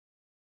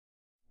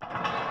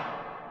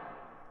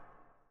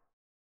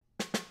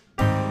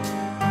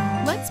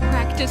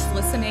practice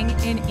listening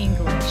in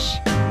English.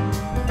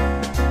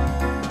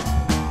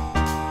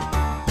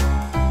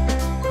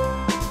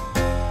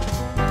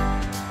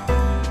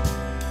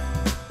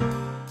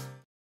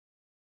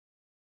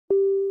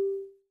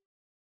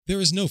 There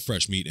is no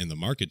fresh meat in the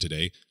market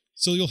today,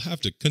 so you'll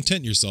have to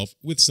content yourself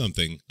with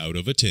something out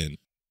of a tin.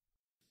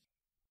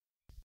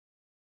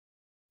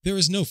 There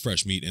is no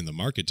fresh meat in the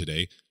market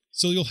today,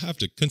 so you'll have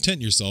to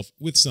content yourself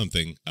with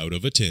something out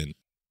of a tin.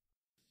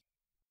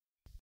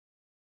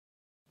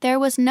 There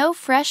was no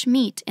fresh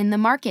meat in the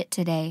market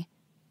today,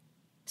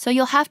 so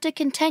you'll have to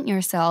content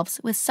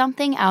yourselves with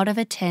something out of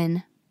a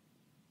tin.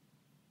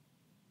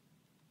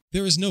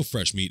 There is no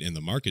fresh meat in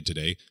the market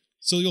today,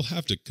 so you'll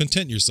have to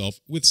content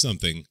yourself with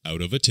something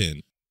out of a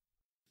tin.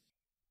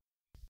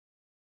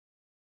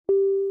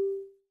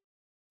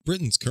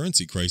 Britain's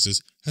currency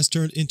crisis has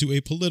turned into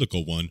a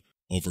political one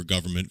over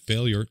government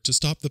failure to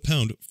stop the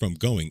pound from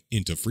going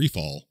into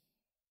freefall.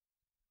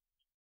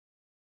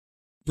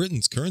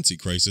 Britain's currency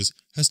crisis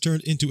has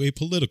turned into a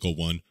political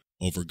one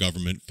over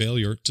government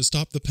failure to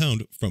stop the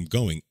pound from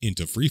going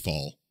into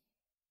freefall.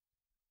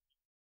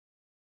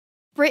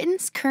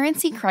 Britain's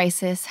currency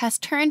crisis has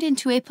turned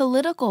into a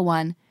political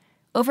one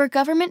over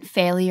government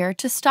failure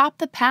to stop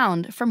the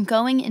pound from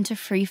going into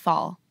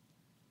freefall.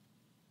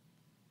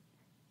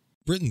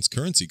 Britain's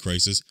currency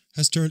crisis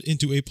has turned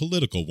into a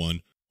political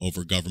one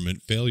over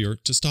government failure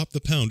to stop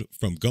the pound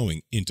from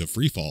going into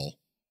freefall.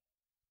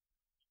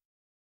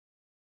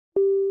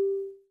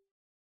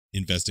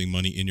 Investing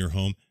money in your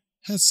home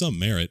has some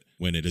merit.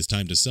 When it is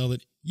time to sell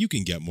it, you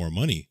can get more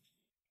money.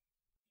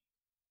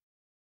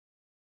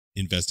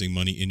 Investing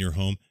money in your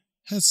home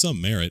has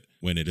some merit.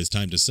 When it is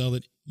time to sell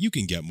it, you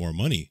can get more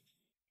money.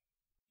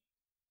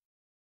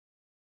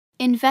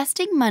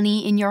 Investing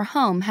money in your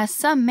home has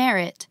some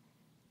merit.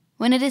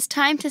 When it is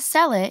time to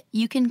sell it,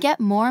 you can get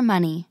more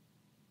money.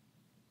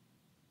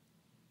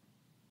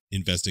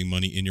 Investing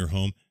money in your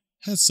home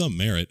has some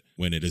merit.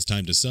 When it is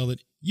time to sell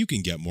it, you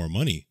can get more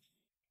money.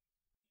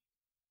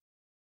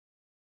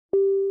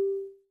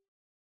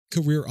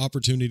 Career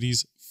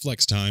opportunities,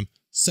 flex time,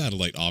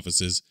 satellite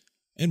offices,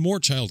 and more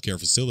childcare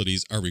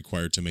facilities are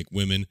required to make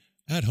women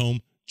at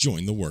home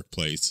join the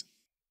workplace.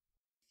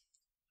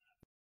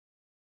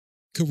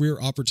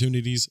 Career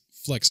opportunities,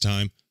 flex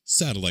time,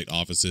 satellite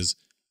offices,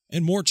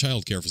 and more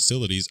childcare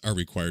facilities are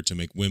required to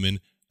make women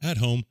at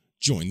home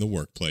join the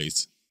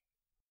workplace.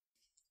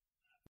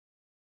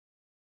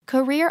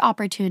 Career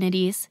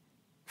opportunities,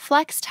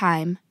 flex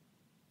time,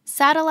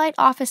 satellite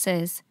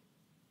offices,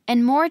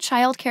 and more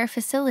childcare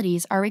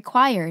facilities are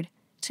required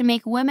to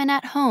make women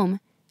at home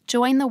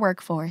join the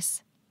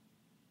workforce.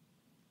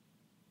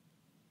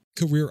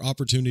 Career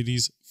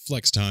opportunities,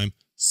 flex time,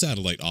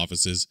 satellite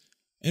offices,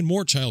 and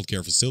more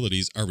childcare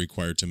facilities are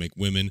required to make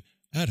women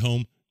at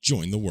home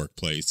join the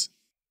workplace.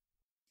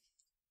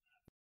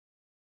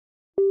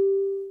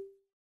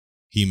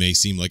 He may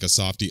seem like a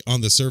softie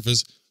on the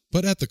surface,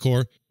 but at the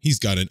core, he's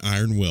got an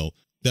iron will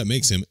that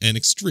makes him an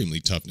extremely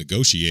tough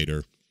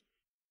negotiator.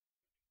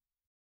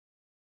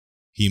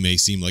 He may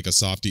seem like a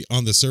softie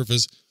on the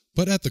surface,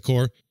 but at the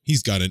core,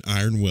 he's got an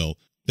iron will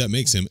that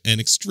makes him an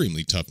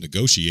extremely tough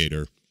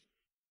negotiator.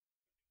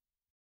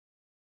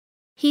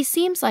 He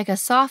seems like a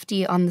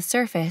softie on the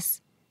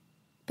surface,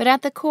 but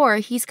at the core,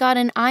 he's got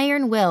an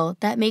iron will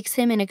that makes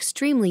him an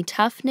extremely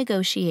tough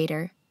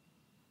negotiator.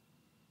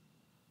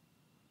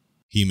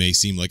 He may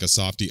seem like a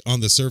softie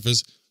on the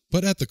surface,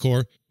 but at the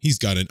core, he's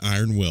got an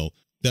iron will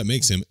that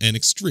makes him an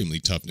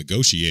extremely tough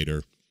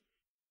negotiator.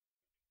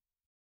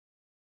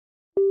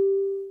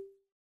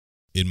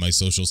 In my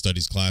social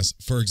studies class,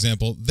 for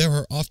example, there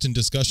are often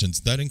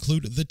discussions that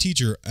include the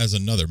teacher as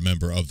another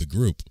member of the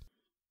group.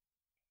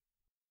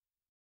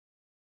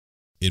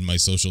 In my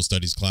social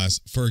studies class,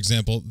 for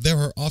example, there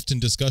are often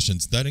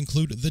discussions that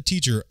include the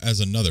teacher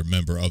as another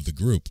member of the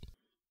group.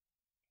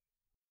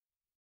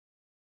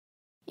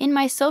 In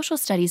my social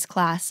studies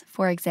class,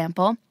 for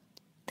example,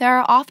 there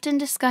are often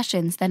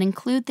discussions that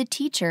include the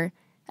teacher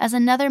as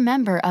another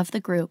member of the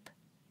group.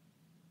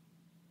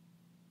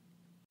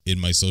 In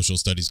my social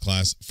studies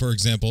class, for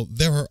example,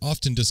 there are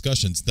often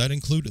discussions that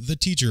include the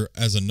teacher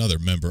as another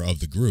member of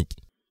the group.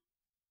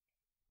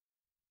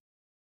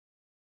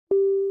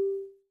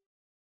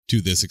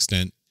 To this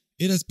extent,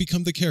 it has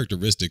become the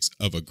characteristics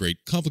of a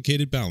great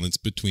complicated balance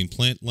between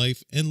plant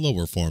life and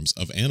lower forms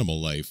of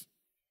animal life.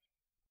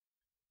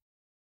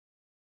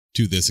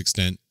 To this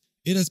extent,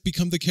 it has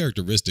become the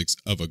characteristics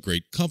of a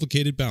great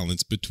complicated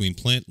balance between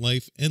plant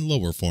life and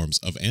lower forms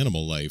of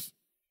animal life.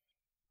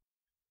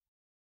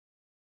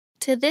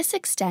 To this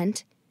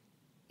extent,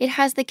 it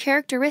has the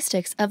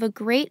characteristics of a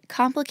great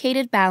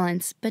complicated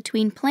balance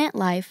between plant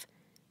life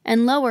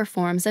and lower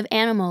forms of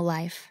animal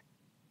life.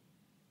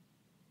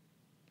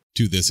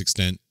 To this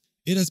extent,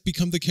 it has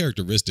become the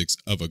characteristics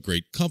of a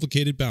great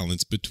complicated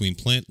balance between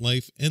plant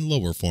life and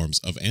lower forms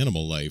of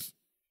animal life.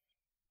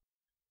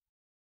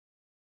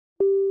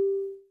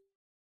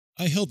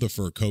 I held the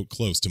fur coat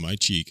close to my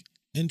cheek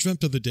and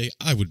dreamt of the day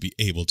I would be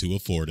able to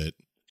afford it.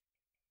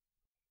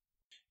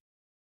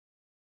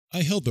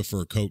 I held the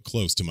fur coat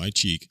close to my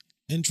cheek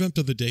and dreamt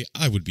of the day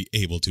I would be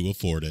able to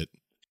afford it.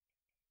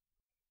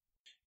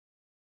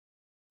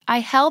 I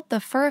held the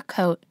fur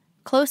coat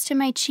close to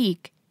my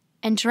cheek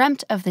and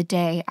dreamt of the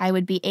day I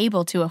would be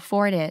able to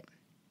afford it.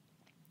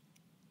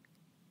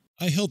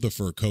 I held the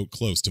fur coat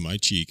close to my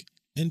cheek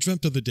and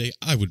dreamt of the day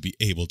I would be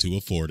able to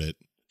afford it.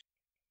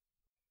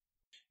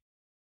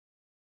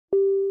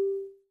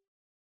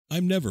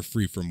 I'm never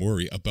free from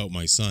worry about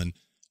my son.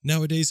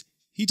 Nowadays,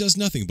 he does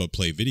nothing but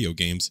play video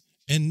games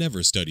and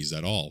never studies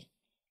at all.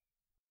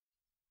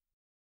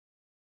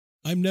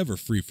 I'm never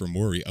free from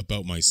worry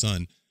about my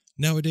son.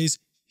 Nowadays,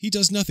 he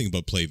does nothing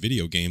but play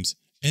video games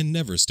and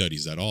never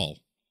studies at all.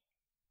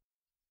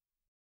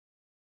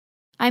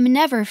 I'm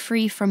never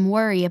free from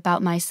worry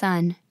about my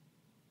son.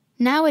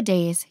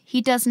 Nowadays,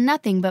 he does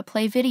nothing but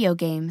play video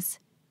games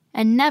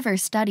and never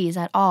studies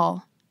at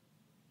all.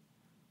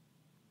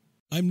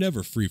 I'm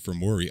never free from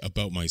worry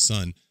about my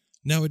son.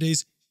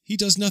 Nowadays, he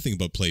does nothing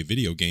but play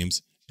video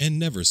games and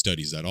never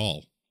studies at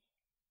all.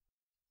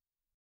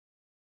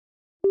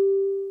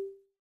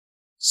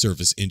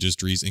 Service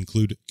industries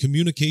include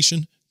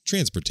communication,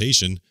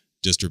 transportation,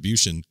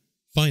 distribution,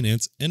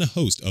 finance, and a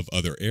host of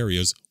other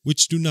areas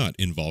which do not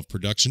involve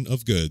production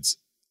of goods.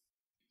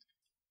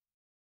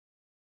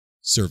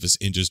 Service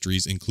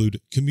industries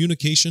include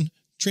communication,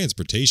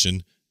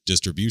 transportation,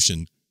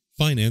 distribution,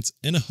 finance,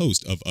 and a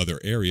host of other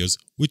areas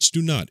which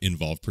do not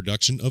involve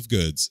production of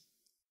goods.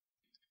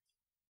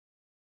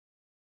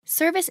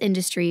 Service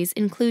industries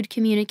include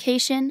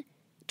communication,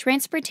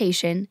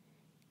 transportation,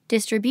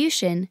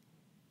 distribution,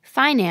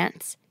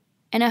 finance,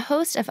 and a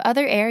host of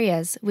other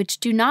areas which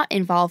do not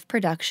involve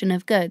production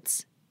of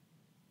goods.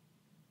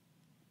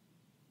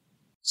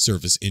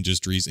 Service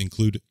industries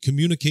include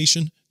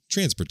communication,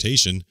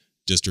 transportation,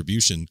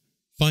 distribution,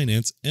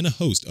 finance, and a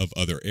host of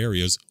other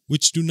areas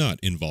which do not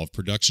involve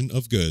production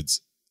of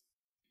goods.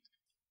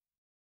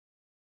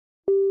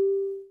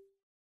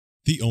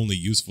 The only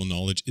useful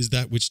knowledge is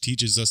that which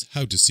teaches us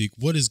how to seek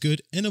what is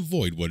good and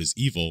avoid what is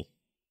evil.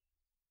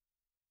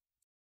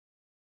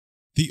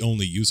 The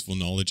only useful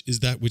knowledge is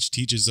that which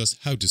teaches us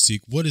how to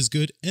seek what is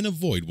good and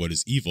avoid what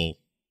is evil.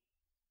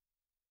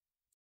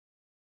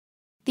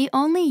 The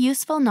only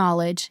useful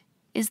knowledge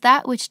is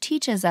that which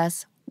teaches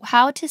us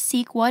how to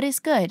seek what is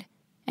good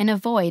and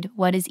avoid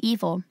what is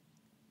evil.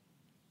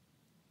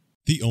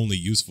 The only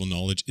useful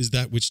knowledge is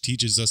that which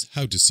teaches us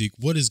how to seek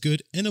what is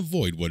good and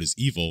avoid what is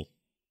evil.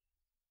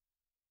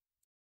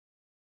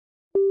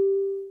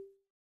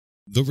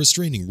 The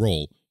restraining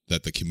role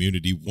that the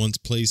community once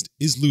placed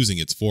is losing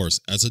its force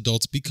as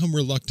adults become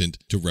reluctant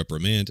to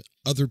reprimand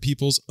other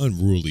people's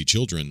unruly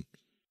children.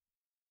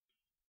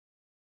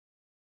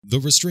 The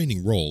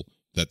restraining role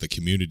that the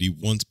community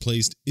once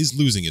placed is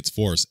losing its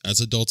force as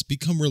adults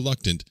become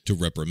reluctant to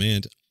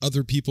reprimand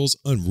other people's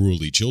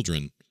unruly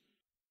children.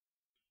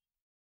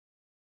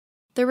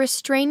 The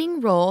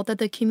restraining role that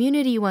the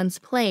community once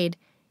played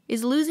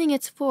is losing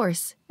its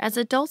force as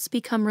adults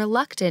become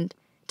reluctant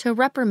to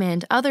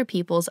reprimand other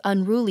people's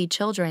unruly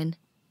children.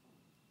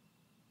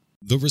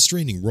 The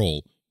restraining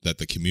role that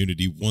the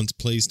community once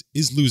placed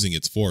is losing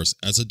its force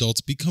as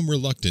adults become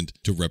reluctant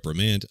to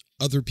reprimand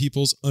other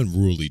people's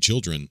unruly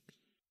children.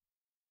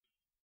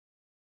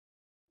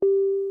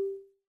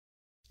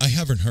 I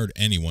haven't heard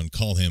anyone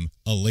call him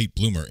a late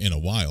bloomer in a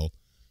while,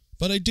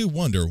 but I do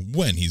wonder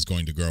when he's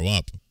going to grow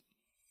up.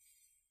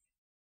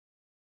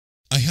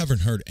 I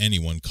haven't heard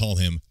anyone call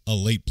him a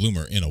late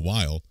bloomer in a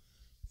while,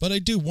 but I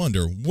do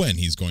wonder when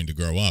he's going to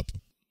grow up.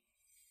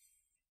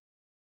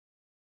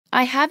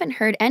 I haven't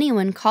heard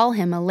anyone call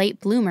him a late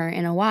bloomer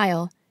in a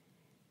while,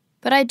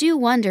 but I do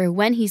wonder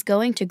when he's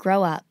going to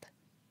grow up.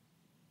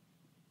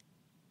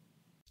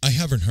 I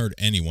haven't heard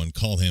anyone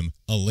call him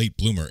a late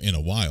bloomer in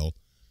a while,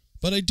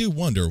 but I do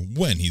wonder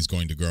when he's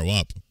going to grow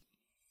up.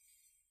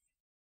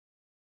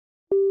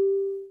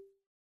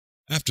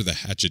 After the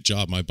hatchet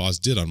job my boss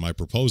did on my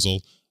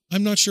proposal,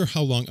 I'm not sure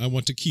how long I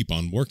want to keep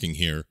on working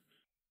here.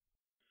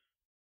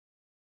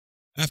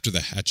 After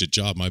the hatchet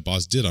job my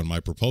boss did on my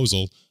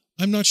proposal,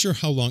 I'm not sure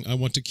how long I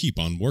want to keep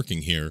on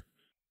working here.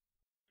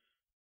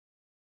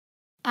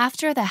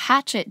 After the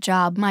hatchet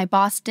job my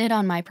boss did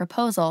on my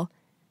proposal,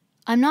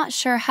 I'm not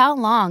sure how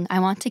long I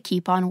want to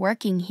keep on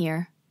working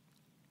here.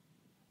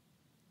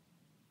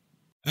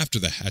 After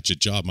the hatchet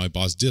job my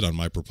boss did on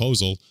my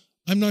proposal,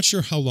 I'm not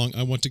sure how long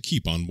I want to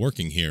keep on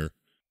working here.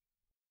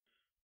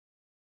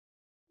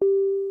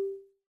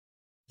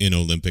 In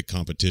Olympic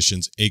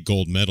competitions, a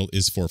gold medal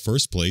is for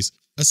first place,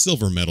 a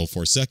silver medal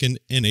for second,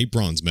 and a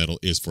bronze medal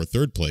is for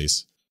third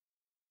place.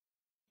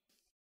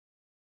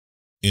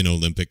 In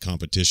Olympic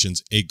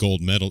competitions, a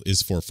gold medal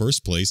is for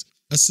first place,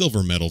 a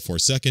silver medal for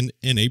second,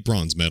 and a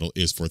bronze medal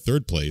is for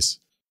third place.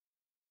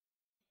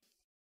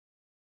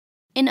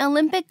 In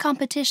Olympic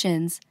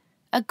competitions,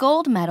 a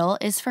gold medal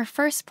is for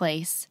first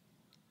place,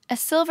 a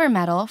silver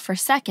medal for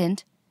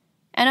second,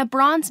 and a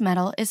bronze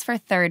medal is for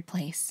third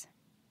place.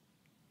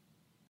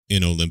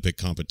 In Olympic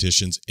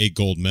competitions, a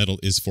gold medal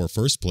is for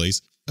first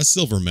place, a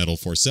silver medal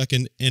for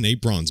second, and a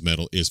bronze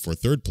medal is for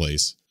third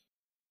place.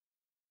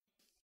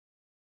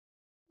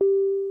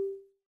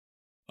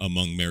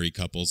 Among married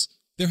couples,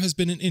 there has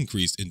been an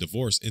increase in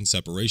divorce and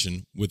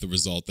separation with the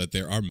result that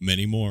there are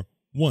many more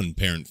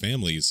one-parent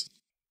families.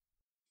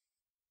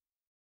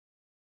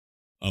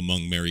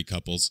 Among married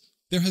couples,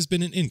 there has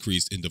been an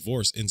increase in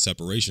divorce and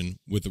separation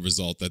with the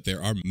result that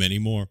there are many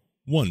more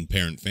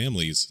one-parent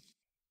families.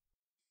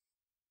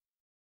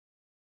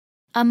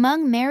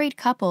 Among married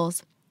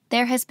couples,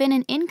 there has been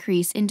an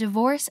increase in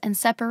divorce and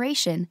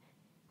separation,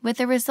 with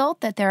the result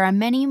that there are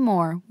many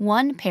more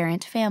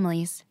one-parent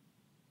families.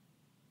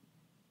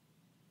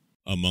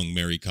 Among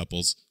married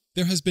couples,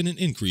 there has been an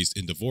increase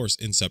in divorce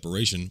and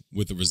separation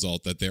with the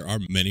result that there are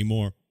many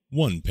more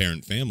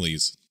one-parent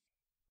families.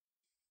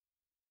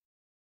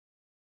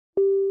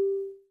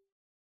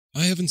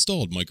 I have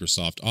installed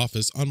Microsoft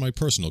Office on my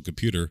personal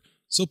computer,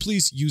 so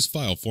please use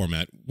file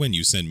format when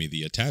you send me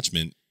the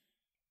attachment.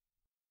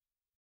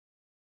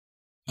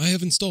 I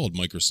have installed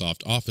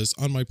Microsoft Office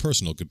on my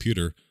personal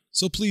computer,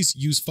 so please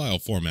use file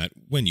format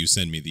when you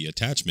send me the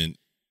attachment.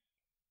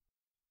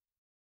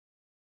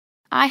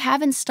 I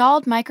have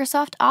installed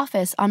Microsoft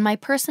Office on my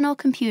personal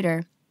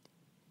computer,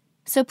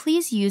 so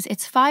please use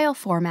its file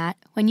format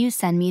when you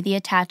send me the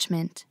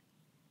attachment.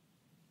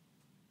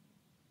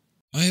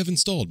 I have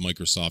installed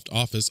Microsoft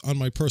Office on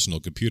my personal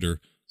computer,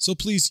 so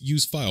please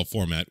use file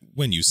format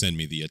when you send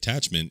me the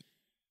attachment.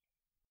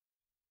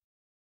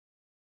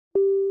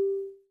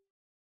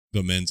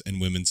 The men's and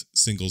women's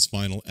singles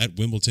final at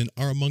Wimbledon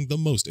are among the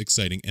most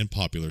exciting and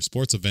popular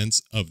sports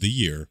events of the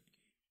year.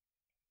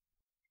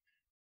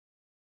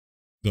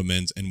 The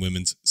men's and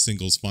women's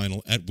singles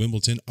final at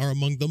Wimbledon are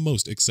among the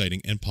most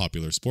exciting and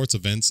popular sports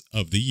events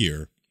of the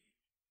year.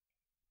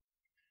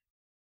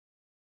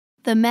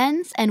 The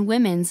men's and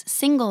women's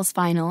singles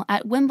final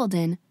at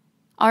Wimbledon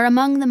are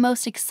among the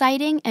most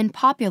exciting and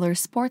popular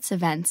sports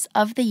events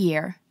of the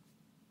year.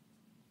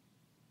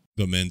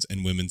 The men's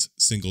and women's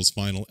singles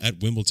final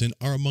at Wimbledon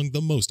are among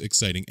the most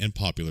exciting and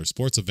popular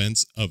sports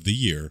events of the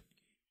year.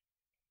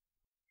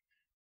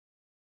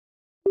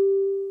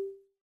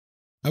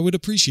 I would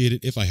appreciate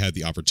it if I had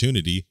the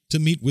opportunity to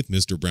meet with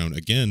Mr. Brown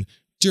again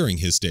during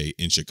his stay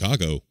in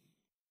Chicago.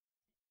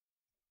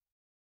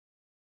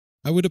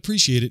 I would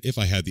appreciate it if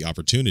I had the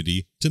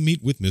opportunity to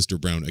meet with Mr.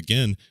 Brown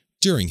again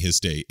during his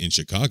stay in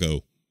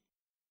Chicago.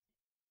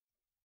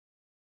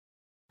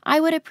 I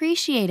would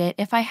appreciate it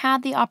if I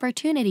had the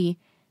opportunity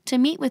to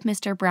meet with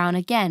Mr. Brown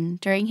again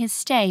during his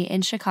stay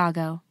in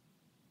Chicago.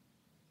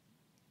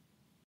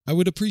 I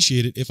would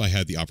appreciate it if I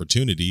had the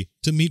opportunity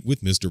to meet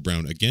with Mr.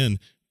 Brown again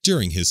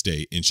during his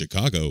stay in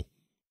Chicago.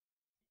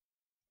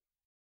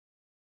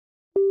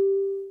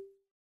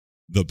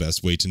 The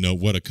best way to know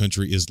what a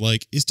country is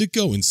like is to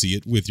go and see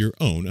it with your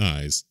own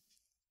eyes.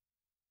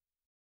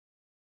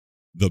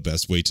 The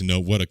best way to know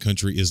what a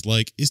country is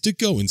like is to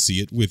go and see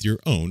it with your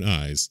own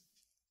eyes.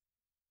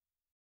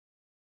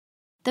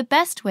 The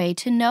best way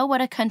to know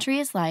what a country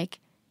is like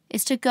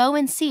is to go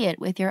and see it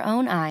with your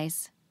own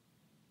eyes.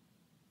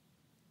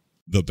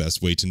 The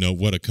best way to know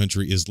what a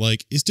country is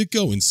like is to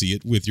go and see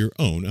it with your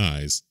own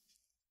eyes.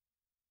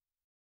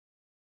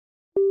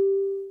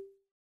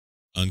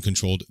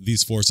 Uncontrolled,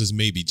 these forces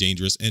may be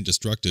dangerous and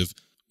destructive,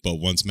 but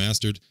once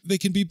mastered, they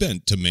can be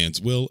bent to man's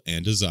will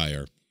and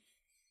desire.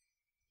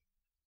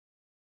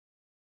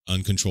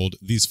 Uncontrolled,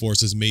 these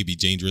forces may be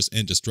dangerous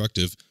and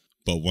destructive,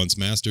 but once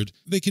mastered,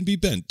 they can be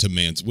bent to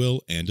man's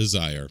will and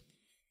desire.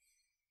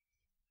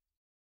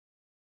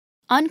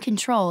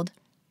 Uncontrolled,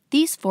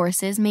 these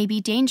forces may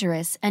be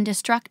dangerous and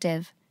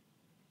destructive,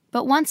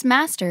 but once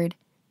mastered,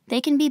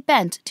 they can be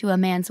bent to a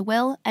man's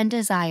will and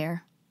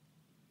desire.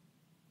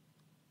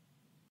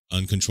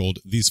 Uncontrolled,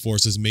 these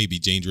forces may be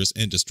dangerous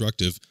and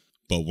destructive,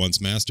 but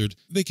once mastered,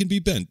 they can be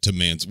bent to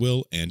man's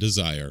will and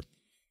desire.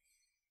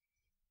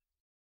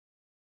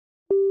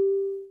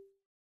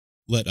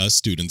 Let us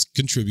students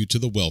contribute to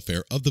the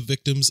welfare of the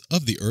victims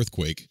of the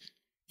earthquake.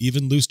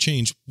 Even loose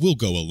change will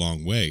go a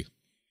long way.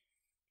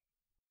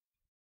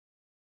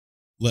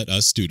 Let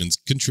us students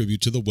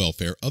contribute to the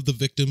welfare of the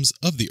victims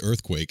of the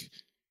earthquake.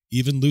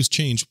 Even loose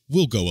change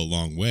will go a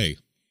long way.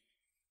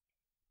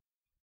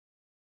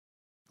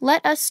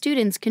 Let us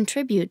students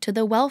contribute to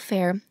the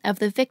welfare of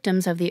the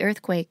victims of the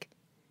earthquake.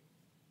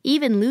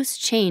 Even loose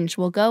change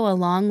will go a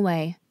long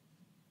way.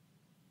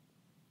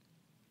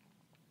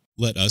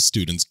 Let us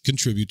students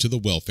contribute to the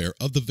welfare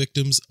of the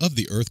victims of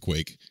the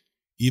earthquake.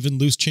 Even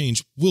loose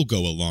change will go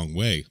a long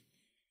way.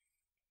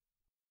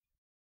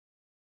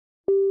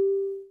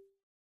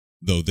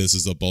 Though this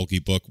is a bulky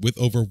book with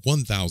over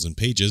 1,000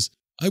 pages,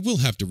 I will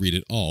have to read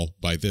it all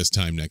by this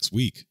time next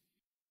week.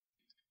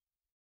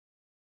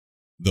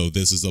 Though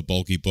this is a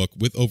bulky book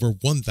with over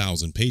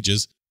 1,000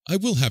 pages, I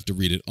will have to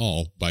read it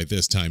all by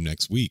this time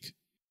next week.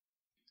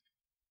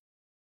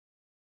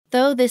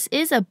 Though this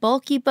is a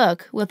bulky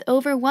book with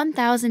over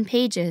 1,000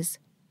 pages,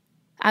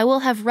 I will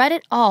have read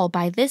it all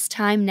by this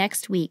time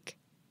next week.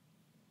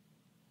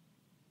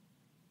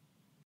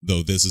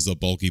 Though this is a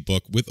bulky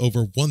book with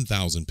over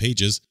 1,000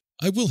 pages,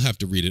 I will have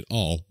to read it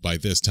all by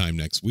this time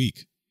next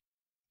week.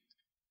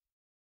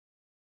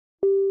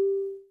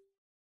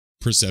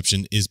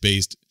 Perception is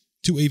based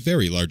to a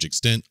very large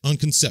extent on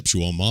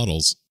conceptual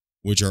models,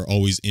 which are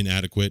always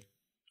inadequate,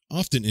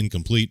 often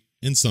incomplete,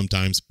 and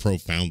sometimes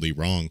profoundly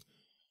wrong.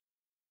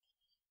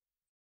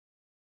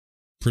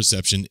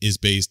 Perception is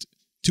based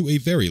to a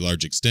very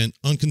large extent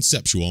on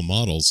conceptual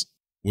models,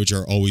 which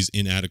are always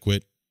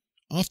inadequate,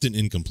 often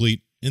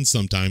incomplete, and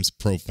sometimes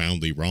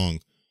profoundly wrong.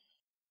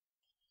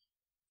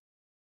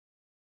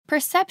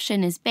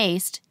 Perception is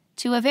based,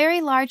 to a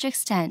very large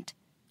extent,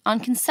 on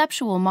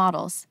conceptual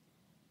models,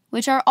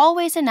 which are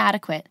always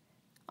inadequate,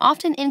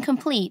 often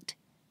incomplete,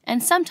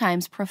 and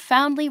sometimes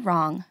profoundly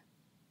wrong.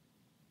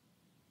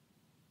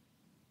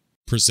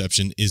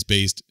 Perception is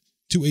based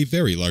to a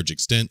very large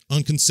extent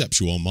on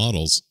conceptual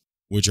models,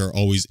 which are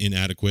always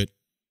inadequate,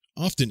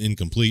 often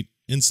incomplete,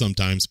 and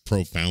sometimes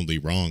profoundly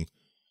wrong.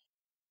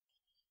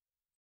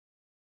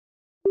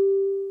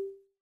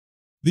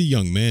 The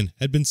young man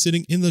had been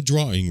sitting in the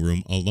drawing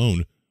room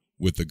alone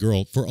with the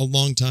girl for a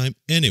long time,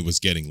 and it was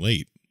getting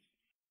late.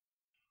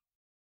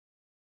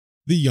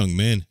 The young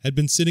man had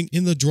been sitting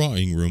in the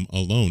drawing room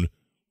alone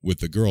with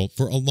the girl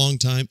for a long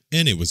time,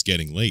 and it was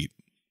getting late.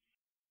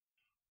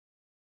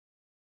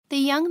 The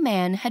young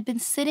man had been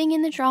sitting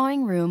in the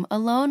drawing room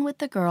alone with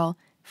the girl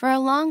for a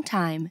long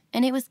time,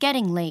 and it was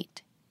getting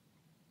late.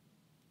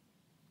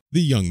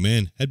 The young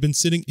man had been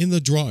sitting in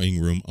the drawing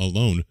room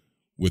alone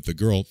with the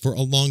girl for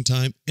a long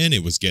time, and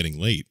it was getting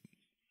late.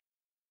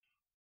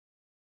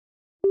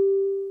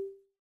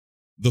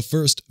 The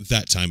first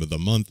that time of the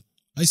month,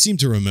 I seem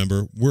to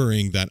remember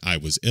worrying that I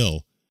was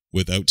ill,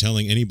 without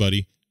telling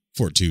anybody,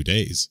 for 2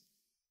 days.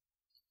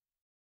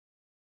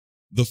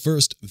 The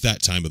first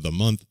that time of the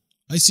month,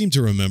 I seem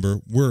to remember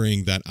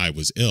worrying that I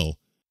was ill,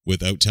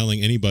 without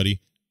telling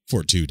anybody,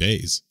 for 2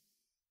 days.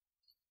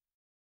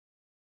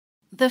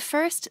 The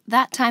first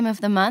that time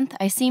of the month,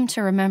 I seem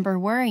to remember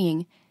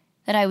worrying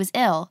that I was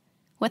ill,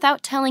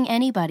 without telling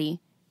anybody,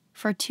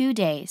 for 2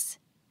 days.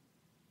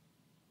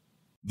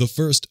 The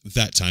first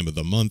that time of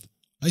the month,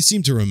 I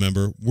seem to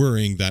remember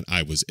worrying that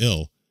I was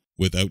ill,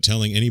 without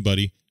telling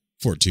anybody,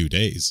 for 2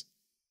 days.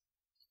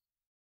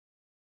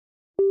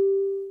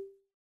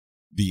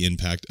 The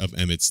impact of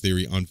Emmett's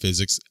theory on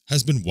physics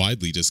has been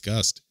widely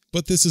discussed,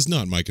 but this is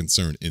not my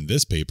concern in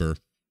this paper.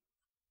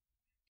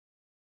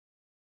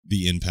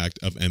 The impact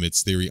of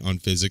Emmett's theory on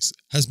physics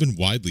has been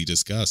widely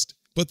discussed,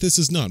 but this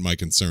is not my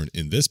concern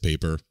in this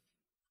paper.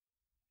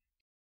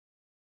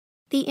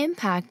 The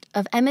impact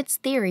of Emmett's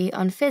theory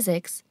on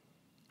physics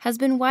has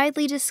been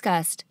widely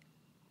discussed,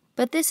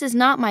 but this is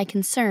not my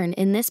concern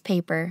in this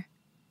paper.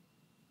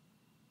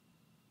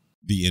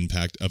 The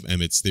impact of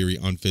Emmett's theory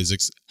on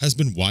physics has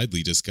been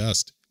widely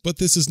discussed, but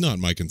this is not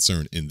my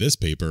concern in this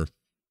paper.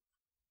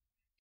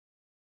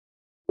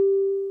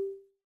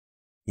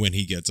 When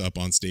he gets up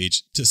on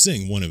stage to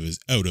sing one of his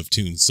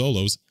out-of-tune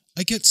solos,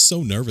 I get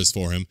so nervous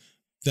for him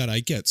that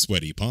I get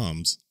sweaty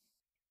palms.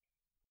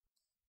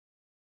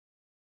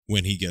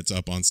 When he gets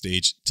up on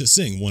stage to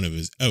sing one of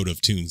his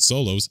out-of-tune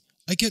solos,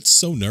 I get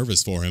so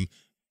nervous for him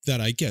that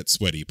I get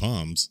sweaty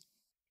palms.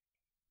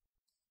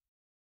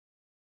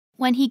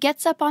 When he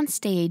gets up on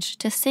stage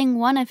to sing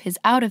one of his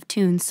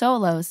out-of-tune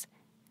solos,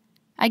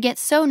 I get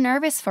so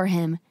nervous for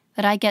him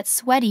that I get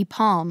sweaty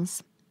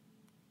palms.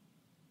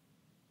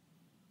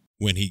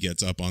 When he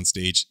gets up on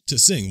stage to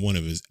sing one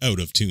of his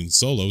out-of-tune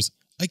solos,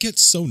 I get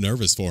so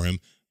nervous for him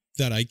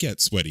that I get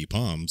sweaty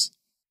palms.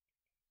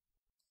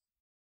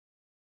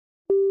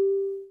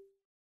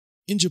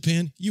 In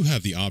Japan, you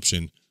have the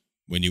option,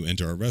 when you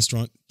enter a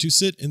restaurant, to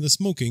sit in the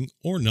smoking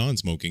or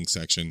non-smoking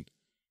section.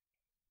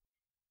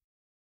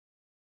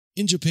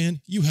 In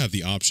Japan, you have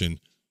the option,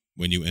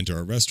 when you enter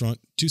a restaurant,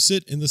 to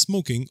sit in the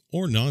smoking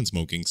or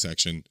non-smoking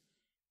section.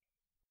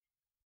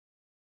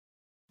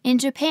 In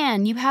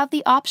Japan, you have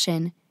the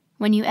option,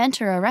 when you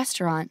enter a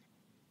restaurant,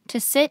 to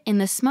sit in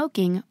the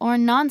smoking or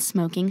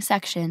non-smoking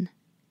section.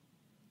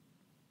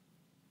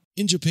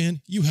 In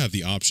Japan, you have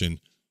the option,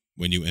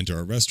 when you enter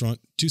a restaurant,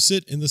 to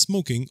sit in the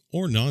smoking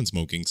or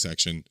non-smoking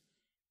section.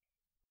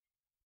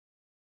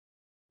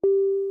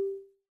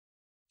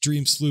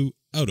 Dreams flew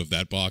out of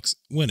that box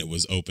when it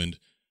was opened.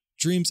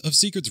 Dreams of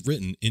secrets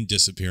written in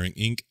disappearing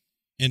ink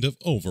and of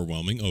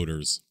overwhelming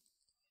odors.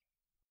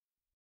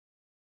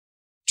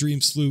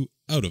 Dreams flew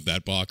out of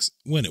that box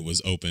when it was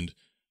opened.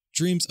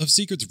 Dreams of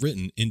secrets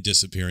written in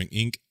disappearing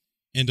ink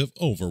and of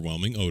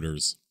overwhelming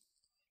odors.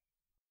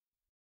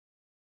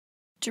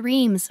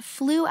 Dreams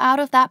flew out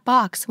of that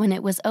box when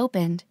it was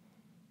opened.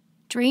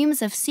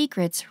 Dreams of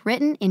secrets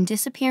written in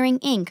disappearing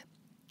ink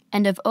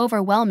and of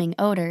overwhelming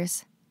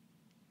odors.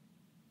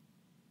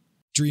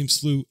 Dreams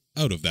flew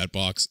out of that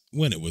box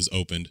when it was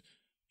opened.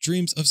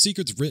 Dreams of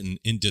secrets written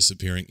in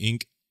disappearing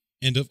ink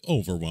and of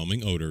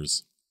overwhelming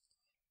odors.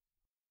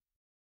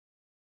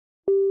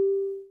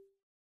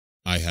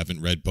 I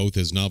haven't read both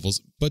his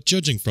novels, but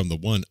judging from the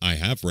one I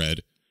have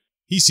read,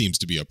 he seems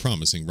to be a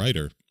promising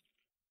writer.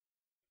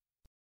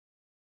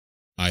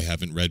 I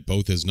haven't read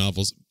both his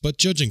novels, but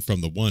judging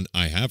from the one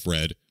I have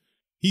read,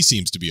 he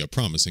seems to be a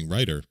promising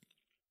writer.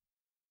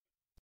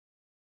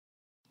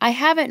 I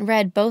haven't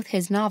read both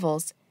his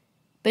novels,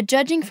 but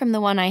judging from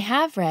the one I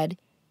have read,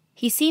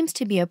 He seems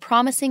to be a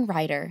promising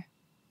writer.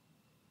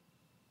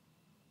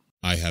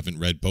 I haven't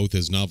read both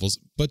his novels,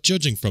 but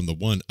judging from the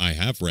one I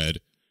have read,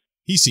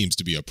 he seems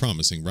to be a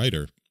promising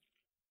writer.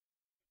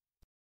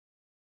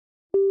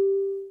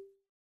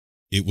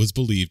 It was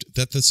believed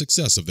that the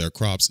success of their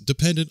crops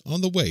depended on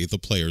the way the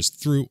players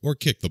threw or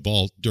kicked the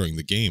ball during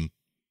the game.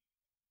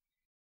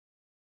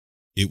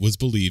 It was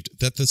believed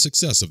that the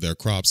success of their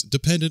crops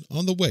depended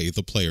on the way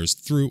the players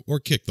threw or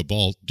kicked the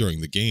ball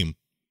during the game.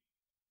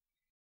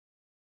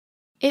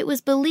 It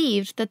was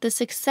believed that the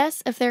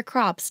success of their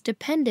crops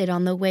depended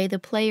on the way the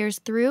players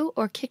threw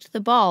or kicked the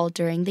ball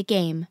during the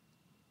game.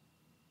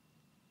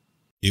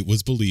 It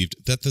was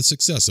believed that the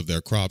success of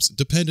their crops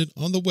depended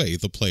on the way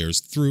the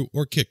players threw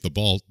or kicked the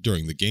ball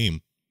during the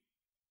game.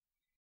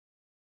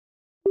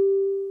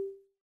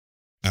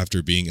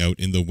 After being out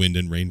in the wind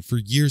and rain for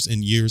years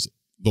and years,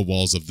 the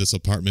walls of this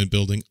apartment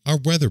building are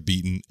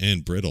weather-beaten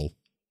and brittle.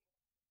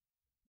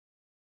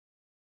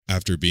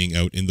 After being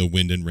out in the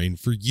wind and rain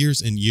for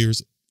years and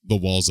years, the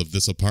walls of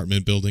this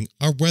apartment building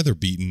are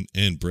weather-beaten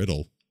and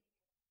brittle.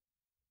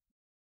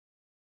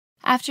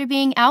 After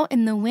being out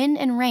in the wind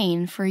and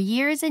rain for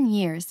years and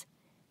years,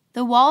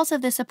 the walls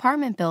of this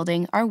apartment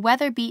building are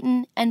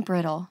weather-beaten and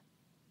brittle.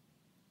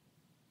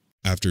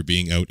 After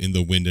being out in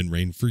the wind and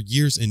rain for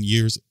years and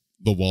years,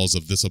 the walls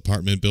of this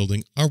apartment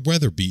building are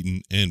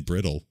weather-beaten and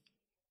brittle.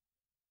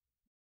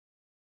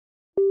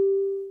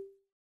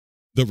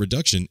 The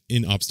reduction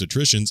in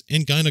obstetricians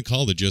and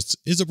gynecologists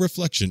is a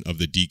reflection of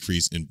the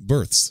decrease in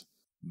births,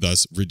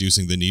 thus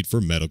reducing the need for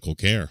medical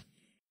care.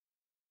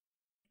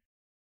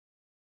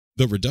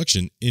 The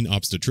reduction in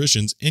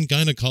obstetricians and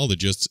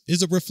gynecologists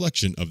is a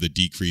reflection of the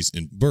decrease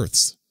in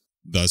births,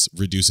 thus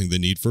reducing the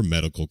need for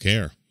medical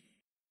care.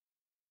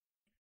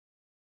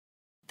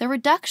 The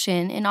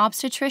reduction in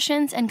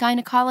obstetricians and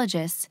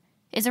gynecologists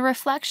is a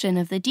reflection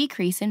of the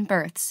decrease in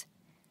births,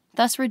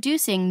 thus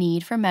reducing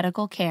need for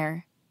medical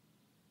care.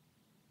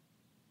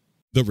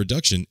 The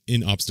reduction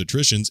in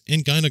obstetricians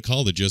and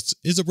gynecologists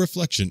is a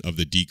reflection of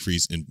the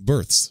decrease in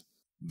births,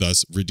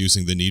 thus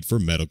reducing the need for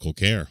medical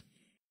care.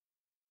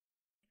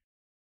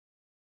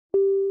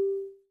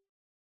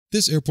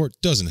 This airport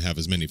doesn't have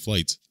as many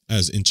flights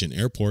as Incheon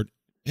Airport,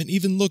 and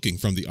even looking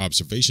from the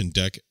observation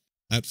deck,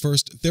 at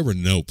first there were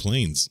no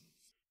planes.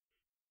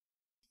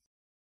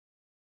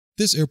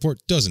 This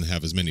airport doesn't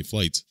have as many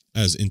flights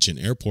as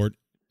Incheon Airport,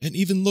 and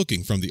even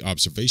looking from the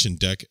observation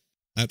deck,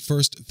 at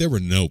first there were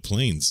no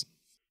planes.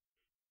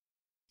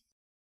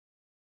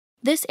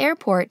 This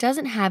airport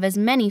doesn't have as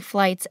many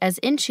flights as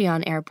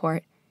Incheon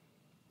Airport,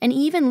 and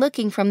even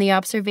looking from the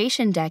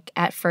observation deck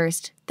at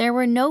first, there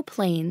were no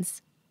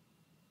planes.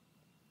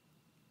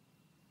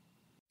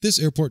 This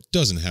airport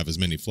doesn't have as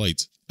many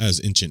flights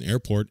as Incheon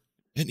Airport,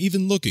 and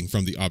even looking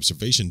from the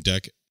observation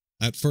deck,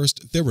 at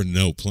first there were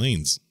no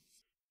planes.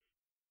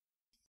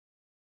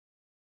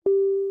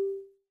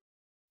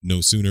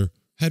 No sooner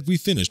had we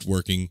finished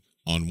working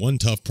on one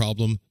tough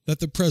problem that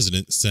the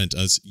president sent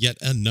us yet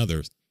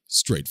another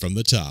straight from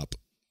the top.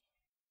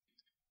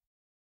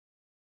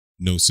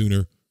 No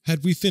sooner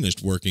had we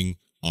finished working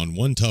on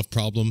one tough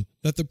problem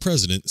that the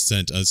president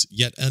sent us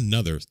yet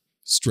another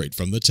straight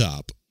from the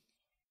top.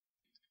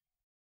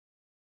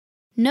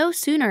 No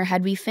sooner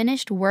had we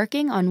finished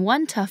working on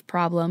one tough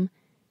problem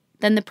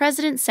than the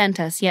president sent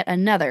us yet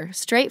another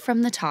straight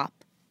from the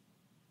top.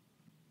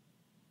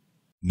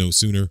 No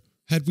sooner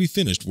had we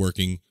finished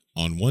working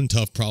on one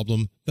tough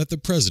problem that the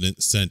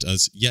president sent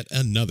us yet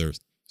another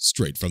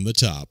straight from the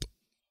top.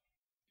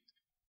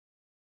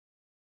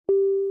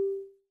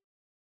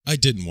 I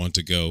didn't want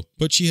to go,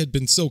 but she had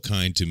been so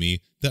kind to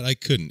me that I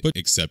couldn't but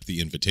accept the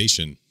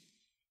invitation.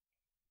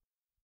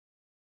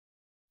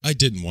 I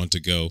didn't want to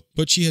go,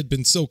 but she had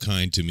been so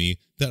kind to me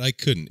that I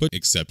couldn't but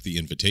accept the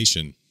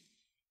invitation.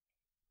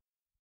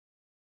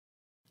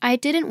 I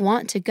didn't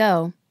want to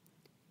go,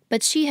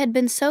 but she had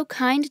been so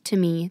kind to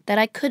me that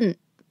I couldn't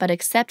but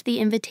accept the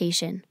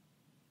invitation.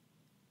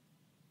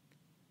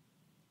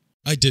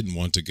 I didn't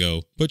want to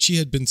go, but she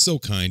had been so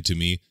kind to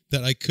me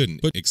that I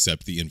couldn't but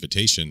accept the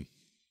invitation.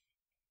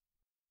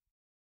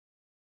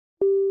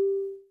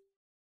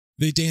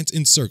 They dance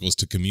in circles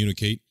to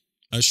communicate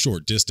a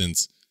short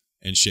distance,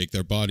 and shake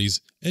their bodies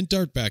and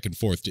dart back and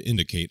forth to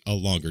indicate a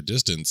longer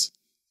distance.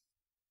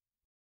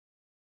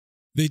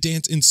 They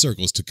dance in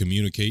circles to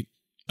communicate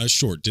a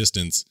short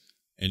distance,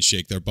 and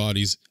shake their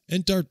bodies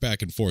and dart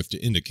back and forth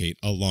to indicate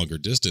a longer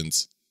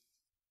distance.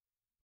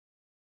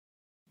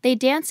 They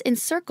dance in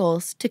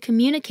circles to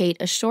communicate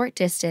a short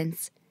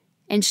distance,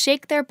 and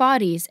shake their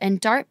bodies and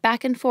dart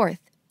back and forth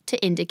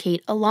to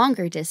indicate a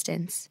longer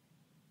distance.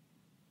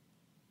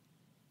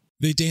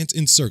 They dance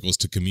in circles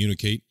to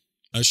communicate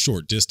a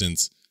short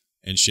distance,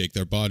 and shake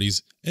their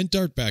bodies and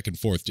dart back and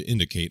forth to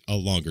indicate a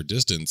longer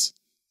distance.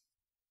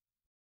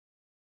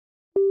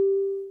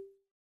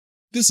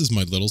 This is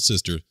my little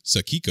sister,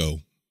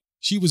 Sakiko.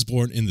 She was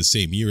born in the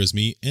same year as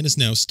me and is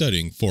now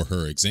studying for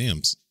her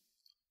exams.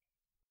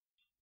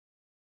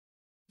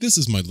 This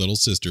is my little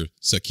sister,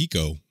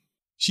 Sakiko.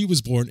 She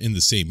was born in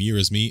the same year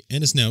as me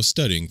and is now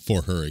studying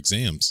for her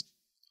exams.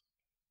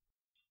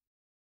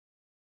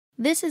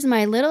 This is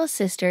my little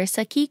sister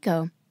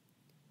Sakiko.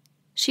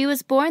 She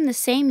was born the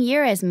same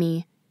year as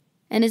me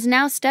and is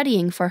now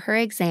studying for her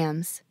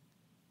exams.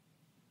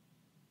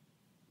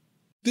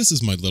 This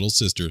is my little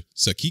sister,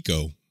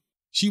 Sakiko.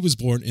 She was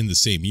born in the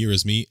same year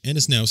as me and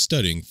is now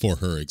studying for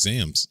her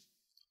exams.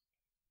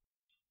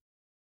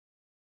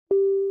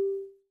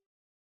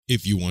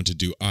 If you want to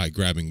do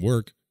eye-grabbing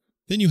work,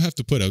 then you have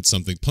to put out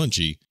something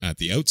punchy at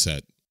the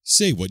outset.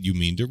 Say what you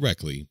mean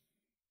directly.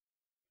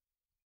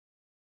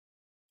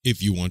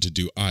 If you want to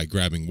do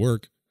eye-grabbing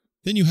work,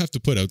 then you have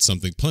to put out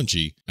something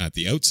punchy at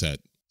the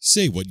outset.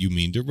 Say what you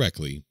mean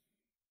directly.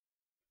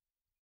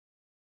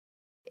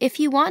 If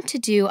you want to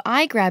do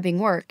eye-grabbing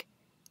work,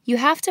 you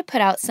have to put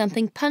out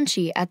something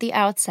punchy at the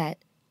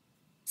outset.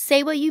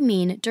 Say what you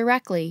mean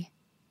directly.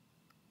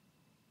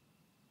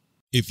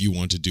 If you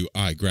want to do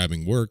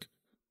eye-grabbing work,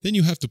 then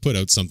you have to put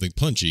out something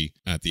punchy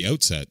at the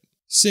outset.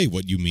 Say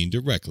what you mean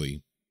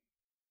directly.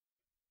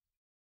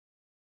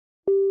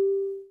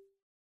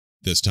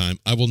 This time,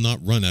 I will not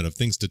run out of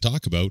things to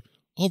talk about.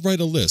 I'll write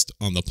a list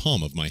on the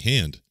palm of my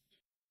hand.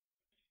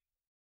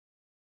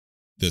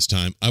 This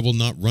time, I will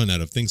not run out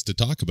of things to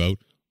talk about.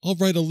 I'll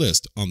write a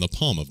list on the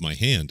palm of my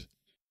hand.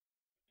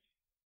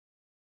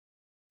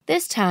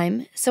 This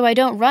time, so I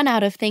don't run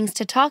out of things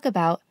to talk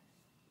about,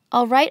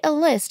 I'll write a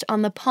list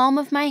on the palm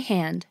of my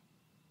hand.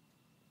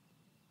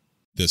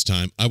 This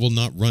time, I will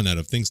not run out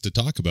of things to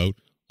talk about.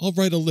 I'll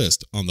write a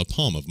list on the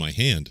palm of my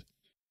hand.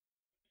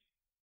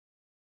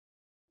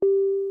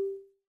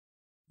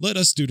 Let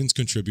us students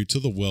contribute to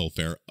the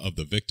welfare of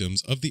the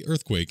victims of the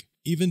earthquake.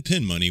 Even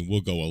pin money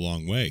will go a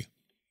long way.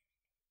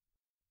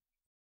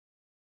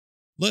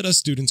 Let us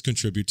students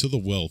contribute to the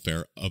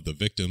welfare of the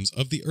victims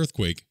of the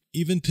earthquake.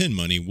 Even pin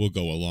money will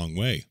go a long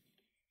way.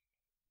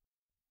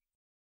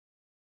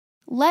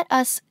 Let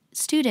us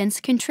students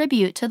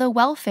contribute to the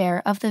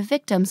welfare of the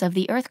victims of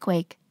the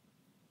earthquake.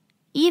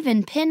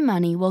 Even pin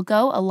money will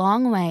go a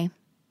long way.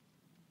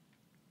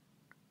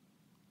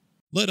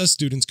 Let us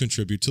students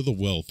contribute to the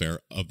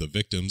welfare of the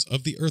victims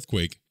of the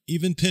earthquake.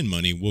 Even pin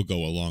money will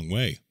go a long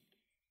way.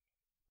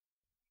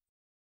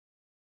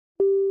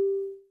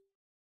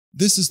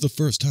 This is the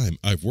first time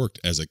I've worked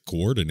as a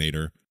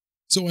coordinator,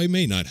 so I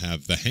may not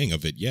have the hang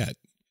of it yet.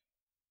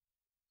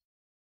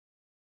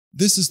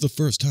 This is the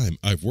first time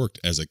I've worked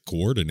as a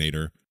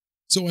coordinator,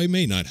 so I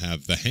may not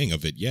have the hang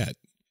of it yet.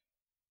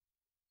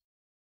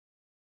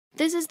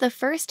 This is the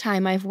first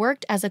time I've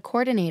worked as a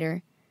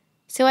coordinator,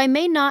 so I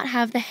may not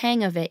have the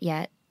hang of it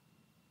yet.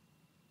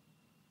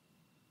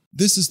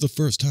 This is the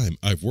first time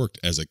I've worked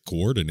as a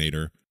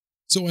coordinator,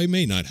 so I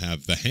may not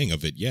have the hang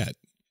of it yet.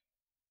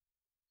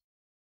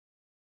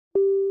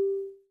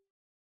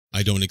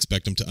 I don't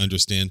expect him to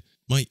understand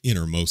my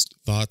innermost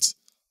thoughts,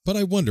 but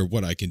I wonder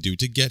what I can do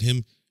to get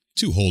him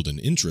to hold an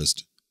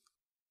interest.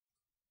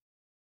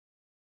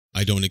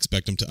 I don't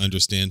expect him to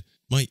understand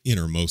my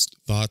innermost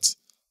thoughts,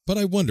 but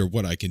I wonder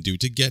what I can do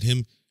to get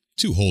him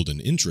to hold an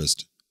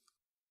interest.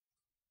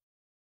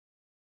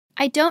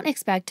 I don't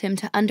expect him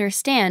to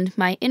understand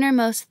my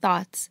innermost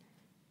thoughts,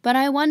 but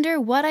I wonder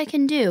what I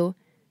can do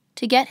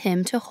to get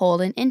him to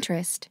hold an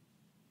interest.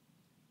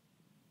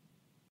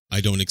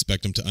 I don't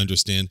expect him to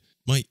understand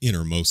my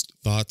innermost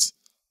thoughts,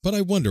 but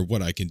I wonder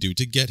what I can do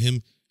to get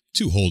him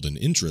to hold an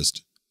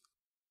interest.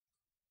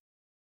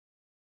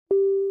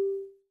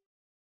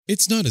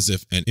 It's not as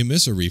if an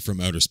emissary from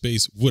outer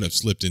space would have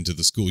slipped into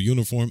the school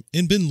uniform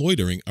and been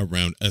loitering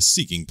around a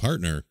seeking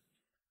partner.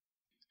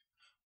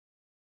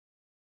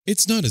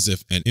 It's not as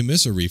if an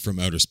emissary from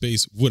outer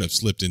space would have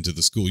slipped into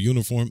the school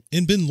uniform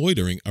and been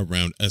loitering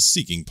around a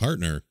seeking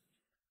partner.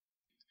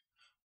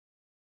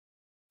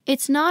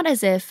 It's not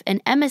as if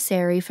an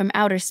emissary from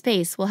outer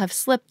space will have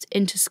slipped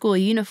into school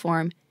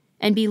uniform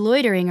and be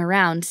loitering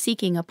around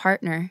seeking a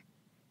partner.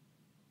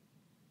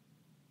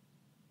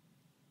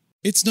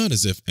 It's not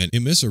as if an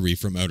emissary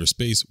from outer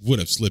space would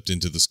have slipped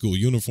into the school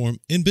uniform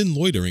and been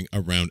loitering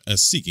around a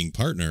seeking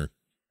partner.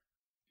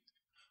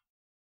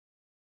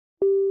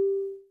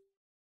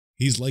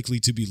 He's likely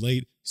to be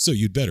late, so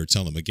you'd better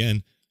tell him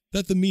again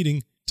that the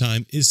meeting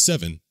time is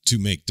 7 to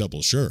make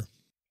double sure.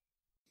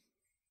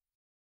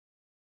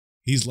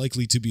 He's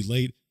likely to be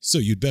late, so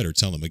you'd better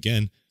tell him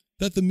again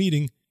that the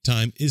meeting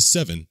time is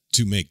 7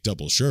 to make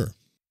double sure.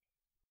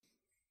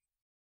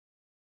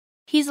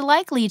 He's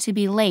likely to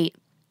be late,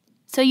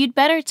 so you'd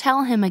better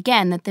tell him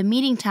again that the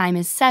meeting time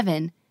is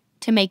 7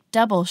 to make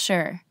double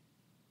sure.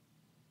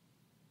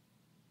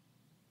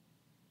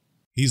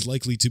 He's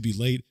likely to be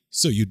late,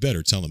 so you'd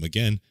better tell him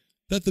again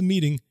that the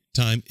meeting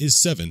time is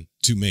 7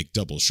 to make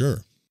double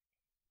sure.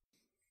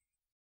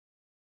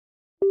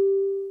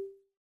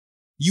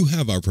 You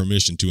have our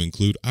permission to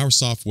include our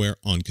software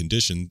on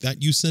condition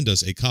that you send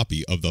us a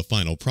copy of the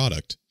final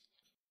product.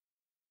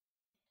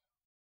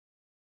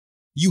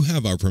 You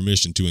have our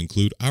permission to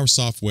include our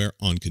software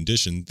on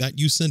condition that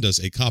you send us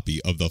a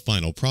copy of the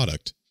final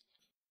product.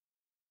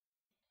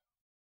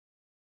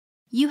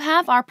 You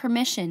have our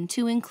permission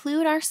to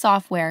include our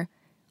software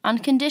on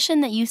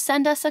condition that you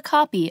send us a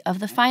copy of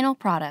the final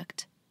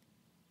product.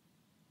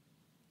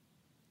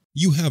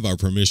 You have our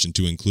permission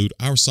to include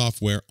our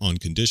software on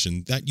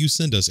condition that you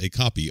send us a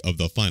copy of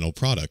the final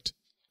product.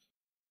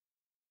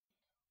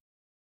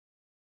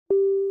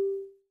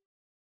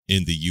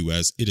 In the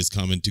U.S., it is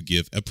common to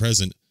give a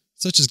present,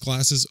 such as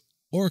glasses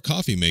or a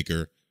coffee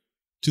maker,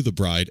 to the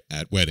bride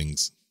at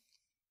weddings.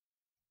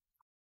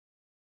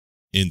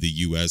 In the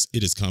U.S.,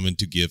 it is common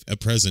to give a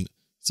present,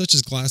 such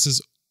as glasses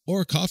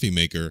or a coffee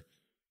maker,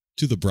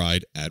 to the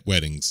bride at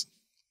weddings.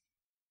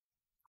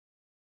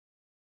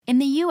 In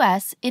the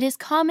U.S., it is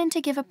common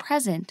to give a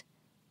present,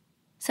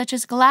 such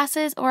as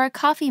glasses or a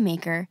coffee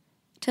maker,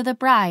 to the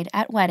bride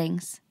at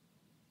weddings.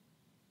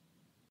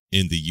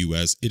 In the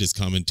U.S., it is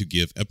common to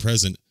give a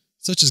present,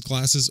 such as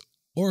glasses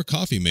or a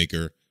coffee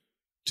maker,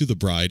 to the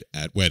bride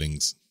at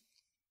weddings.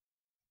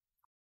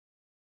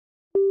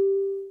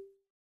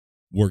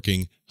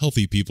 Working,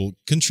 healthy people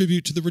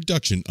contribute to the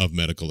reduction of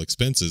medical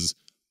expenses,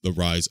 the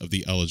rise of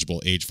the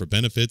eligible age for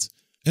benefits,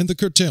 and the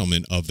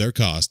curtailment of their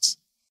costs.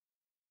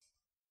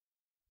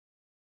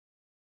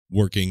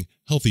 Working,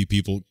 healthy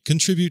people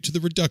contribute to the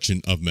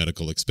reduction of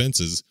medical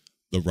expenses,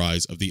 the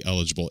rise of the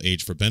eligible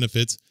age for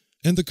benefits,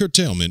 and the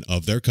curtailment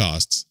of their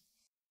costs.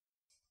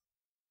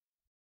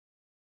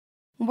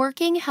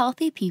 Working,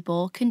 healthy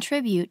people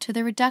contribute to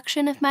the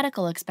reduction of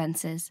medical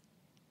expenses,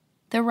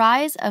 the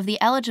rise of the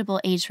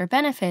eligible age for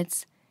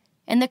benefits,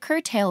 and the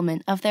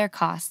curtailment of their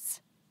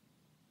costs.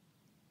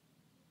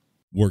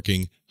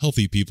 Working,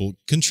 healthy people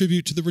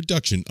contribute to the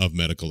reduction of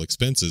medical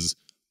expenses,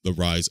 the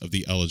rise of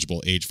the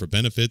eligible age for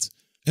benefits,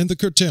 and the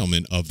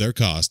curtailment of their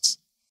costs.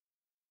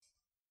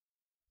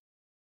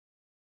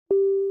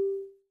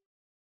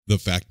 The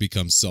fact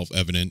becomes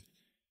self-evident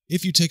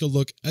if you take a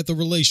look at the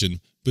relation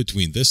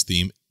between this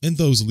theme and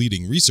those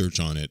leading research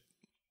on it.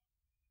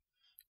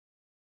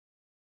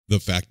 The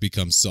fact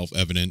becomes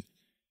self-evident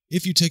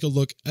if you take a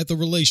look at the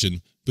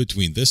relation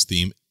between this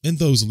theme and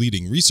those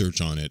leading research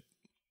on it.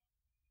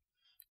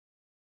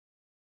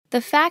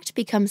 The fact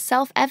becomes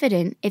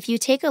self-evident if you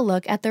take a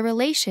look at the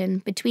relation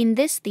between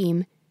this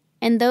theme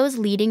and those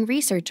leading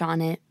research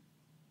on it.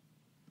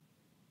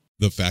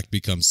 The fact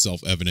becomes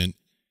self-evident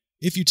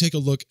if you take a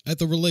look at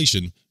the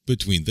relation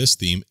between this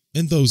theme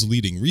and those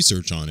leading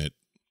research on it.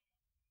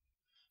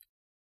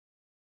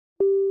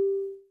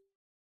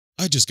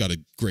 I just got a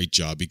great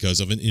job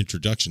because of an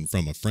introduction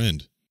from a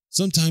friend.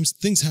 Sometimes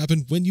things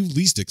happen when you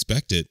least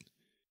expect it.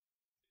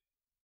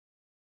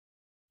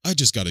 I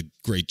just got a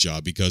great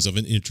job because of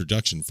an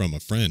introduction from a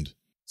friend.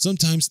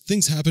 Sometimes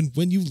things happen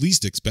when you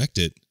least expect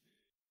it.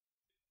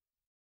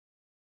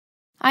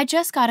 I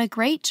just got a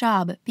great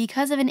job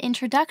because of an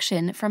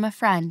introduction from a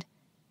friend.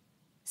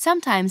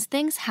 Sometimes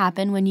things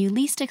happen when you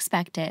least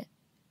expect it.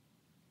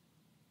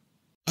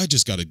 I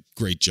just got a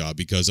great job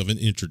because of an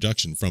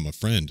introduction from a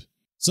friend.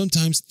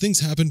 Sometimes things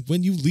happen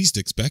when you least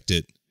expect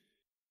it.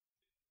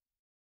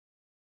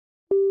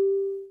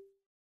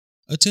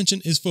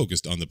 Attention is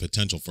focused on the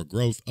potential for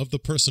growth of the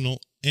personal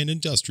and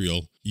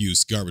industrial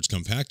use garbage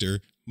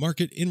compactor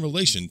market in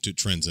relation to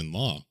trends in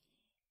law.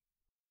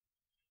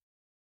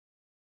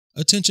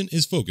 Attention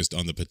is focused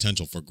on the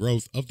potential for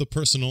growth of the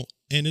personal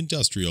and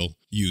industrial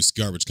use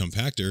garbage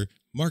compactor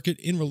market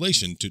in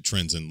relation to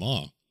trends in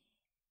law.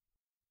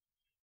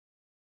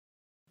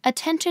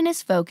 Attention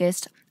is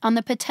focused on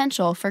the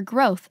potential for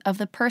growth of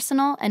the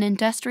personal and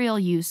industrial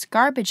use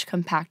garbage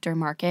compactor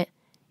market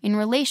in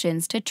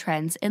relations to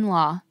trends in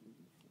law.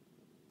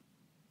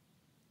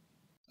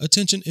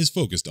 Attention is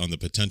focused on the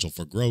potential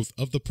for growth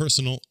of the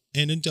personal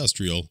and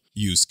industrial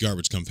use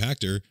garbage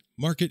compactor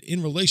market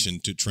in relation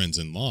to trends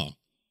in law.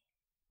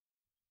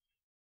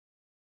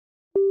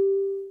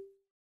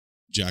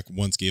 Jack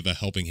once gave a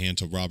helping hand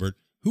to Robert,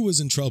 who was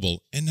in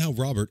trouble, and now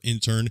Robert, in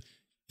turn,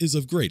 is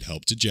of great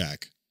help to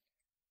Jack.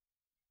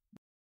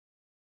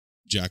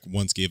 Jack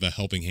once gave a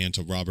helping hand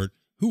to Robert,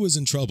 who was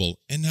in trouble,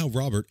 and now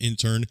Robert, in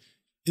turn,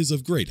 is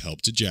of great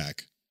help to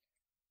Jack.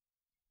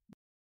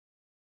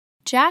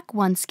 Jack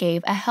once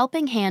gave a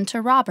helping hand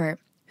to Robert,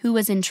 who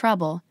was in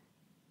trouble,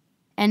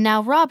 and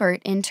now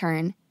Robert, in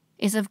turn,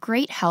 is of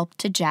great help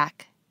to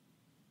Jack.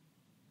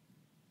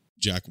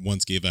 Jack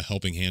once gave a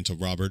helping hand to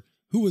Robert,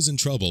 who was in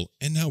trouble,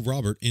 and now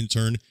Robert, in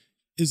turn,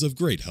 is of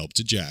great help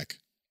to Jack.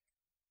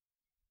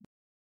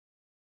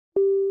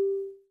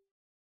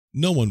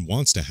 No one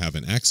wants to have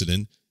an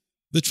accident.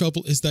 The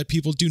trouble is that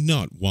people do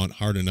not want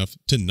hard enough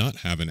to not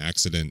have an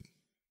accident.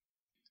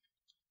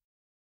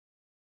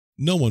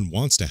 No one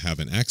wants to have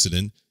an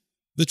accident.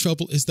 The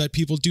trouble is that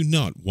people do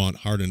not want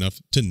hard enough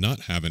to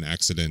not have an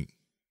accident.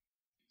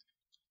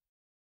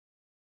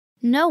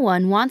 No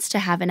one wants to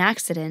have an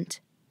accident.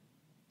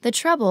 The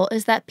trouble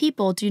is that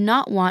people do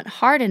not want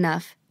hard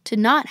enough to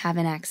not have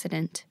an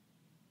accident.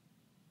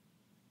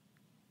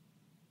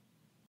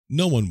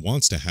 No one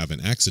wants to have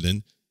an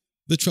accident.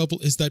 The trouble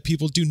is that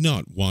people do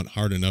not want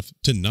hard enough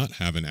to not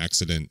have an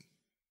accident.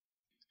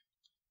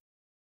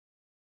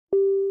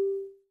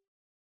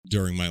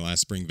 During my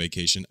last spring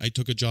vacation, I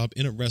took a job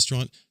in a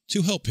restaurant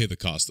to help pay the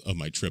cost of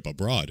my trip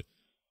abroad.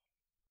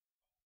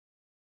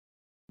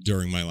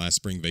 During my last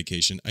spring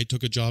vacation, I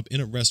took a job in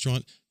a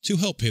restaurant to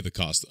help pay the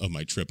cost of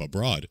my trip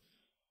abroad.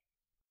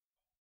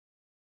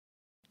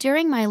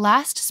 During my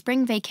last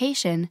spring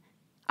vacation,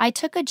 I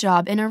took a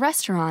job in a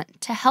restaurant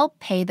to help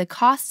pay the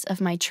costs of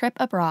my trip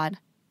abroad.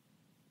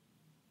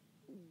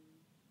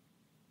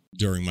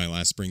 During my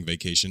last spring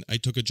vacation, I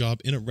took a job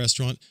in a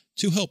restaurant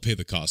to help pay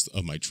the cost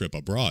of my trip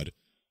abroad.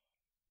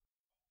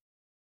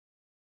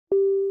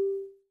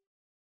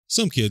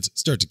 Some kids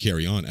start to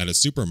carry on at a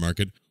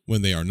supermarket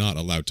when they are not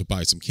allowed to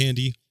buy some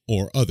candy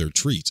or other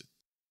treat.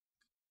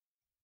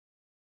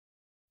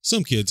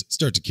 Some kids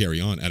start to carry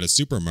on at a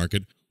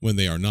supermarket when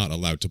they are not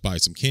allowed to buy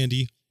some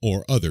candy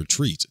or other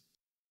treat.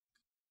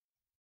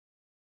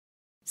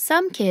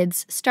 Some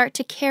kids start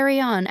to carry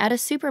on at a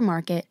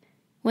supermarket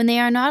when they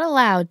are not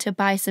allowed to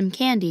buy some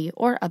candy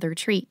or other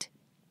treat.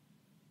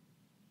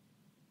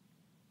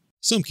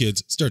 Some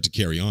kids start to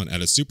carry on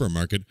at a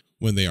supermarket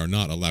when they are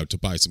not allowed to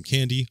buy some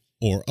candy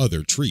or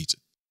other treat.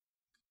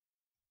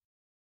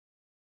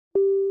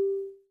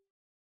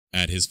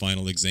 At his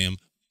final exam,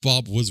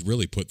 Bob was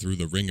really put through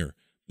the ringer.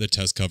 The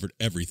test covered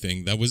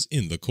everything that was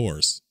in the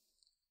course.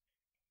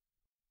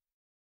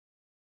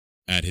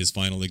 At his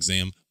final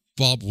exam,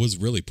 Bob was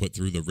really put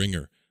through the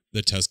ringer.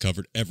 The test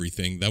covered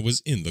everything that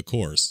was in the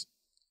course.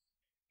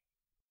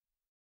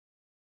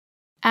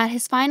 At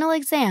his final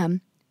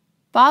exam,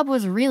 Bob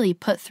was really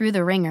put through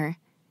the ringer.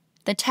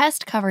 The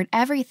test covered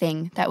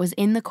everything that was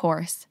in the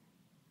course.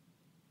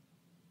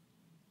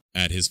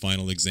 At his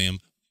final exam,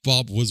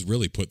 Bob was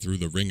really put through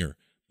the ringer.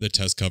 The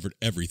test covered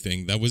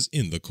everything that was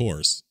in the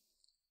course.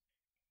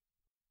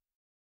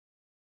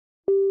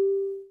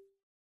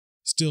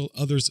 Still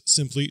others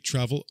simply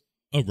travel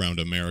around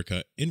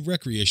America in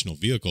recreational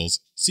vehicles,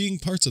 seeing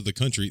parts of the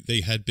country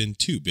they had been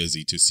too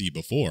busy to see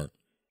before.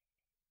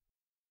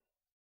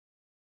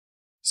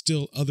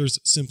 Still others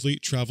simply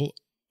travel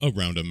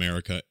around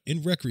America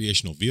in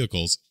recreational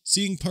vehicles,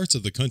 seeing parts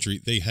of the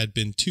country they had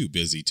been too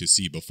busy to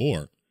see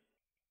before.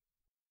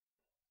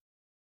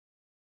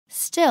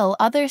 Still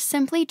others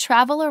simply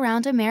travel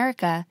around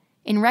America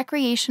in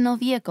recreational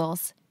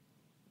vehicles,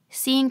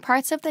 seeing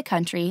parts of the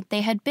country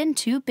they had been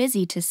too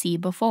busy to see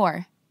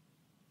before.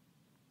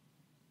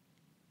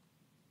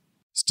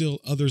 Still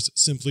others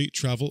simply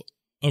travel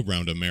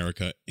around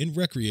America in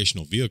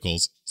recreational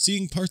vehicles,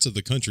 seeing parts of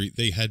the country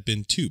they had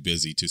been too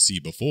busy to see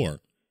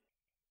before.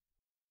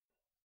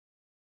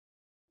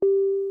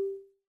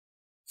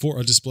 For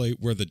a display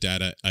where the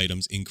data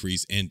items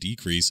increase and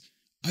decrease,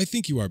 I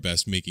think you are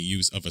best making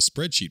use of a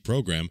spreadsheet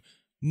program,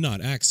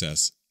 not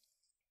Access.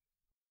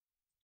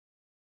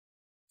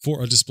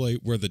 For a display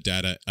where the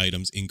data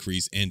items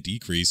increase and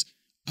decrease,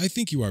 I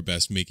think you are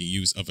best making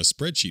use of a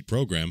spreadsheet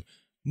program,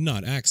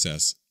 not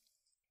Access.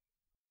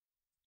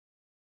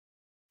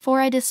 For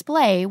a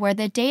display where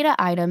the data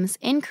items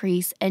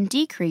increase and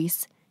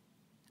decrease,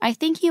 I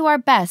think you are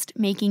best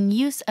making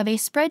use of a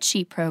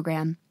spreadsheet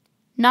program,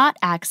 not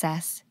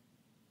Access.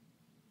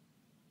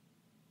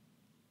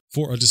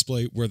 For a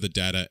display where the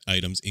data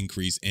items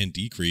increase and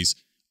decrease,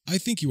 I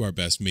think you are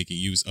best making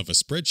use of a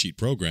spreadsheet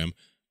program,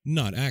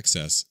 not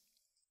Access.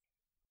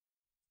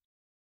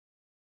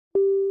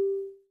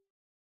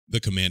 The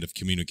command of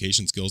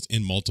communication skills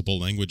in multiple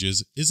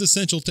languages is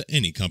essential to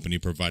any company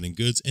providing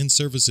goods and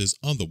services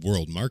on the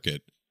world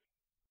market.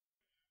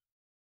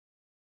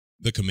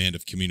 The command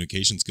of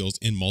communication skills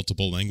in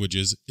multiple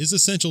languages is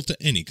essential to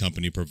any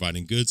company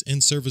providing goods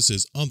and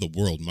services on the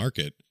world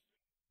market.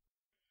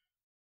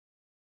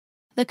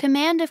 The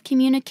command of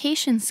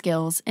communication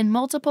skills in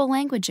multiple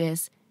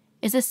languages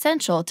is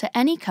essential to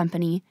any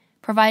company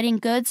providing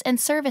goods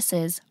and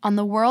services on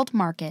the world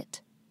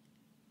market.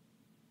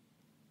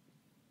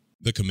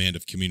 The command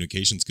of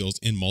communication skills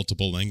in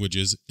multiple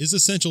languages is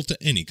essential to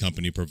any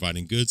company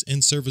providing goods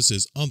and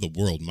services on the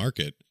world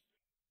market.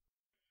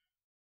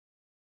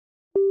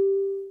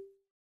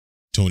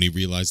 Tony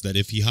realized that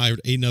if he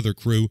hired another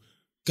crew,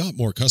 got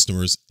more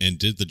customers, and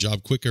did the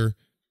job quicker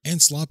and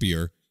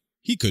sloppier,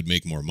 he could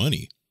make more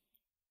money.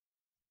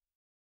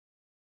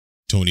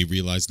 Tony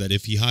realized that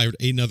if he hired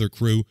another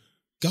crew,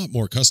 got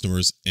more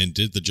customers, and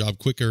did the job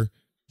quicker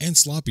and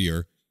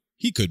sloppier,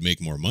 he could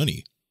make more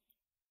money.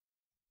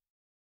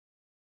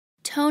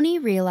 Tony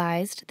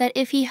realized that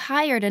if he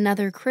hired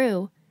another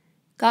crew,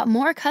 got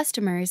more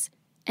customers,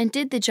 and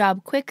did the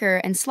job quicker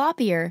and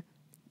sloppier,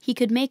 he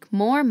could make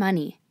more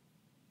money.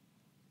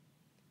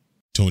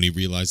 Tony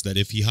realized that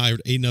if he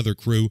hired another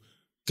crew,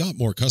 got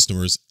more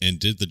customers, and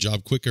did the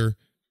job quicker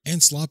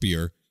and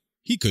sloppier,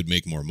 he could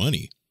make more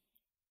money.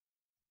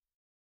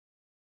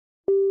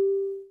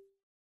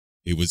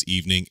 It was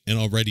evening and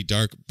already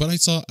dark, but I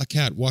saw a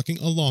cat walking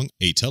along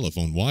a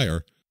telephone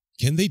wire.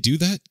 Can they do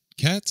that,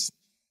 cats?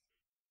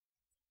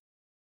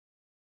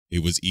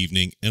 It was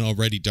evening and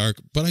already dark,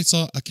 but I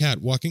saw a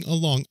cat walking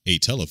along a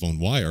telephone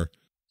wire.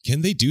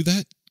 Can they do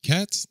that,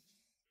 cats?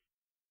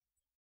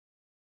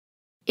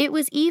 It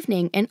was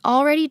evening and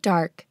already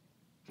dark,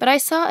 but I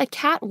saw a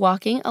cat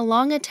walking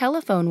along a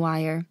telephone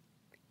wire.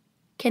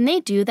 Can they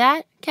do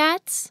that,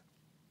 cats?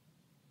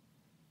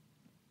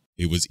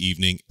 It was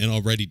evening and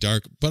already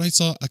dark, but I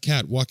saw a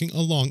cat walking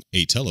along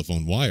a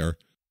telephone wire.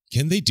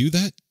 Can they do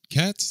that,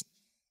 cats?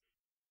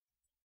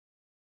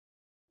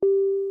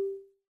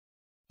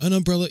 An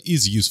umbrella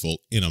is useful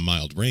in a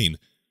mild rain,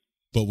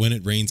 but when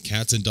it rains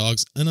cats and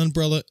dogs, an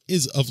umbrella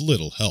is of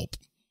little help.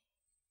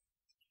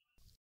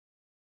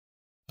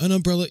 An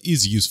umbrella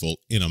is useful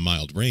in a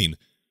mild rain,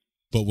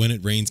 but when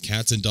it rains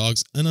cats and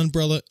dogs, an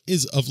umbrella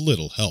is of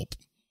little help.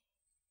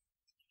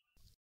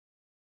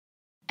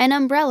 An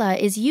umbrella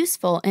is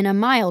useful in a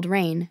mild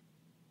rain,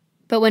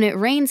 but when it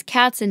rains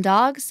cats and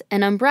dogs,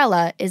 an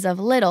umbrella is of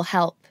little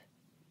help.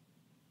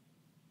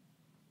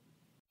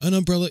 An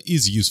umbrella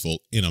is useful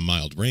in a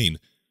mild rain,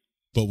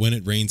 but when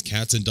it rains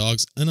cats and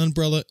dogs, an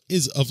umbrella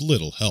is of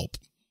little help.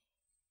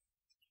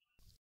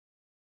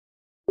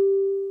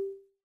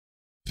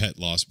 Pet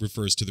loss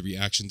refers to the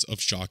reactions of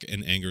shock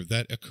and anger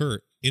that occur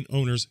in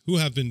owners who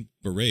have been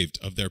bereaved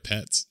of their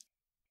pets.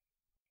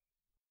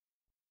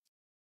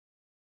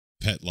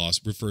 Pet loss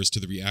refers to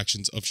the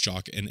reactions of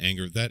shock and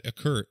anger that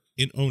occur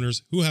in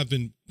owners who have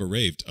been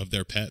bereaved of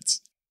their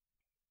pets.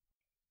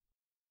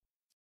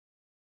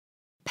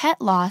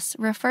 Pet loss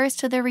refers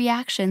to the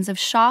reactions of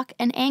shock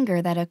and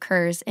anger that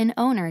occurs in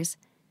owners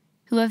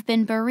who have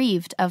been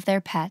bereaved of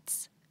their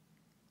pets.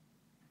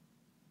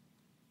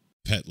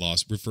 Pet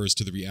loss refers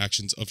to the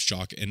reactions of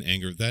shock and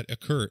anger that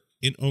occur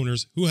in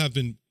owners who have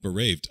been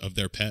bereaved of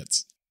their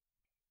pets.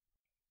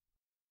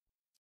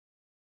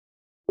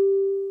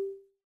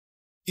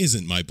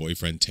 Isn't my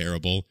boyfriend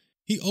terrible?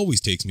 He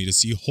always takes me to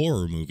see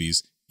horror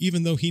movies,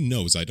 even though he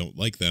knows I don't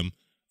like them.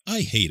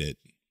 I hate it.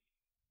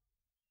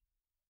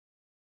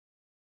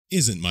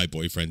 Isn't my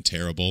boyfriend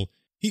terrible?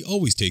 He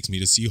always takes me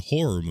to see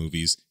horror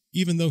movies,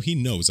 even though he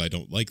knows I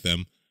don't like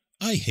them.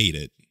 I hate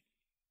it.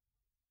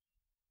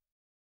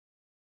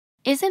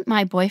 Isn't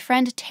my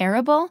boyfriend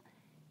terrible?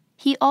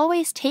 He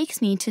always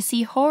takes me to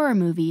see horror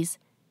movies,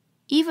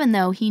 even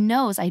though he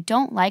knows I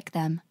don't like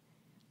them.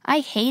 I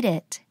hate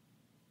it.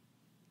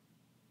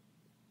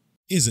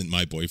 Isn't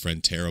my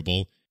boyfriend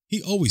terrible?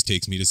 He always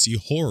takes me to see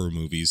horror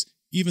movies,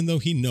 even though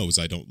he knows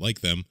I don't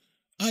like them.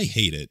 I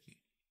hate it.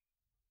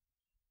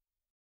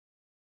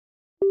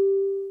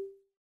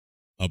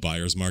 A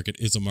buyer's market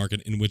is a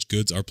market in which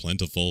goods are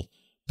plentiful.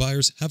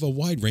 Buyers have a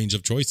wide range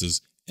of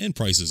choices, and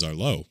prices are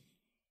low.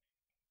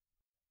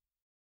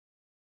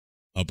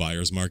 A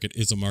buyer's market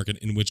is a market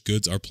in which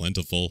goods are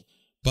plentiful.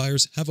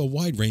 Buyers have a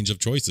wide range of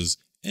choices,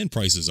 and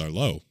prices are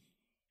low.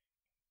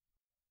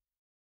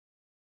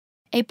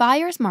 A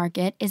buyer's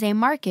market is a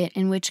market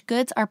in which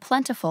goods are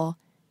plentiful.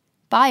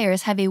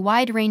 Buyers have a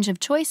wide range of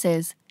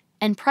choices,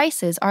 and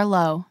prices are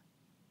low.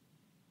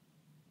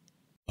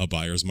 A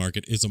buyer's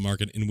market is a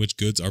market in which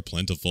goods are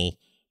plentiful.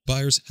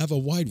 Buyers have a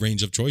wide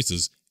range of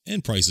choices,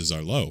 and prices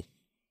are low.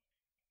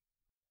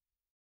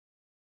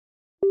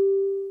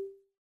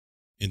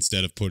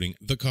 Instead of putting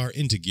the car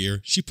into gear,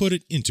 she put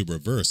it into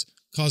reverse,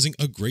 causing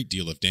a great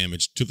deal of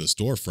damage to the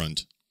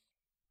storefront.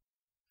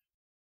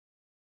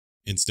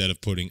 Instead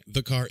of putting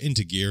the car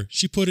into gear,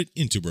 she put it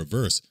into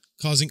reverse,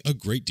 causing a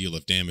great deal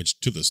of damage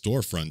to the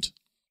storefront.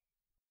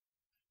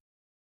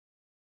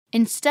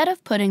 Instead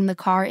of putting the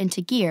car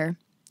into gear,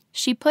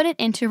 she put it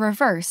into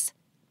reverse,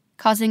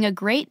 causing a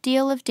great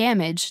deal of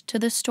damage to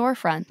the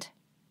storefront.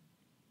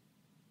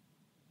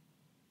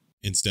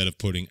 Instead of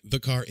putting the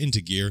car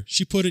into gear,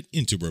 she put it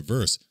into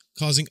reverse,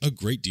 causing a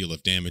great deal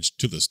of damage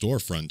to the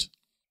storefront.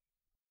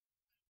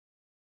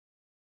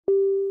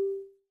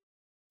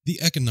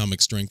 The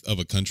economic strength of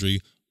a country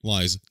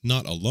lies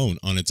not alone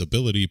on its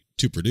ability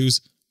to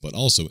produce, but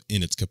also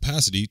in its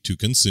capacity to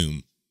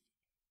consume.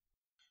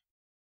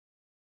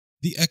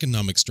 The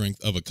economic strength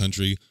of a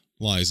country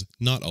lies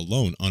not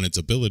alone on its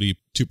ability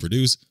to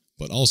produce,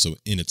 but also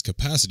in its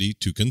capacity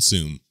to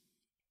consume.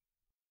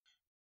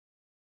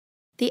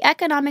 The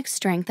economic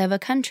strength of a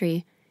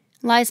country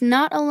lies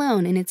not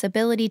alone in its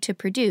ability to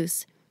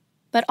produce,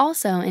 but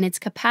also in its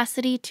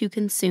capacity to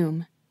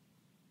consume.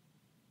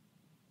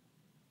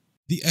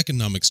 The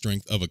economic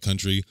strength of a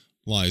country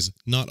lies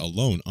not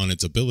alone on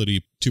its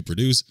ability to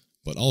produce,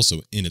 but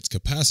also in its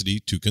capacity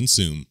to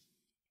consume.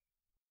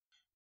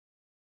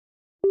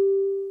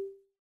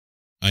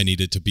 I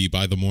need it to be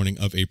by the morning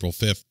of April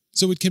 5th,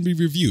 so it can be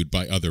reviewed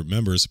by other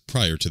members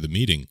prior to the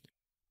meeting.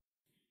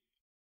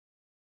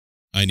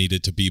 I need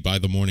it to be by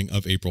the morning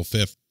of April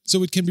 5th,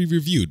 so it can be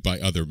reviewed by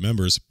other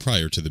members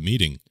prior to the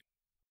meeting.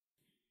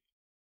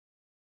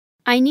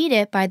 I need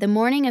it by the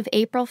morning of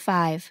April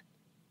 5,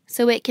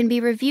 so it can be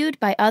reviewed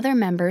by other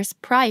members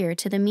prior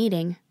to the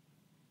meeting.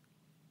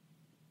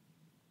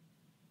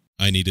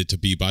 I need it to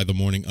be by the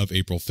morning of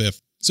April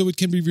 5th, so it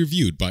can be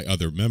reviewed by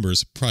other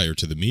members prior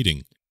to the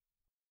meeting.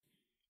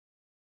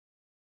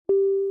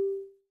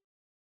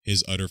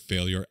 His utter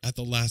failure at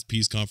the last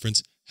peace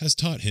conference has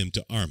taught him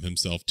to arm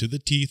himself to the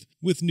teeth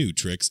with new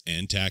tricks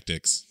and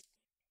tactics.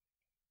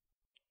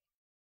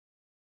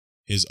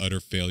 His utter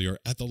failure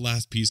at the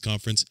last peace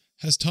conference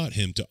has taught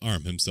him to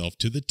arm himself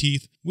to the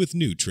teeth with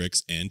new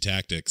tricks and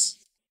tactics.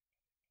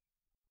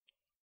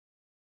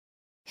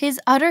 His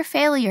utter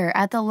failure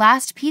at the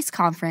last peace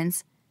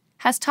conference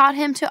has taught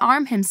him to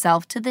arm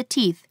himself to the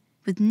teeth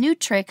with new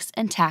tricks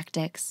and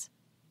tactics.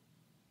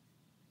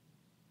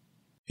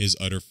 His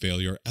utter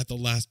failure at the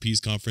last peace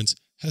conference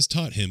has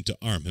taught him to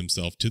arm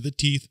himself to the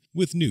teeth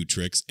with new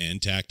tricks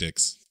and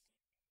tactics.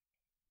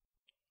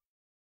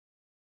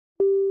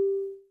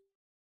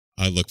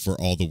 I look for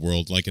all the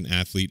world like an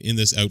athlete in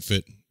this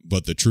outfit,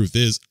 but the truth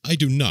is, I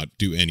do not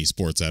do any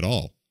sports at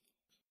all.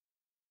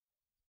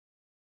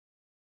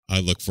 I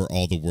look for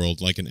all the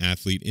world like an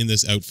athlete in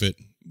this outfit,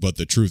 but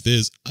the truth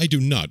is, I do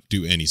not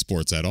do any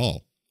sports at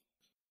all.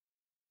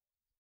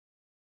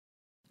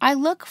 I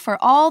look for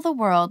all the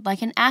world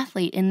like an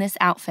athlete in this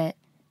outfit,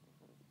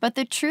 but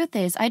the truth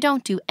is I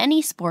don't do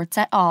any sports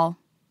at all.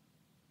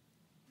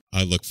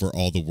 I look for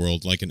all the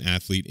world like an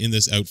athlete in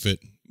this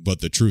outfit,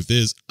 but the truth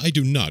is I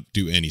do not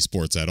do any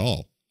sports at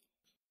all.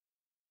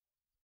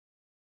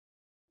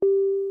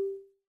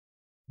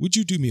 Would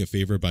you do me a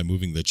favor by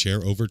moving the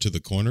chair over to the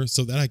corner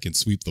so that I can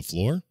sweep the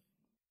floor?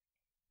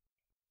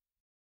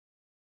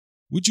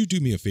 Would you do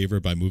me a favor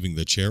by moving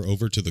the chair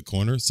over to the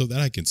corner so that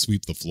I can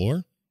sweep the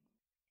floor?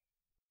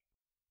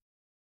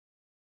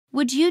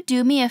 Would you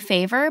do me a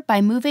favor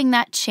by moving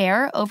that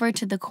chair over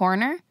to the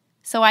corner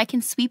so I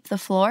can sweep the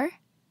floor?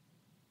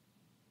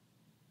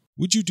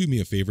 Would you do me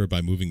a favor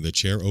by moving the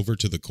chair over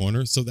to the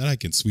corner so that I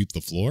can sweep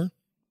the floor?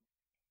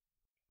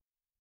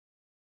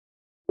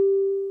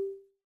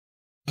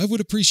 I would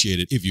appreciate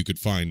it if you could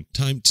find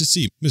time to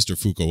see Mr.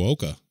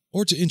 Fukuoka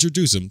or to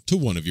introduce him to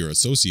one of your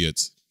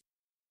associates.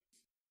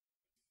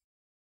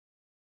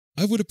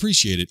 I would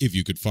appreciate it if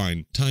you could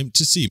find time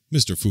to see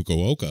Mr.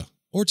 Fukuoka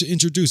or to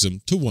introduce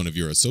him to one of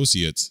your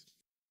associates.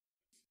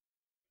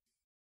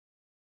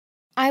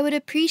 I would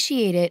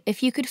appreciate it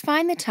if you could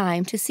find the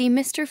time to see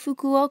Mr.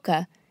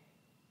 Fukuoka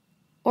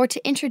or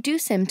to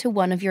introduce him to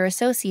one of your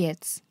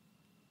associates.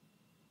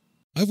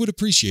 I would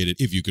appreciate it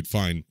if you could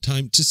find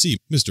time to see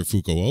Mr.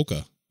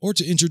 Fukuoka or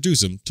to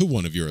introduce him to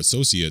one of your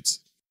associates.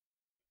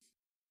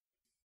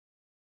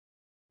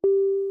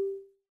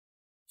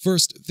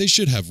 First, they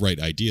should have right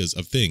ideas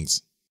of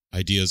things.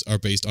 Ideas are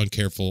based on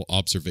careful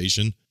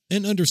observation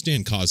and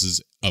understand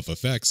causes of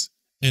effects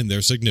and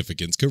their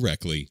significance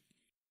correctly.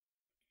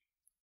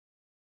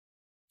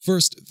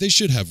 First, they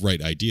should have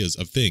right ideas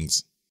of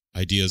things.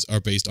 Ideas are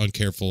based on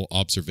careful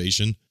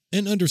observation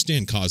and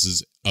understand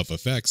causes of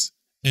effects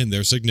and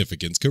their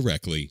significance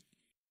correctly.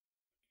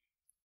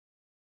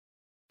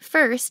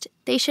 First,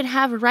 they should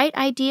have right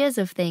ideas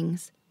of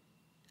things.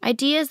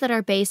 Ideas that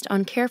are based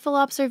on careful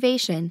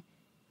observation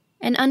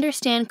and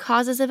understand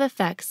causes of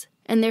effects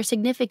and their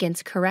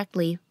significance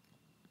correctly.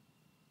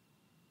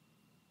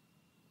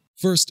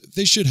 First,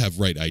 they should have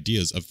right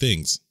ideas of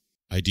things.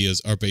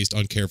 Ideas are based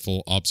on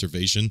careful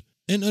observation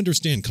and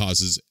understand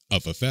causes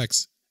of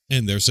effects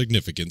and their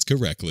significance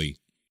correctly.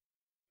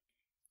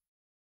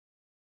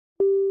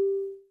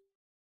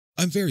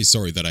 I'm very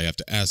sorry that I have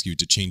to ask you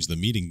to change the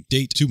meeting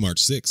date to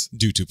March 6th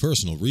due to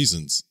personal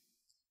reasons.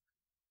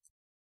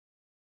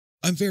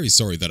 I'm very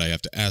sorry that I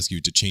have to ask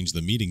you to change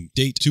the meeting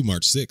date to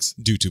March 6th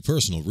due to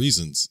personal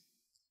reasons.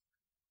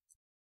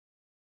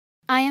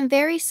 I am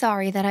very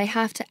sorry that I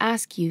have to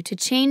ask you to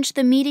change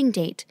the meeting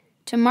date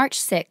to March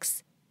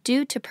 6th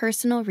due to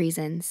personal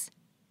reasons.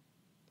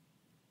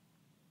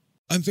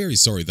 I'm very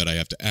sorry that I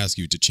have to ask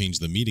you to change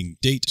the meeting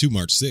date to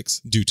March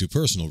 6th due to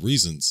personal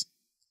reasons.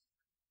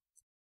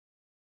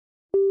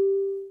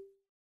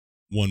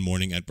 One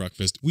morning at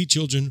breakfast, we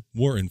children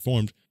were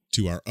informed,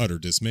 to our utter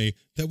dismay,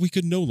 that we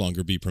could no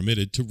longer be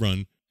permitted to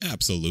run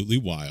absolutely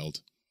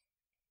wild.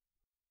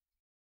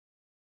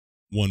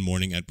 One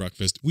morning at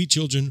breakfast, we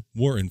children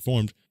were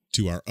informed,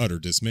 to our utter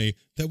dismay,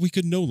 that we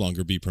could no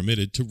longer be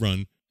permitted to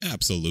run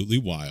absolutely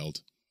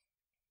wild.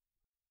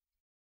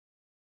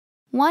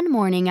 One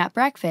morning at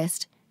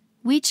breakfast,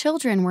 we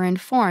children were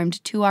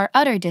informed to our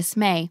utter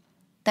dismay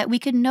that we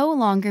could no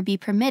longer be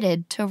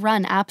permitted to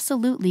run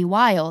absolutely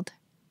wild.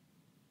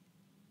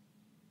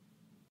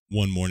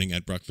 One morning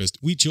at breakfast,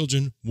 we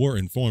children were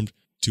informed,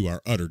 to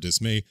our utter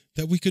dismay,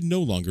 that we could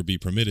no longer be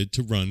permitted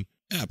to run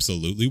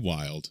absolutely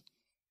wild.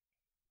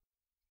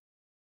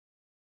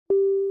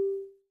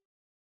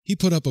 He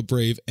put up a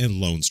brave and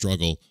lone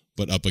struggle,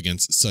 but up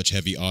against such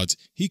heavy odds,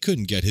 he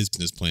couldn't get his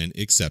business plan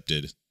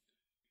accepted.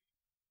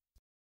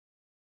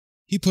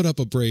 He put up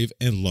a brave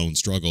and lone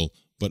struggle,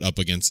 but up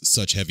against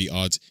such heavy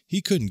odds,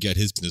 he couldn't get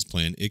his business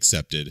plan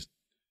accepted.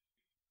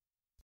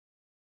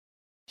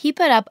 He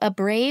put up a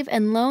brave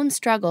and lone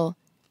struggle,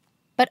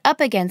 but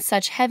up against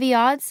such heavy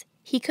odds,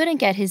 he couldn't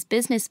get his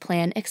business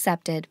plan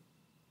accepted.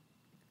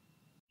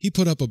 He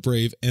put up a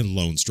brave and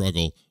lone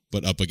struggle,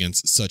 but up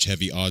against such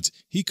heavy odds,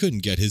 he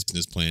couldn't get his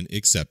business plan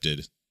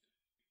accepted.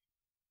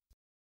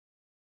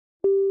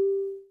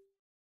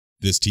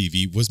 This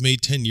TV was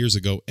made 10 years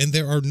ago and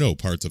there are no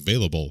parts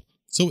available,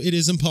 so it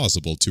is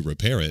impossible to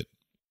repair it.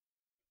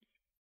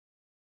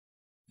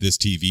 This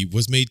TV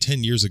was made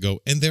 10 years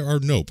ago and there are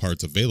no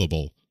parts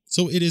available,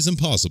 so it is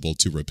impossible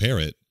to repair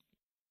it.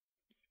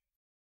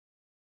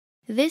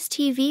 This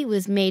TV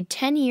was made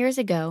 10 years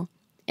ago,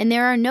 and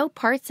there are no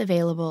parts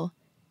available,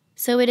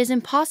 so it is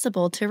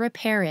impossible to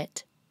repair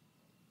it.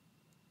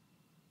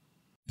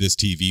 This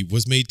TV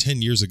was made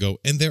 10 years ago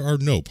and there are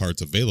no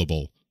parts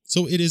available,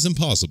 so it is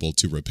impossible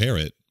to repair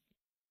it.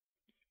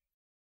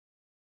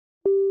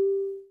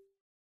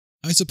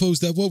 I suppose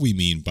that what we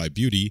mean by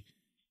beauty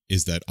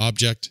is that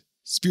object,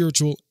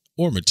 spiritual,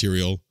 or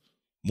material,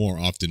 more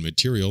often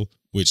material,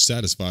 which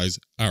satisfies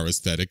our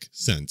aesthetic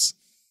sense.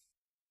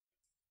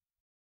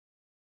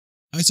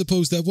 I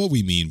suppose that what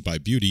we mean by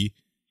beauty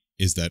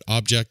is that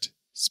object,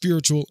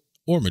 spiritual,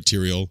 or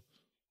material,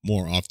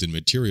 more often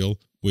material,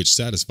 which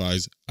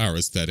satisfies our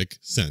aesthetic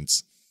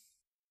sense.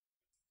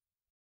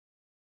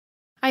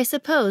 I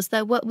suppose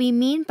that what we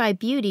mean by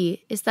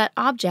beauty is that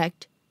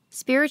object,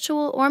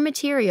 spiritual or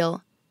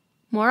material,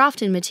 more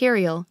often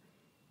material,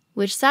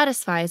 which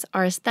satisfies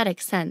our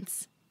aesthetic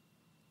sense.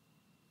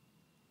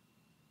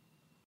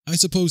 I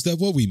suppose that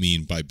what we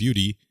mean by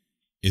beauty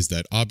is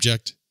that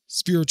object,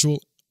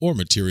 spiritual, or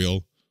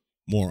material,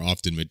 more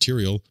often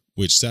material,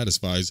 which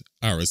satisfies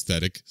our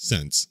aesthetic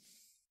sense.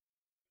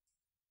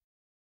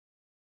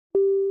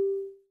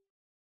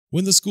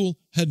 When the school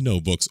had no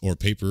books or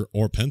paper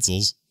or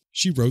pencils,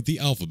 she wrote the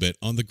alphabet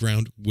on the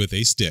ground with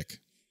a stick.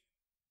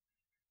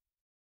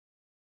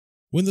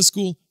 When the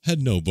school had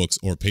no books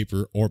or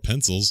paper or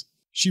pencils,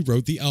 she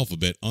wrote the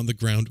alphabet on the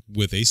ground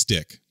with a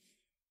stick.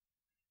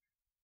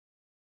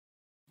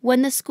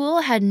 When the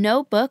school had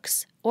no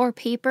books or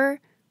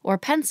paper or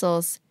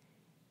pencils,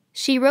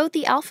 she wrote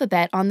the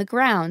alphabet on the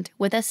ground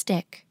with a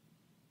stick.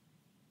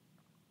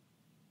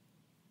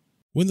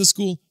 When the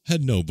school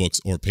had no books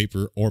or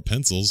paper or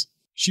pencils,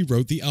 she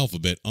wrote the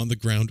alphabet on the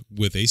ground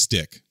with a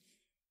stick.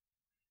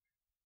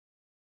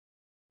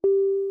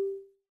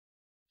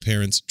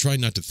 Parents try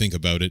not to think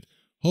about it,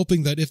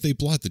 hoping that if they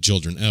blot the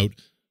children out,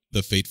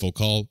 the fateful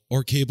call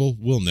or cable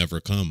will never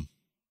come.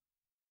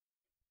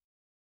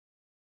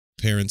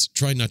 Parents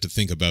try not to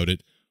think about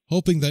it,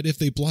 hoping that if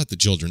they blot the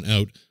children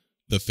out,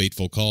 the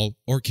fateful call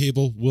or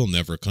cable will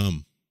never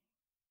come.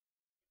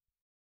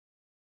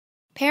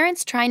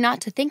 Parents try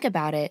not to think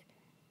about it,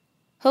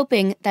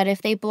 hoping that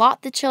if they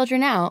blot the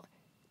children out,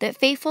 that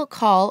fateful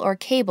call or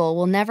cable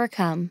will never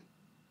come.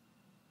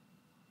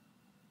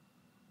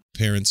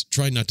 Parents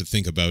try not to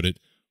think about it,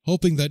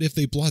 hoping that if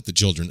they blot the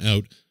children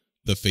out,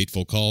 the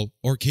fateful call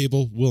or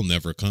cable will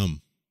never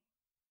come.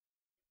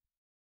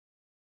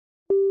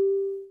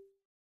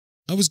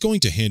 I was going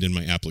to hand in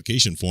my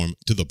application form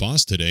to the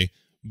boss today,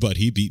 but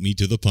he beat me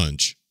to the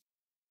punch.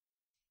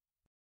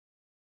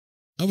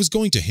 I was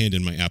going to hand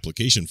in my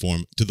application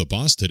form to the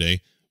boss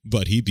today,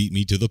 but he beat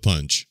me to the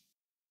punch.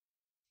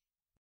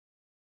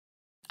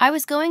 I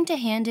was going to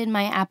hand in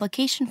my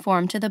application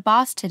form to the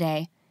boss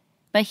today,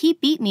 but he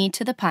beat me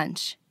to the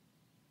punch.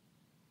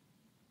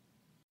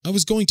 I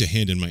was going to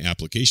hand in my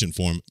application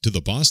form to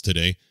the boss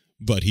today,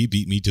 but he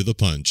beat me to the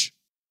punch.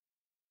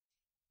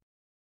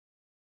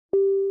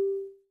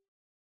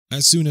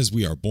 As soon as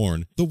we are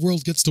born, the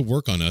world gets to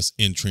work on us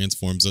and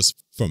transforms us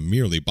from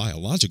merely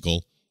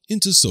biological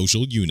into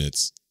social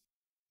units.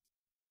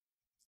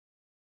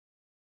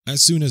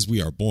 As soon as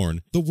we are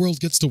born, the world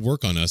gets to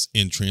work on us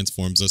and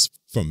transforms us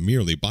from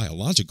merely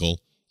biological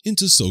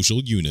into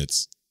social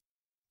units.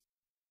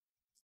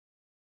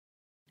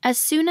 As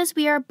soon as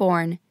we are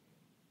born,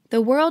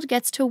 the world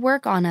gets to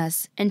work on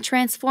us and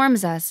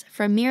transforms us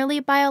from merely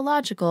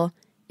biological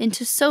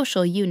into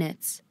social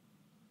units.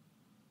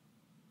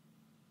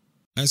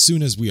 As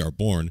soon as we are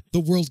born, the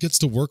world gets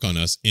to work on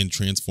us and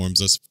transforms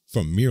us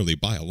from merely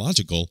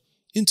biological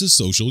into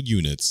social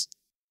units.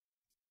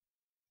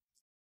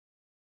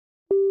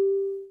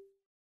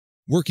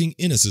 Working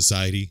in a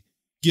society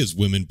gives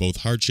women both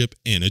hardship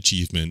and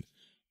achievement,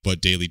 but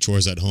daily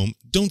chores at home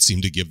don't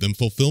seem to give them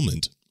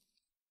fulfillment.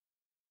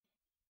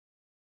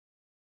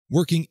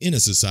 Working in a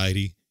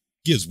society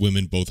gives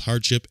women both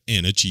hardship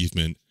and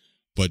achievement,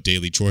 but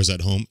daily chores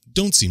at home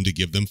don't seem to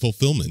give them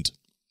fulfillment.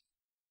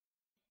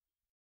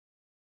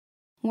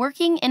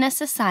 Working in a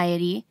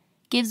society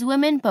gives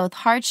women both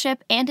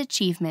hardship and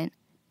achievement,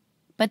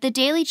 but the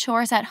daily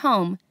chores at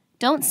home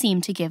don't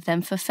seem to give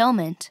them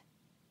fulfillment.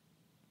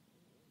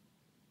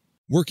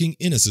 Working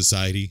in a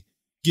society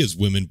gives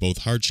women both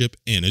hardship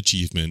and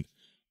achievement,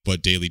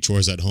 but daily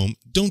chores at home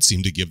don't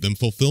seem to give them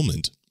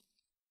fulfillment.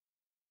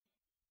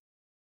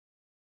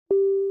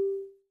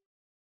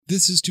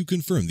 This is to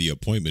confirm the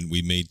appointment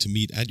we made to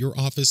meet at your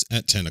office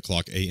at 10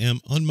 o'clock a.m.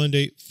 on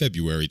Monday,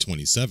 February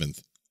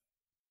 27th.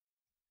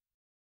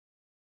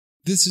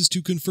 This is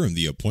to confirm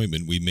the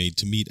appointment we made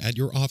to meet at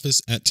your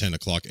office at 10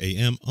 o'clock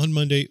a.m. on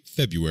Monday,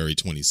 February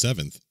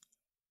 27th.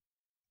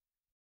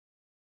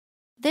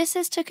 This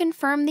is to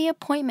confirm the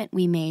appointment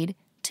we made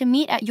to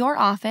meet at your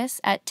office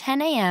at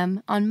 10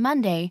 a.m. on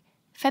Monday,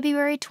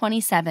 February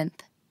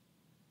 27th.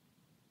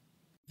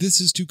 This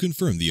is to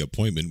confirm the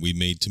appointment we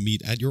made to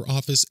meet at your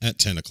office at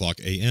 10 o'clock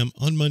a.m.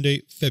 on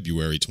Monday,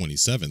 February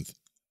 27th.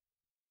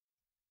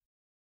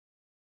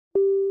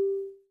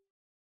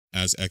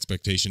 As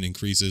expectation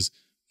increases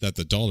that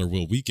the dollar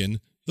will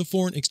weaken, the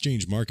foreign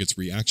exchange market's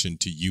reaction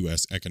to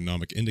U.S.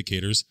 economic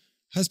indicators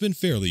has been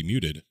fairly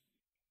muted.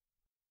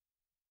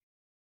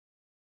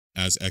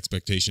 As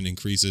expectation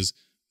increases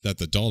that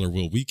the dollar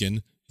will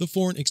weaken, the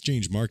foreign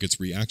exchange market's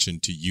reaction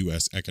to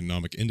U.S.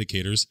 economic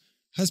indicators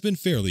has been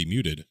fairly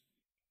muted.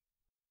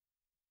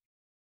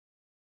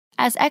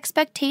 As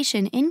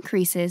expectation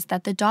increases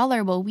that the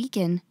dollar will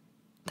weaken,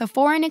 the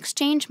foreign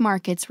exchange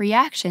market's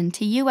reaction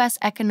to U.S.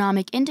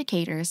 economic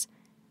indicators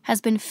has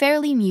been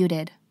fairly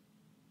muted.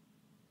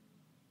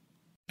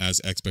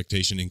 As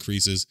expectation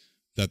increases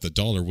that the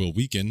dollar will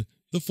weaken,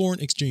 the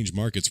foreign exchange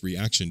market's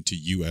reaction to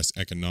U.S.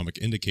 economic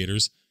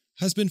indicators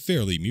has been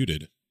fairly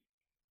muted.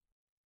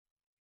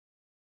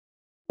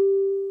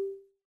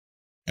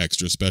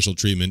 Extra special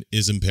treatment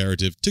is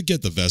imperative to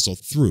get the vessel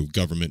through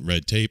government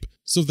red tape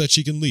so that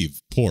she can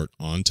leave port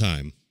on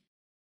time.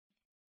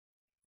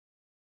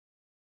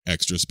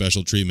 Extra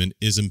special treatment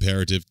is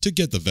imperative to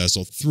get the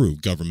vessel through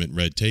government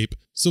red tape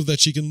so that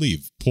she can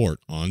leave port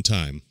on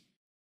time.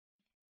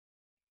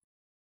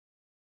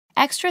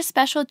 Extra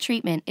special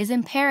treatment is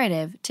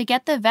imperative to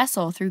get the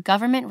vessel through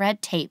government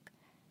red tape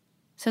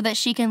so that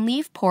she can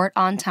leave port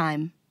on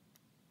time.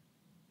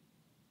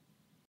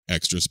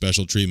 Extra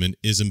special treatment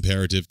is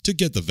imperative to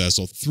get the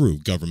vessel through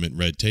government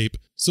red tape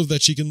so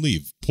that she can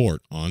leave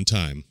port on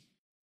time.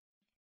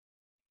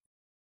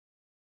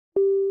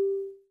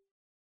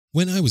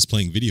 When I was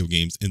playing video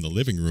games in the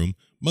living room,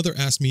 Mother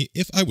asked me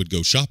if I would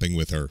go shopping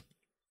with her.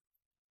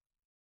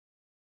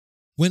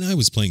 When I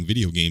was playing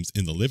video games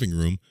in the living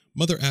room,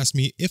 Mother asked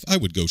me if I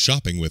would go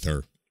shopping with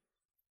her.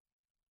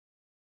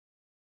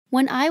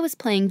 When I was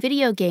playing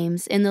video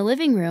games in the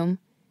living room,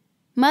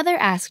 Mother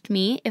asked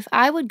me if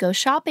I would go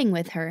shopping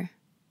with her.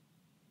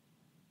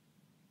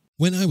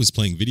 When I was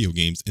playing video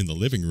games in the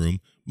living room,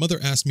 Mother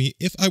asked me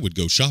if I would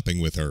go shopping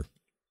with her.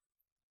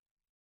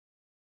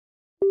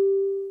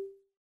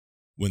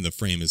 When the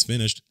frame is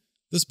finished,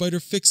 the spider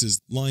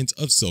fixes lines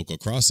of silk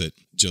across it,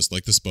 just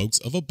like the spokes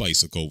of a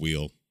bicycle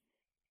wheel.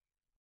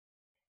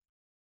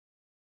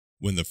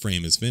 When the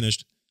frame is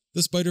finished,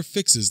 the spider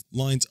fixes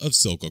lines of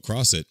silk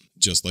across it,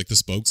 just like the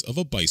spokes of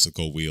a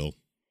bicycle wheel.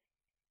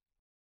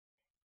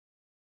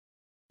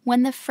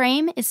 When the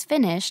frame is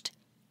finished,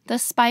 the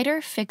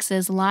spider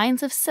fixes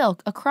lines of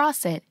silk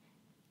across it,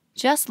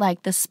 just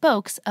like the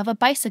spokes of a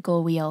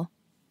bicycle wheel.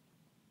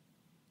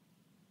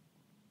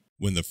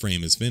 When the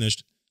frame is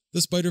finished,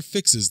 the spider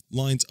fixes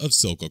lines of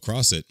silk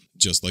across it,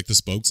 just like the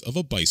spokes of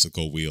a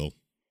bicycle wheel.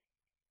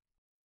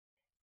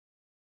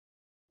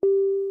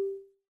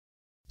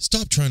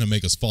 Stop trying to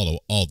make us follow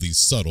all these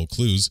subtle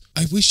clues.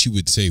 I wish you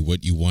would say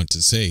what you want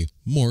to say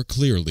more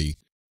clearly.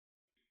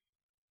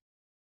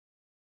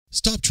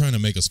 Stop trying to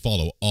make us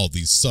follow all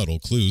these subtle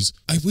clues.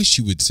 I wish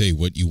you would say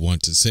what you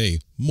want to say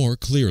more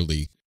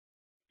clearly.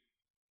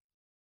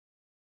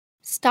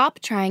 Stop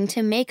trying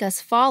to make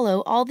us follow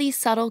all these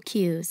subtle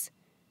cues.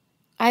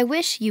 I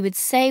wish you would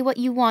say what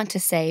you want to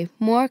say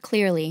more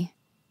clearly.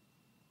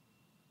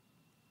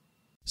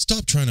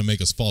 Stop trying to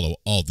make us follow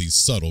all these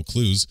subtle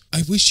clues.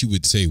 I wish you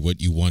would say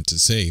what you want to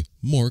say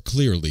more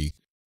clearly.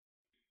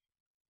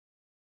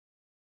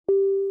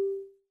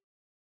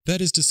 That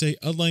is to say,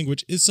 a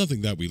language is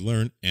something that we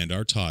learn and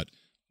are taught,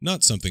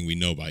 not something we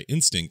know by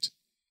instinct.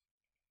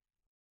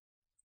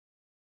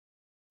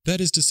 That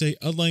is to say,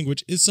 a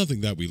language is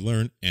something that we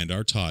learn and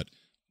are taught,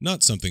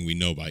 not something we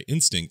know by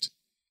instinct.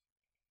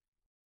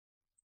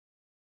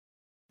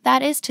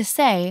 That is to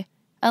say,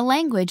 a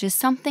language is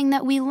something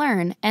that we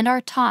learn and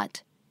are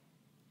taught,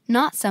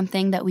 not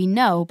something that we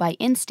know by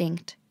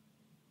instinct.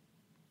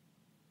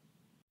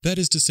 That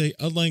is to say,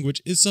 a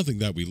language is something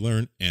that we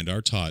learn and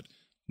are taught,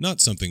 not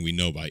something we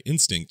know by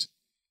instinct.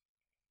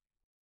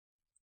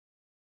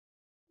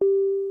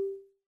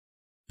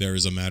 There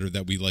is a matter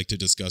that we like to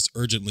discuss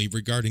urgently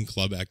regarding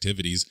club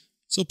activities,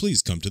 so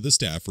please come to the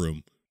staff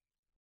room.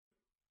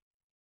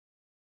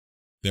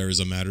 There is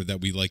a matter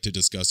that we like to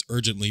discuss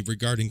urgently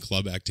regarding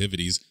club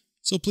activities,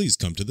 so please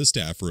come to the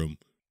staff room.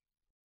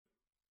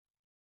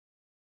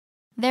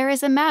 There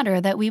is a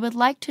matter that we would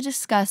like to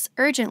discuss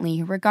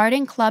urgently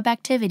regarding club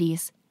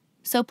activities,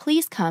 so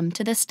please come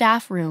to the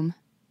staff room.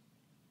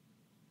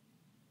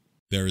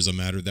 There is a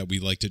matter that we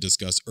like to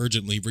discuss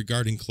urgently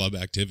regarding club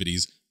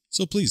activities,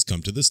 so please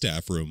come to the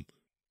staff room.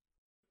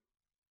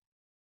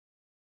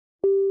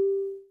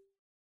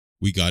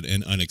 We got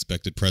an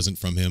unexpected present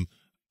from him.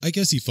 I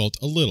guess he felt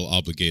a little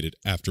obligated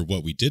after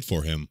what we did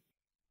for him.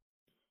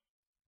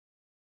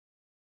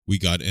 We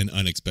got an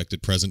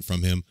unexpected present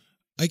from him.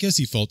 I guess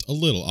he felt a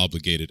little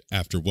obligated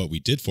after what we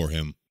did for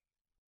him.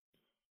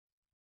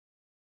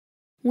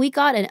 We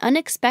got an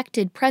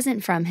unexpected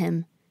present from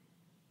him.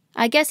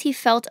 I guess he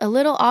felt a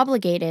little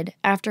obligated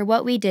after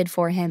what we did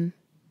for him.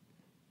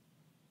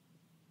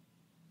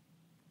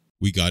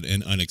 We got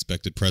an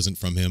unexpected present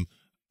from him.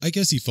 I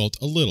guess he felt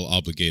a little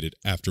obligated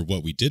after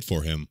what we did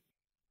for him.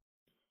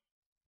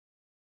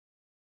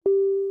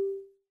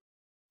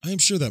 I am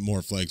sure that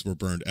more flags were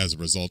burned as a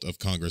result of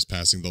Congress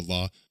passing the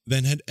law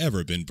than had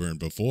ever been burned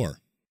before.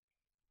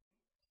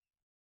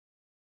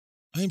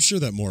 I am sure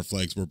that more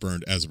flags were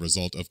burned as a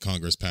result of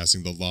Congress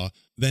passing the law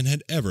than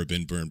had ever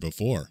been burned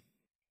before.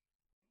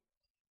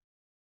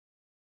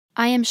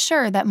 I am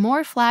sure that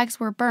more flags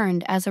were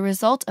burned as a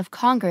result of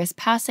Congress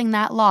passing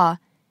that law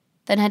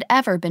than had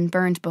ever been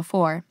burned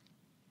before.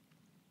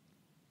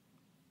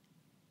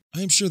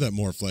 I am sure that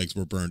more flags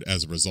were burned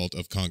as a result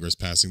of Congress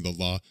passing the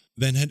law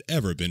than had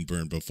ever been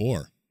burned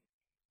before.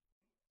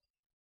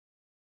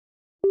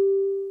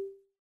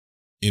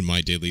 In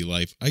my daily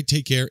life, I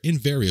take care in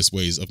various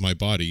ways of my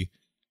body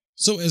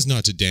so as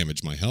not to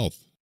damage my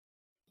health.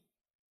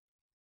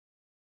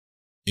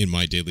 In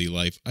my daily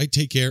life, I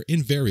take care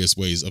in various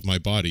ways of my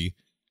body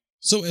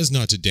so as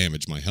not to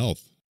damage my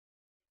health.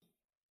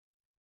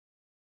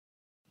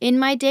 In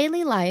my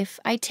daily life,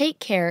 I take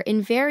care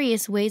in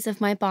various ways of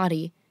my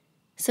body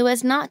so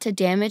as not to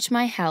damage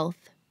my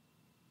health.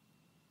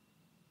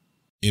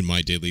 In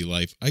my daily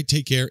life, I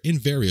take care in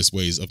various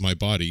ways of my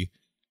body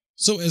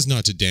so as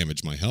not to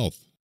damage my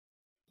health.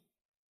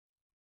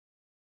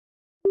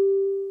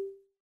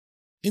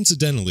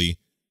 Incidentally,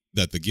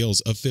 that the gills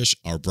of fish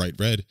are bright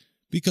red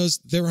because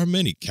there are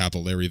many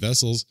capillary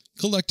vessels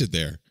collected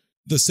there,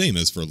 the same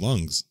as for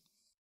lungs.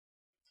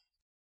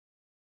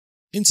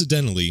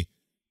 Incidentally,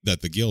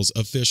 that the gills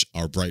of fish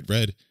are bright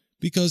red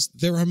because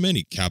there are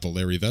many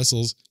capillary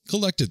vessels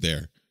collected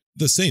there,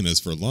 the same as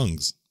for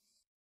lungs.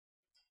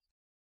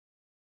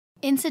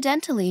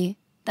 Incidentally,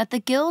 that the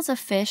gills of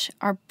fish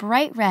are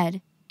bright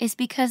red is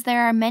because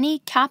there are many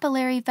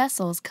capillary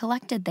vessels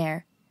collected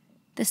there,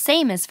 the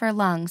same as for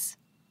lungs.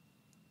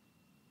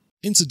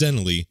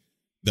 Incidentally,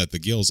 that the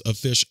gills of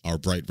fish are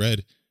bright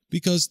red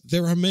because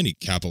there are many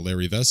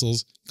capillary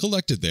vessels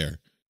collected there,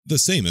 the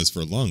same as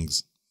for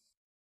lungs.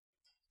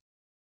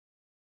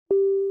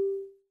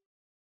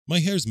 My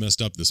hair's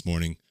messed up this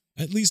morning.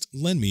 At least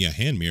lend me a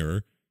hand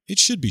mirror. It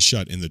should be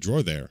shut in the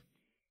drawer there.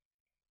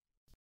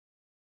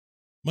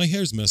 My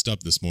hair's messed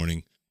up this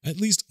morning. At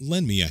least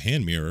lend me a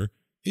hand mirror.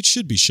 It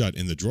should be shut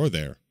in the drawer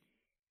there.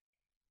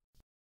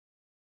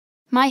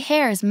 My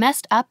hair's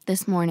messed up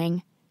this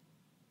morning.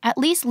 At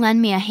least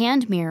lend me a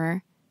hand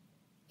mirror.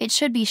 It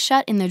should be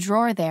shut in the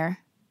drawer there.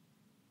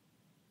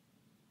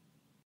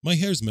 My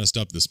hair's messed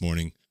up this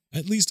morning.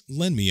 At least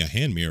lend me a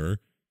hand mirror.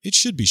 It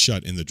should be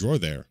shut in the drawer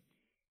there.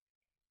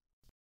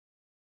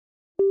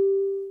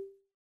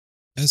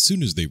 As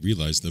soon as they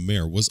realized the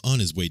mayor was on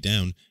his way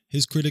down,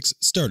 his critics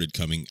started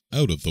coming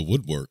out of the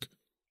woodwork.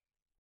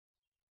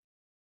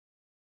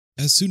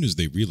 As soon as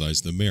they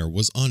realized the mayor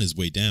was on his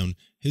way down,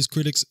 his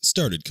critics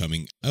started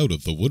coming out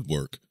of the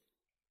woodwork.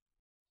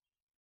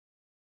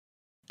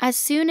 As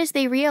soon as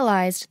they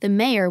realized the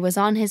mayor was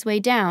on his way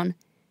down,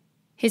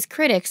 his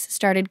critics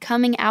started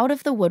coming out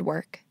of the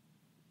woodwork.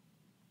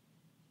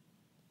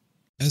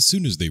 As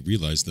soon as they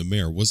realized the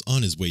mayor was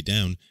on his way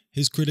down,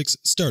 his critics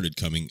started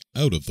coming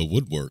out of the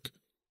woodwork.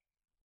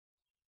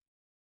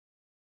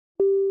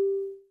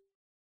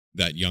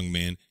 That young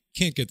man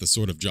can't get the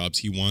sort of jobs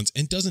he wants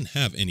and doesn't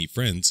have any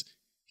friends.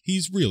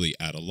 He's really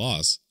at a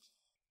loss.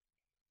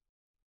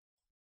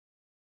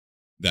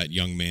 That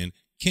young man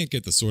can't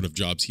get the sort of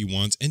jobs he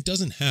wants and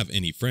doesn't have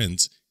any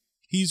friends.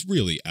 He's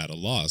really at a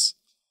loss.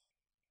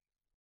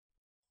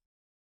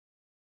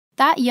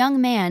 That young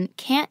man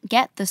can't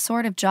get the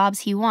sort of jobs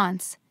he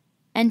wants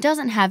and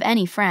doesn't have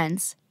any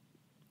friends.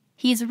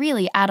 He's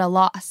really at a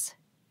loss.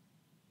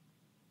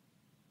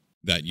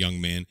 That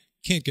young man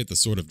can't get the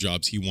sort of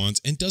jobs he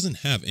wants and doesn't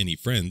have any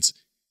friends.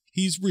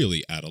 He's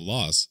really at a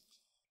loss.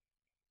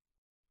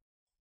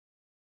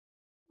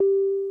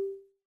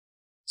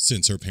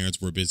 Since her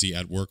parents were busy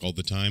at work all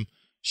the time,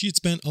 she had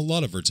spent a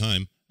lot of her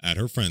time at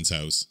her friend's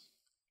house.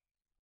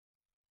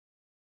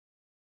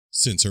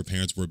 Since her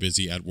parents were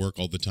busy at work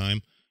all the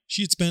time,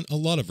 she had spent a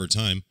lot of her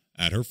time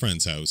at her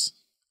friend's house.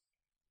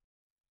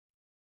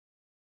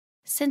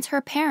 Since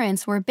her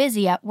parents were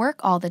busy at work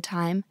all the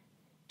time,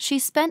 she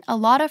spent a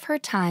lot of her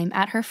time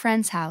at her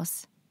friend's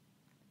house.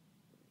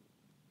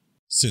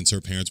 Since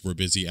her parents were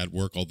busy at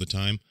work all the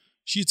time,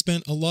 she had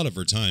spent a lot of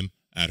her time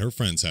at her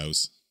friend's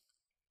house.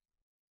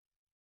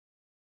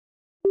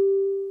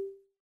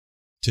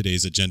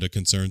 Today's agenda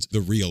concerns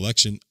the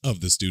re-election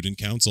of the Student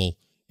Council.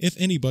 If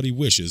anybody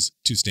wishes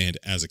to stand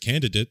as a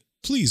candidate,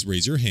 please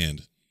raise your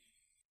hand.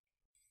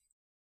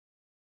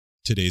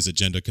 Today's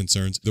agenda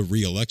concerns the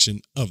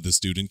re-election of the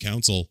Student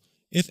Council.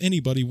 If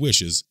anybody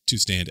wishes to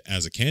stand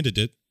as a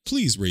candidate,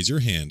 please raise your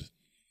hand.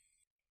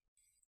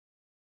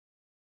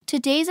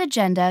 Today's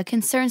agenda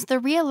concerns the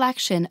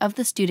re-election of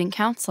the Student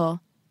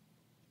Council.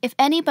 If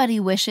anybody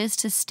wishes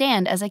to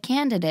stand as a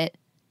candidate,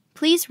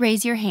 please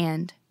raise your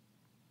hand.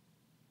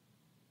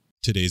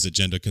 Today's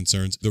agenda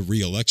concerns the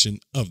re-election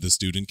of the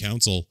Student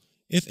Council.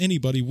 If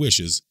anybody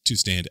wishes to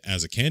stand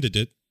as a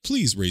candidate,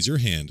 please raise your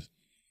hand.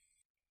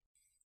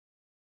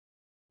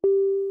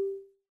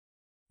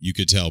 You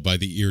could tell by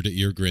the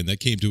ear-to-ear grin that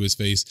came to his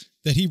face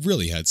that he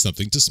really had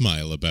something to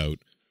smile about.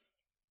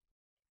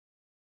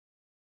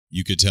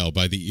 You could tell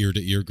by the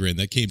ear-to-ear grin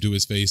that came to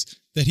his face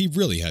that he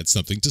really had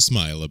something to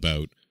smile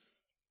about.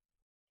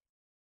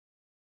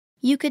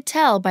 You could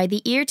tell by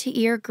the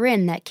ear-to-ear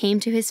grin that came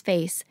to his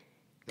face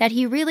that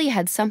he really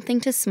had something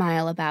to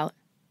smile about.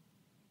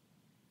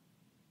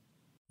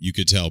 You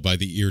could tell by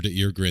the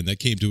ear-to-ear grin that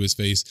came to his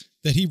face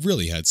that he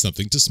really had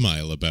something to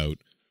smile about.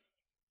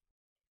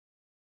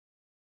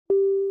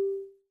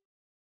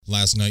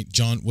 Last night,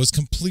 John was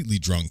completely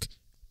drunk,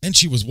 and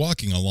she was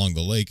walking along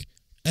the lake,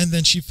 and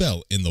then she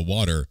fell in the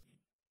water.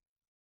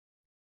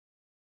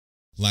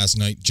 Last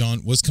night,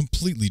 John was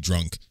completely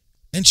drunk,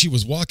 and she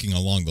was walking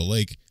along the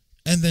lake,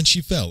 and then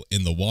she fell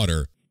in the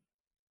water.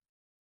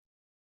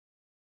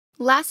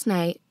 Last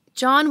night,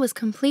 John was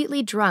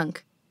completely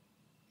drunk,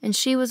 and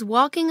she was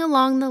walking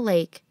along the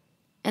lake,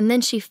 and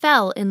then she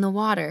fell in the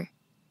water.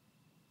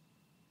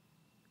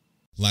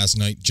 Last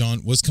night,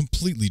 John was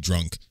completely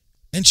drunk,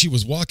 and she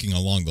was walking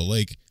along the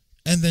lake,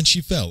 and then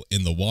she fell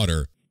in the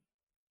water.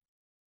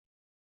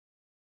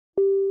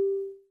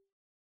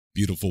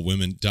 Beautiful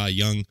women die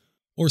young,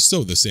 or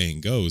so the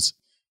saying goes.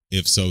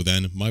 If so,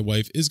 then my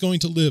wife is going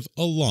to live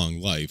a long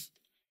life.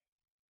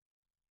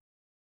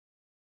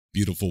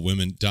 Beautiful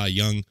women die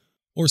young,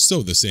 or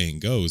so the saying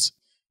goes.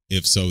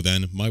 If so,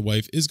 then my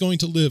wife is going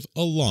to live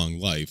a long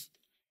life.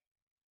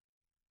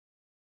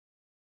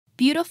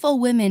 Beautiful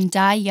women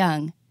die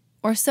young,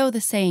 or so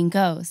the saying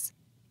goes.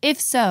 If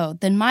so,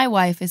 then my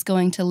wife is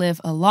going to live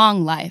a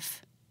long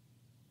life.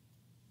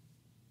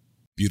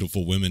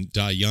 Beautiful women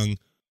die young,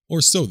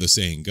 or so the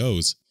saying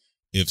goes.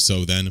 If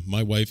so, then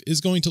my wife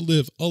is going to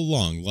live a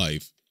long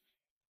life.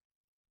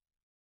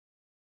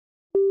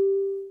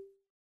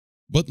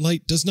 But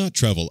light does not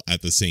travel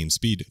at the same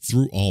speed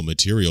through all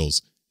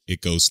materials.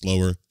 It goes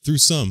slower through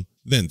some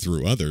than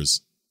through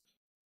others.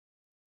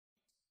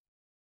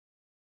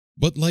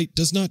 But light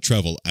does not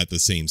travel at the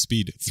same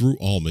speed through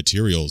all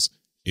materials.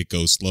 It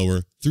goes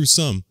slower through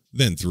some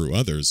than through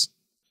others.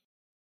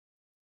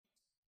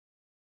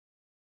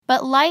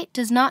 But light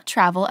does not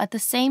travel at the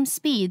same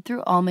speed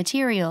through all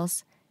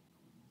materials.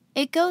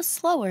 It goes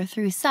slower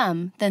through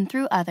some than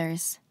through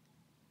others.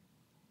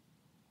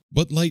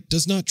 But light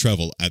does not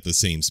travel at the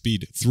same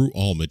speed through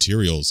all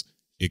materials.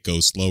 It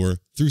goes slower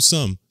through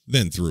some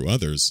than through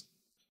others.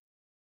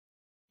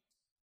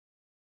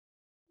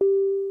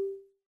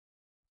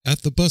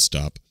 At the bus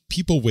stop,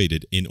 people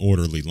waited in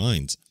orderly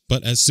lines,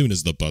 but as soon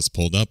as the bus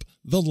pulled up,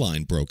 the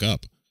line broke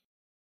up.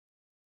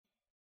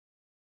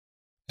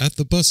 At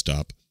the bus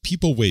stop,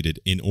 people waited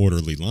in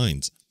orderly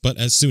lines, but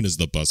as soon as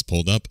the bus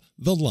pulled up,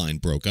 the line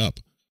broke up.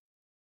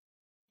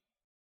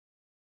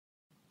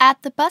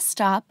 At the bus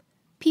stop,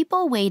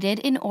 people waited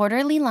in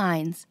orderly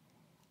lines,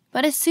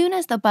 but as soon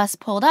as the bus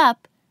pulled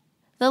up,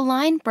 the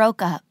line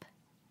broke up.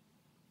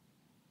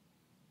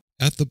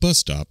 At the bus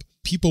stop,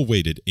 people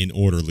waited in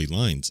orderly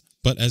lines,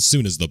 but as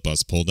soon as the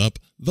bus pulled up,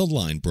 the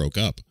line broke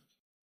up.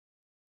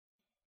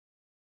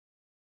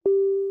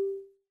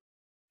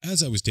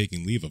 As I was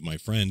taking leave of my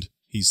friend,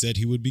 he said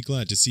he would be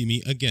glad to see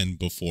me again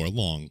before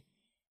long.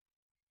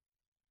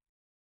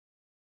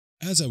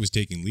 As I was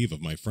taking leave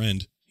of my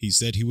friend, he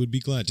said he would be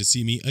glad to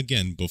see me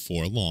again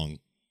before long.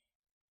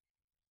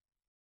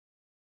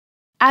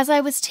 As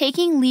I was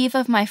taking leave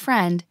of my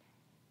friend,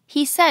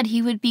 he said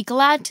he would be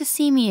glad to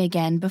see me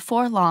again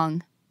before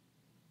long.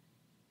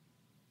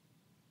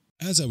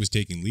 As I was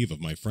taking leave of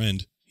my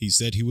friend, he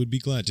said he would be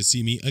glad to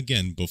see me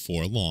again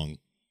before long.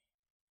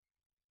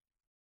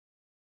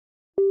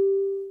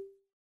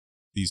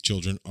 These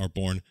children are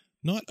born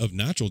not of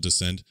natural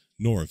descent,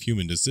 nor of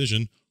human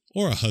decision,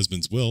 or a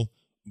husband's will,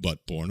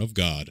 but born of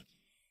God.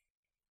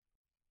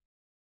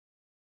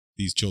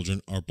 These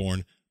children are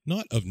born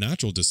not of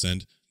natural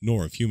descent,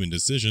 nor of human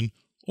decision,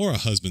 or a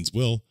husband's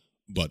will,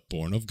 but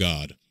born of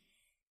God.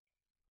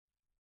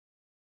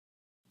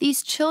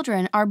 These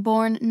children are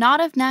born not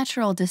of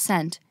natural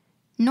descent,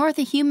 nor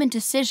the human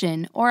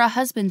decision or a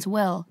husband's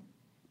will,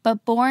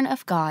 but born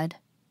of God.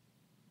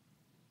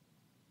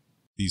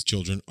 These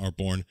children are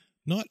born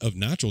not of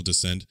natural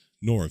descent,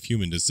 nor of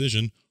human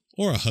decision,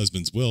 or a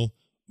husband's will,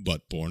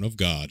 but born of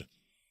God.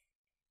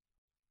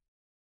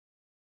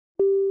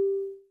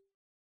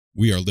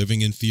 We are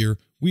living in fear,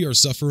 we are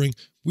suffering,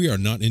 we are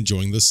not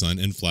enjoying the sun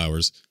and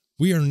flowers,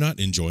 we are not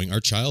enjoying our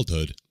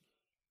childhood.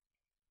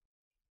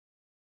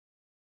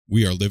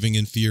 We are living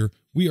in fear,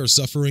 we are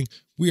suffering,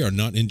 we are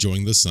not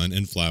enjoying the sun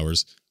and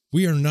flowers,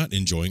 we are not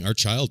enjoying our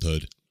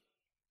childhood.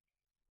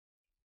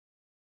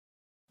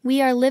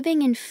 We are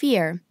living in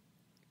fear.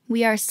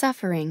 We are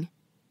suffering.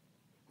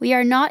 We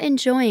are not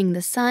enjoying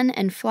the sun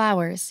and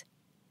flowers.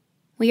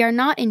 We are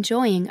not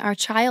enjoying our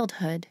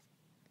childhood.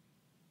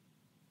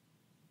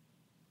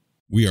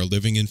 We are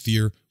living in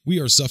fear, we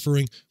are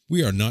suffering,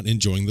 we are not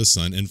enjoying the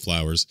sun and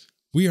flowers,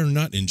 we are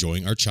not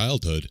enjoying our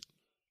childhood.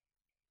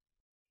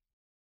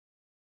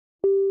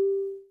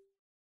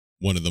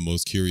 One of the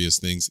most curious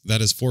things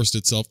that has forced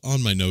itself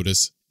on my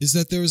notice is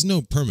that there is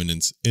no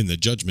permanence in the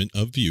judgment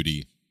of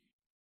beauty.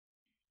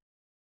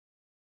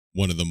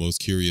 One of the most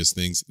curious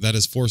things that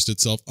has forced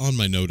itself on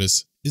my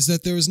notice is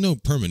that there is no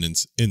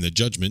permanence in the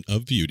judgment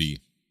of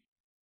beauty.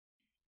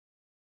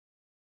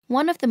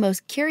 One of the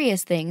most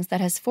curious things that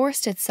has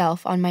forced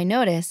itself on my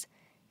notice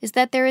is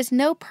that there is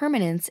no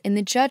permanence in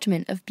the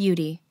judgment of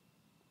beauty.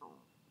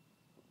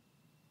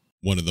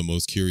 One of the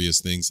most curious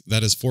things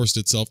that has forced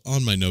itself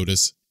on my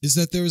notice is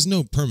that there is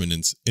no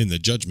permanence in the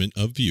judgment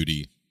of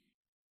beauty.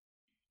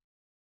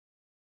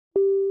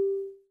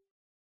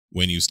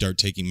 When you start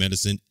taking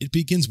medicine, it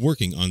begins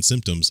working on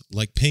symptoms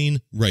like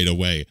pain right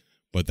away,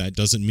 but that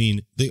doesn't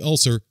mean the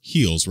ulcer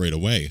heals right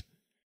away.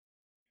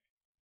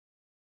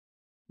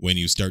 When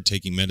you start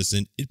taking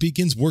medicine, it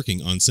begins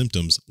working on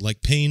symptoms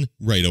like pain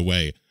right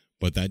away,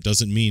 but that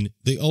doesn't mean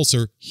the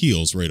ulcer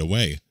heals right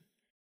away.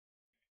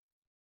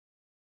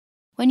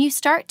 When you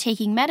start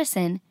taking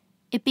medicine,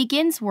 it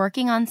begins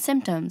working on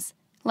symptoms,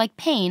 like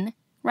pain,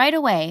 right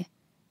away.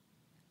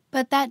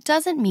 But that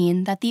doesn't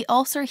mean that the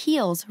ulcer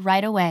heals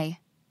right away.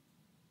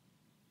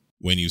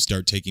 When you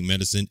start taking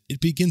medicine,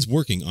 it begins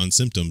working on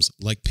symptoms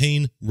like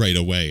pain right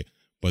away,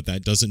 but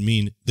that doesn't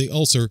mean the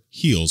ulcer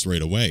heals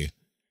right away.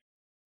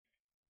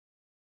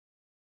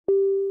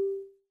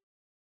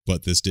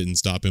 But this didn't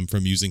stop him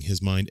from using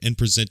his mind and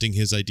presenting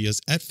his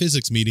ideas at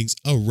physics meetings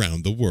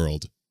around the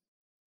world.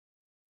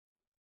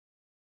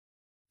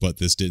 But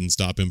this didn't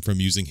stop him from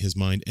using his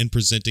mind and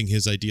presenting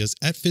his ideas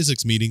at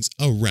physics meetings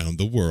around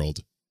the world.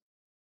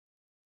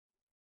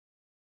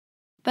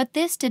 But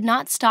this did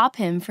not stop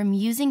him from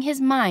using his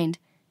mind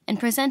and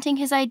presenting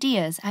his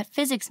ideas at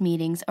physics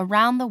meetings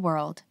around the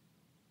world.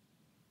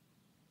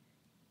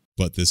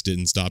 But this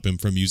didn't stop him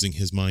from using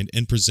his mind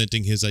and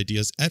presenting his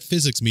ideas at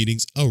physics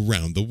meetings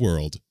around the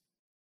world.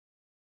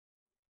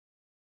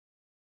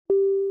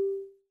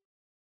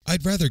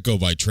 I'd rather go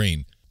by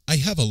train. I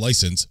have a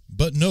license,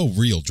 but no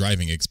real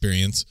driving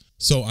experience,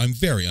 so I'm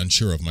very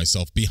unsure of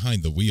myself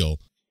behind the wheel.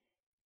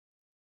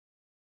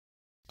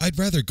 I'd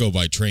rather go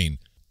by train.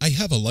 I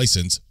have a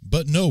license,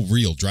 but no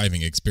real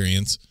driving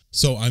experience,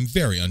 so I'm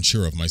very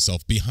unsure of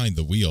myself behind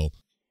the wheel.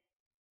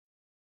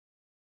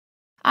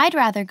 I'd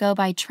rather go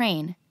by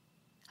train.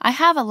 I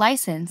have a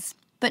license,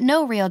 but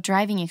no real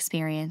driving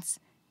experience,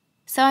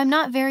 so I'm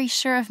not very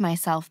sure of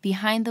myself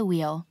behind the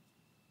wheel.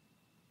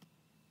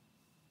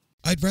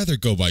 I'd rather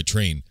go by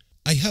train.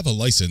 I have a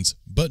license,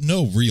 but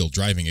no real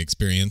driving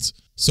experience,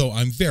 so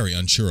I'm very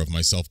unsure of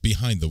myself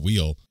behind the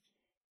wheel.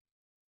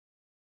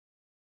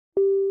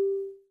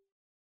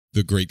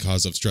 The great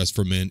cause of stress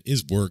for men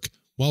is work,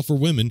 while for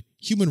women,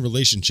 human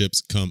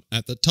relationships come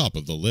at the top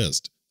of the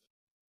list.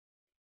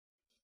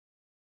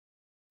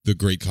 The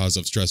great cause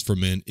of stress for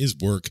men is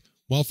work,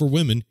 while for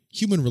women,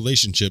 human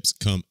relationships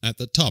come at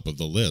the top of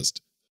the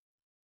list.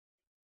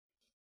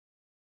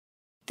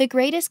 The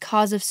greatest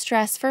cause of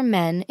stress for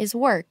men is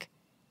work,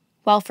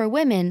 while for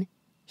women,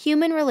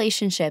 human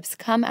relationships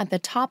come at the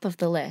top of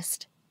the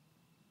list.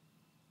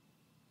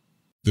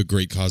 The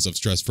great cause of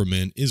stress for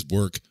men is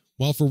work,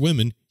 while for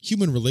women,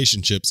 human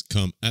relationships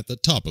come at the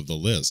top of the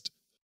list.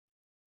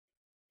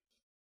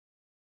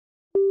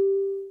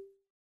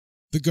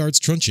 The guard's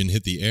truncheon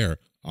hit the air.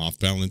 Off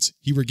balance,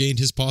 he regained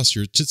his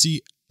posture to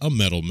see a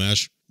metal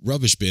mesh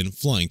rubbish bin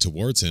flying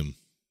towards him.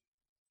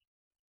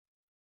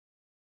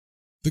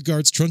 The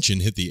guard's truncheon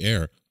hit the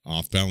air.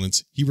 Off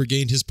balance, he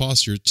regained his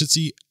posture to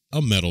see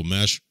a metal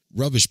mesh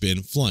rubbish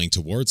bin flying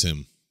towards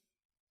him.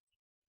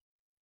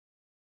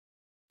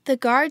 The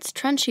guard's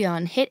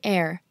truncheon hit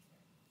air.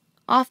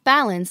 Off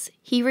balance,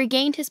 he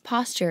regained his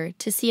posture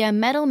to see a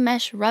metal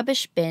mesh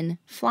rubbish bin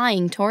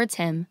flying towards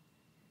him.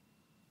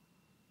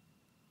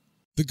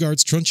 The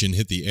guard's truncheon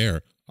hit the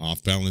air.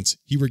 Off balance,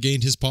 he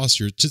regained his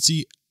posture to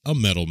see a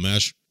metal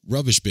mesh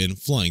rubbish bin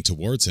flying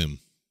towards him.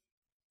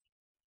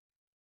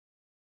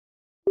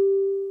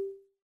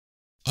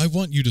 I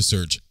want you to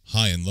search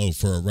high and low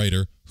for a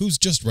writer who's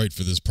just right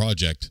for this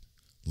project.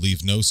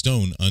 Leave no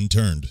stone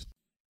unturned.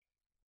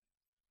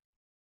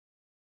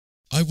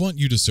 I want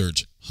you to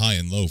search high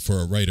and low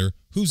for a writer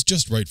who's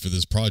just right for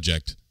this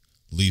project.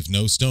 Leave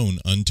no stone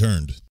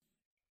unturned.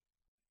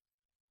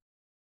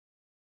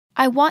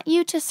 I want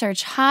you to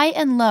search high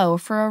and low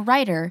for a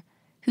writer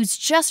who's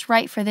just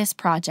right for this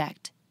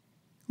project.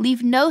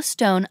 Leave no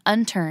stone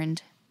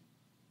unturned.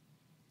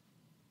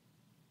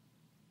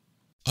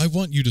 I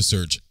want you to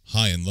search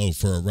high and low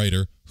for a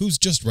writer who's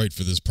just right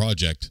for this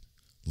project.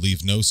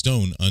 Leave no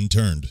stone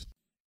unturned.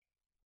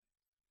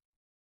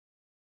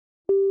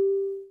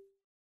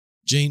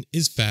 Jane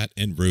is fat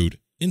and rude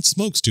and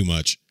smokes too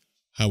much.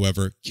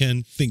 However,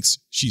 Ken thinks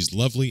she's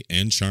lovely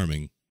and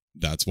charming.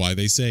 That's why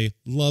they say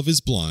love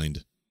is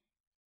blind.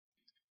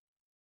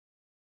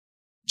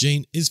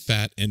 Jane is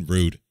fat and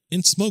rude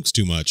and smokes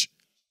too much.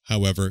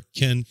 However,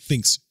 Ken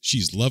thinks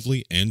she's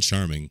lovely and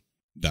charming.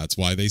 That's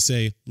why they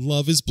say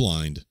love is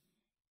blind.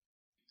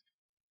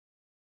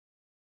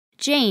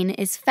 Jane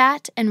is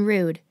fat and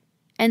rude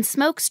and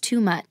smokes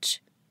too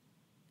much.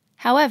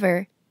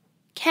 However,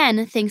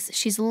 Ken thinks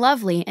she's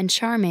lovely and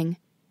charming.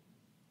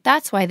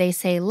 That's why they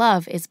say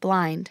love is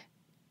blind.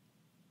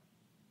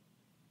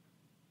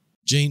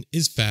 Jane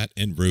is fat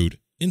and rude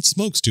and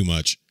smokes too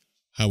much.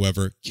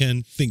 However,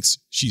 Ken thinks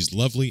she's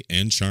lovely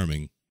and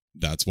charming.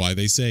 That's why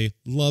they say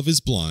love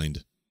is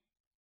blind.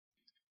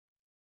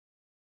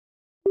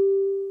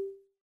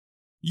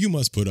 You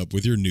must put up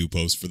with your new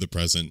post for the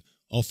present.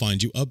 I'll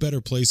find you a better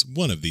place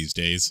one of these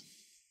days.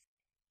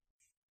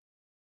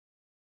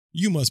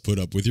 You must put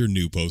up with your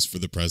new post for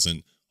the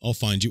present. I'll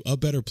find you a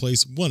better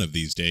place one of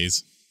these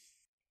days.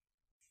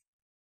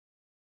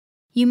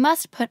 You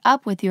must put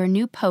up with your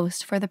new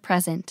post for the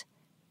present.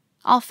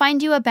 I'll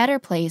find you a better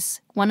place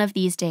one of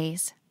these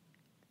days.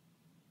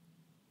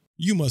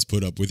 You must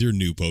put up with your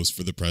new post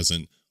for the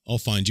present. I'll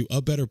find you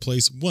a better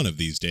place one of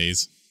these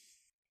days.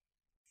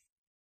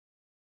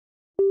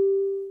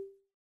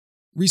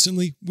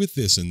 Recently, with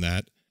this and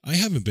that, I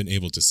haven't been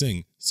able to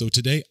sing, so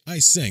today I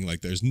sang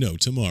like there's no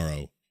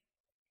tomorrow.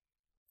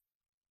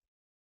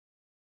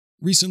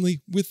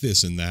 Recently, with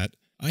this and that,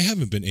 I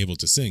haven't been able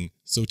to sing,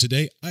 so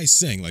today I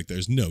sang like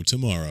there's no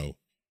tomorrow.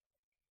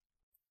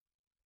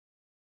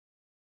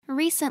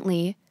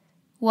 Recently,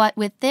 what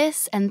with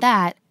this and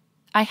that,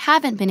 I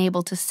haven't been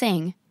able to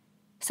sing,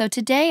 so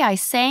today I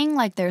sang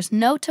like there's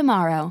no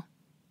tomorrow.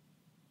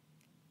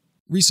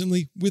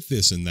 Recently, with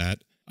this and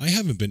that, I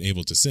haven't been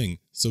able to sing,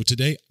 so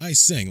today I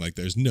sang like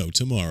there's no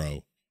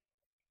tomorrow.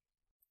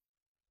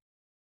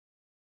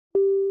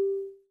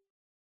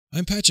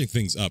 I'm patching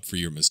things up for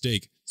your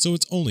mistake, so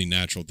it's only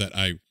natural that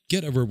I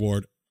get a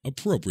reward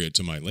appropriate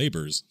to my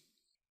labors.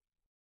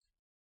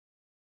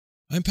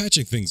 I'm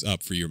patching things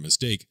up for your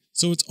mistake,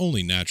 so it's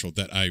only natural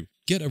that I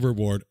get a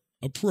reward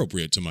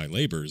appropriate to my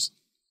labors.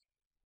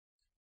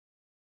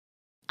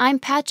 I'm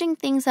patching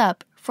things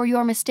up for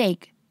your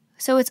mistake,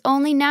 so it's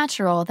only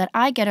natural that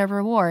I get a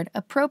reward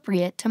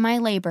appropriate to my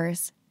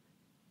labors.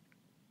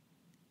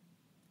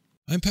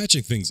 I'm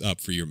patching things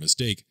up for your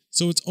mistake,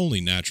 so it's only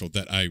natural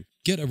that I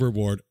get a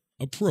reward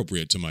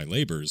appropriate to my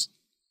labors.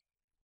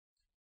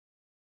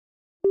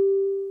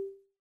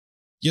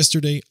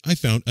 Yesterday, I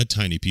found a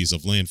tiny piece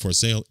of land for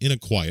sale in a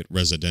quiet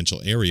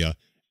residential area,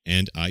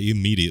 and I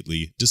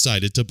immediately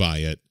decided to buy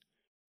it.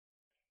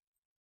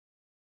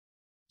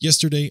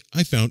 Yesterday,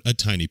 I found a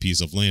tiny piece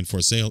of land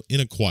for sale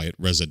in a quiet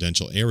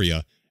residential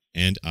area,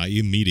 and I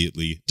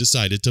immediately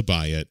decided to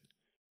buy it.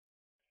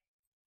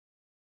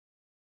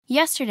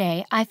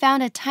 Yesterday, I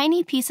found a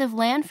tiny piece of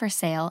land for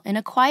sale in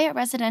a quiet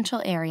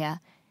residential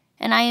area,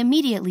 and I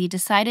immediately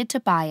decided to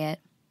buy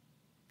it.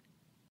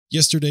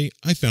 Yesterday,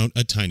 I found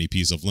a tiny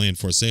piece of land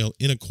for sale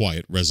in a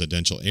quiet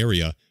residential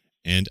area,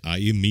 and I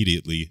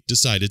immediately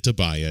decided to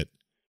buy it.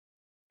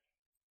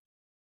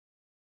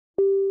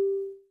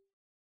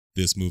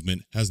 This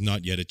movement has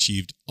not yet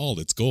achieved all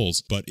its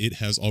goals, but it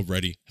has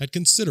already had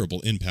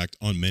considerable impact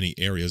on many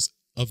areas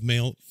of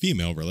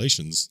male-female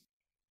relations.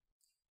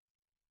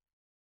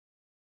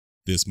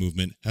 This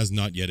movement has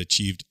not yet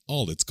achieved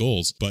all its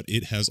goals, but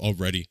it has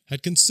already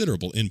had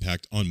considerable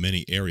impact on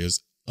many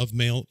areas of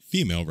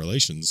male-female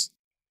relations.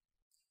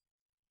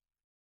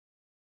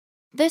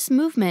 This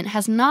movement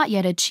has not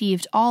yet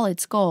achieved all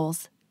its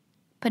goals,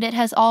 but it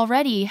has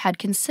already had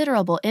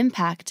considerable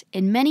impact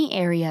in many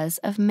areas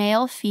of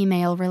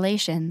male-female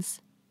relations.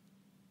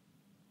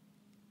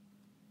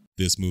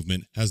 This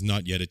movement has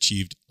not yet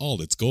achieved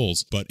all its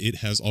goals, but it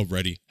has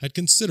already had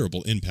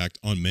considerable impact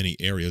on many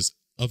areas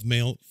of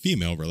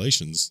male-female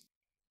relations.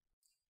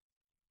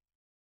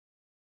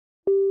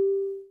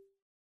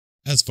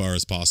 As far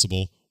as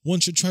possible, one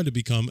should try to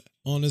become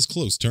on as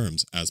close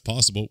terms as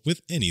possible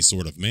with any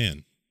sort of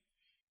man.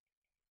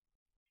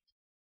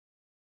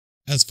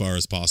 As far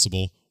as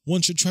possible,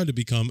 one should try to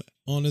become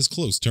on as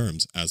close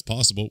terms as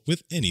possible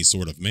with any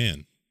sort of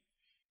man.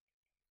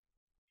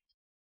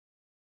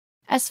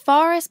 As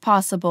far as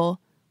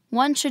possible,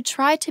 one should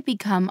try to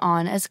become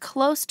on as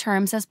close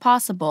terms as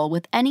possible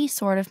with any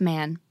sort of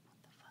man.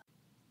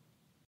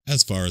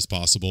 As far as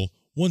possible,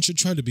 one should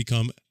try to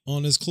become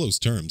on as close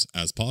terms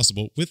as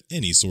possible with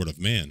any sort of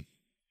man.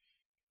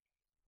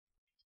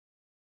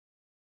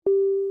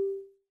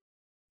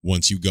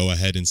 Once you go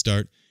ahead and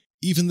start,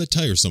 even the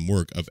tiresome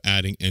work of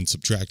adding and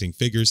subtracting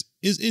figures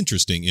is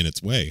interesting in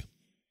its way.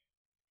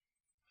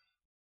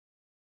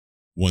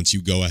 Once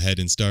you go ahead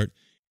and start,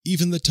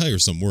 even the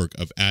tiresome work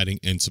of adding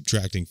and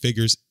subtracting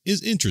figures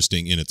is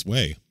interesting in its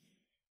way.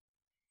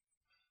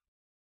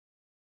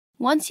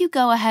 Once you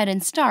go ahead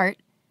and start,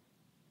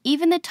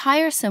 even the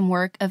tiresome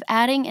work of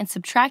adding and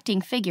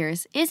subtracting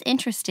figures is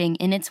interesting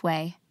in its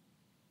way.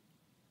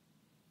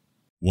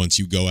 Once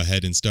you go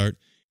ahead and start,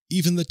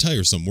 even the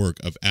tiresome work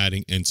of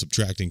adding and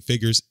subtracting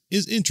figures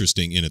is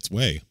interesting in its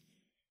way.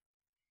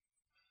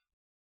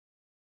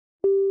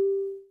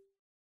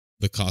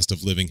 The cost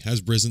of living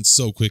has risen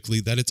so quickly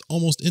that it's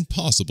almost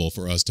impossible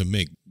for us to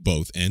make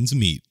both ends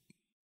meet.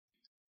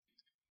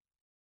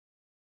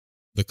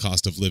 The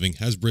cost of living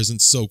has risen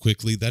so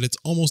quickly that it's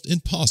almost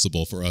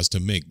impossible for us to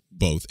make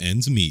both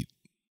ends meet.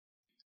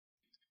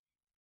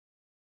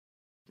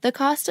 The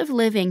cost of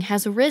living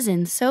has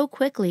risen so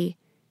quickly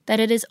that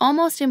it is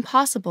almost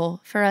impossible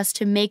for us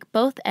to make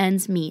both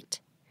ends meet.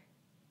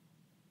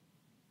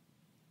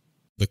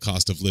 The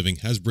cost of living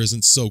has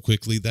risen so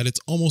quickly that it's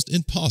almost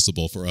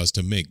impossible for us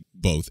to make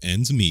both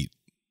ends meet.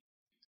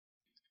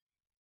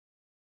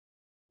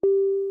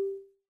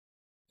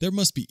 There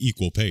must be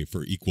equal pay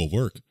for equal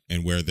work,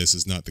 and where this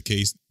is not the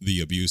case, the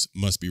abuse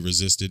must be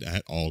resisted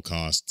at all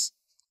costs.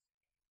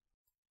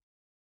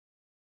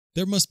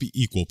 There must be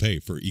equal pay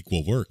for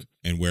equal work,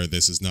 and where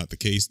this is not the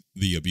case,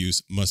 the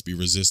abuse must be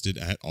resisted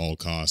at all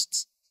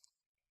costs.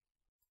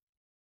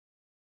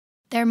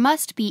 There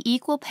must be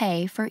equal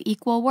pay for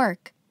equal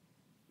work,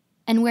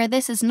 and where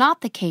this is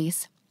not the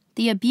case,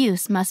 the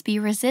abuse must be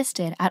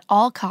resisted at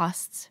all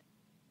costs.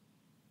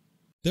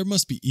 There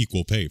must be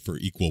equal pay for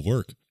equal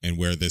work, and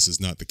where this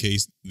is not the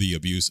case, the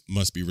abuse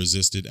must be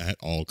resisted at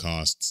all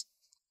costs.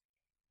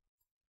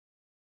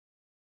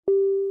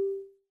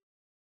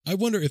 I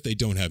wonder if they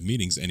don't have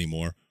meetings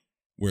anymore,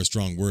 where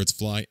strong words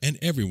fly and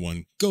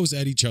everyone goes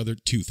at each other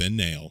tooth and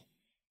nail.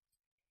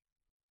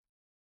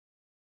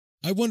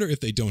 I wonder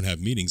if they don't have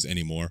meetings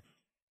anymore,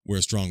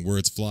 where strong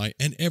words fly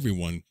and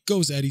everyone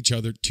goes at each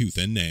other tooth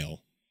and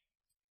nail.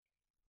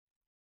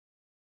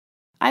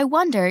 I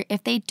wonder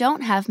if they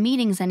don't have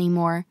meetings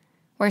anymore,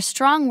 where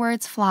strong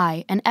words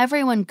fly and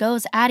everyone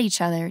goes at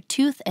each other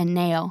tooth and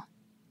nail.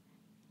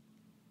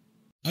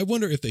 I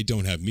wonder if they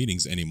don't have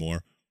meetings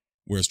anymore,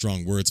 where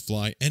strong words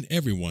fly and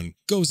everyone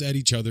goes at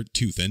each other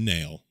tooth and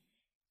nail.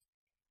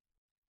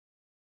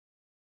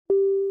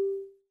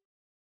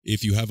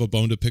 If you have a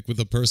bone to pick with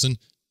a person,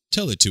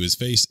 tell it to his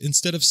face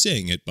instead of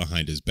saying it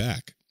behind his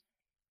back.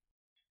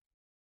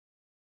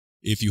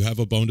 If you have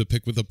a bone to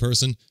pick with a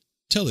person,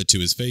 tell it to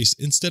his face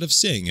instead of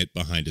saying it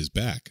behind his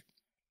back.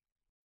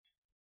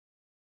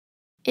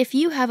 If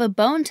you have a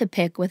bone to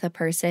pick with a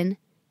person,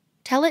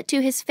 tell it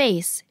to his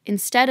face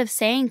instead of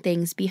saying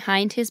things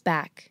behind his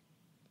back.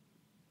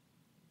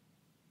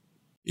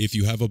 If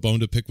you have a bone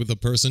to pick with a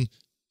person,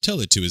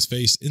 tell it to his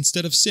face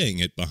instead of saying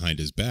it behind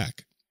his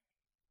back.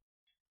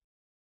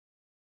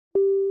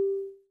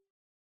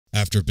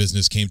 After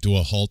business came to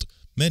a halt,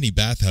 many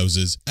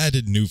bathhouses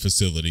added new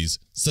facilities,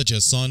 such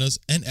as saunas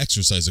and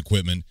exercise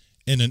equipment,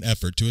 in an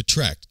effort to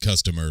attract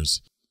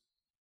customers.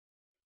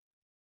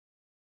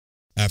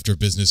 After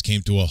business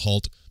came to a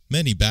halt,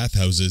 many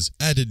bathhouses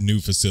added new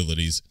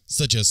facilities,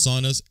 such as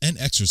saunas and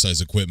exercise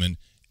equipment,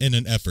 in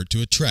an effort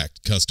to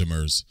attract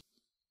customers.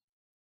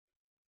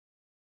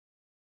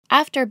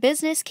 After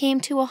business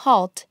came to a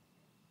halt,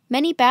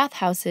 many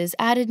bathhouses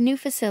added new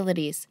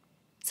facilities,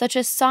 such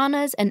as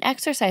saunas and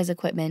exercise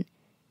equipment,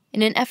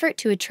 in an effort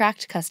to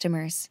attract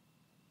customers.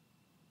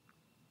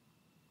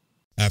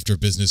 After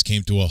business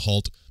came to a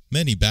halt,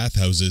 many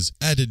bathhouses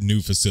added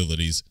new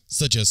facilities,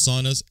 such as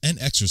saunas and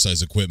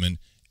exercise equipment,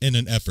 in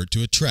an effort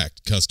to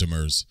attract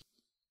customers.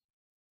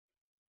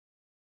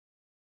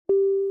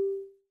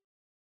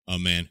 A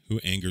man who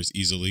angers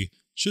easily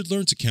should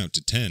learn to count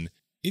to 10.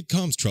 It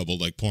calms trouble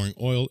like pouring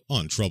oil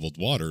on troubled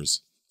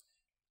waters.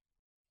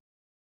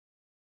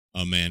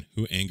 A man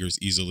who angers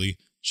easily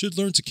should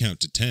learn to count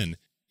to 10.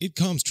 It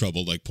calms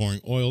trouble like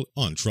pouring oil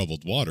on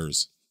troubled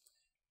waters.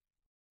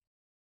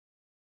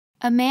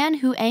 A man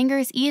who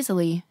angers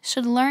easily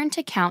should learn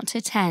to count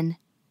to 10.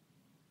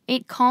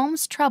 It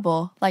calms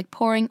trouble like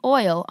pouring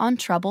oil on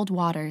troubled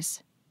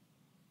waters.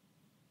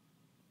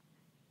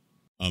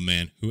 A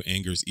man who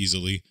angers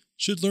easily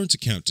should learn to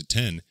count to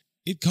 10.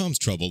 It calms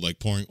trouble like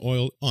pouring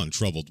oil on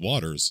troubled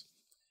waters.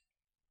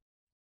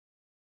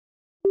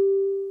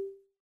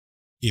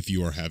 If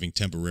you are having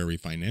temporary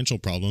financial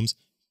problems,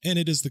 and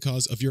it is the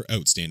cause of your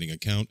outstanding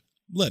account,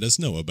 let us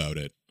know about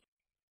it.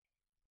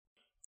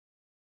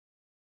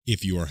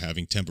 If you are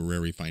having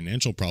temporary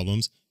financial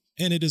problems,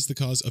 and it is the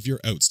cause of your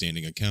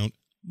outstanding account,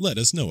 let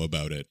us know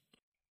about it.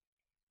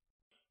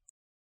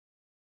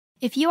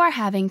 If you are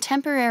having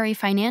temporary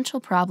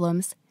financial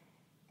problems,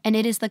 and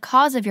it is the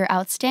cause of your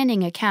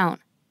outstanding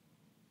account,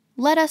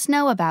 let us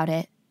know about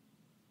it.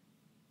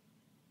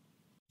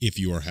 If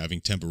you are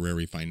having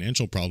temporary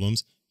financial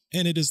problems,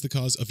 and it is the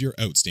cause of your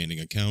outstanding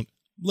account,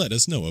 let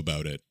us know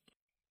about it.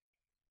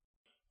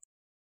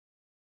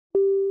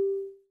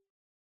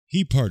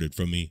 He parted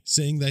from me,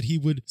 saying that he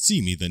would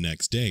see me the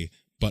next day,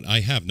 but I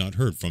have not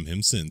heard from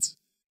him since.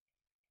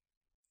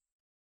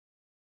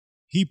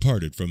 He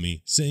parted from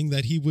me, saying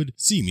that he would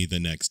see me the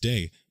next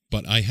day,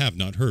 but I have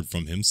not heard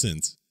from him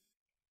since.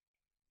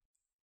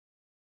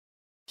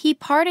 He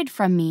parted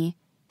from me,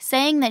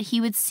 saying that he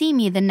would see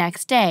me the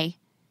next day,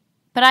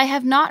 but I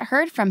have not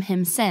heard from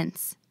him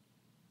since.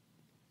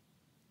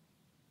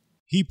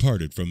 He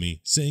parted from me,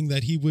 saying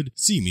that he would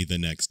see me the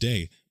next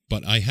day,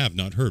 but I have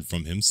not heard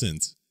from him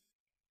since.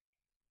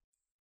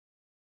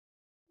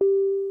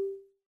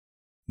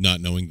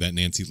 Not knowing that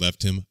Nancy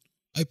left him,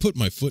 I put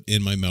my foot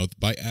in my mouth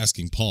by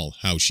asking Paul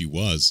how she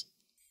was.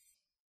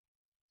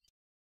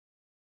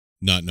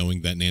 Not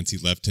knowing that Nancy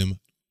left him,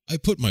 I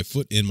put my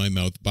foot in my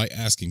mouth by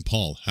asking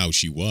Paul how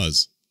she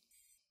was.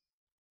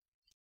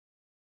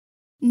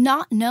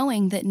 Not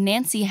knowing that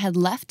Nancy had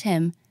left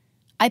him,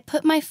 I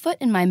put my foot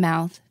in my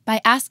mouth by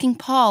asking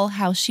Paul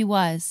how she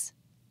was.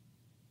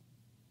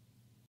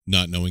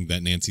 Not knowing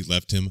that Nancy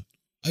left him,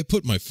 I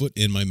put my foot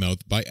in my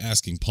mouth by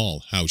asking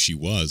Paul how she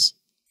was.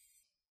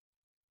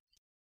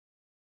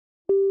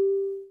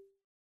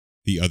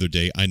 The other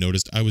day I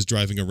noticed I was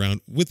driving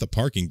around with the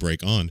parking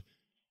brake on.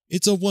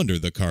 It's a wonder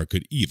the car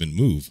could even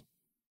move.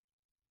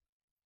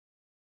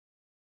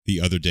 The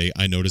other day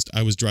I noticed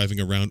I was driving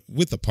around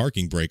with the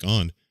parking brake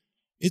on.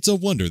 It's a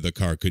wonder the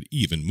car could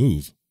even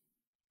move.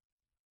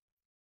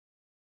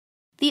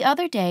 The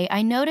other day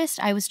I noticed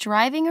I was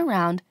driving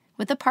around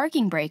with the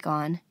parking brake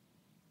on.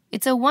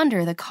 It's a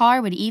wonder the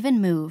car would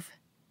even move.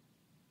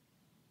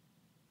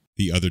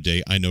 The other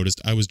day I noticed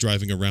I was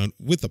driving around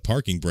with the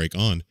parking brake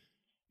on.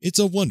 It's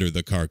a wonder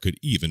the car could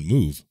even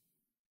move.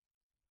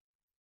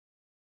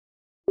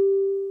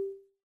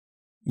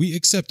 We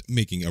accept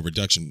making a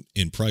reduction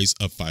in price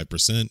of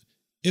 5%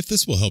 if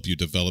this will help you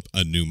develop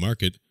a new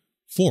market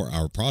for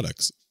our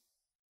products.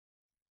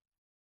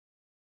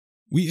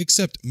 We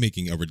accept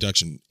making a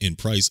reduction in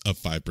price of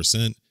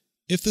 5%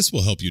 if this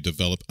will help you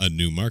develop a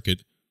new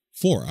market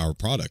for our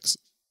products.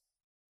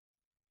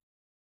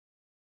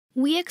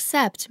 We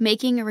accept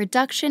making a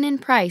reduction in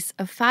price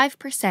of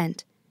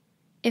 5%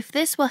 if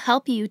this will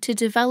help you to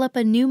develop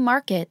a new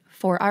market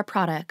for our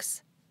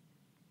products.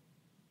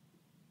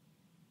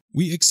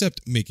 We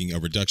accept making a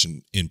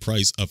reduction in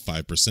price of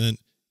 5%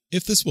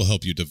 if this will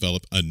help you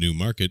develop a new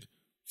market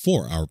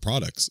for our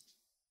products.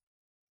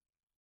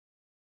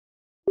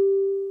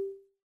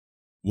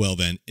 Well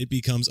then, it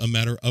becomes a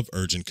matter of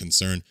urgent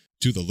concern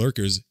to the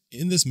lurkers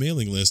in this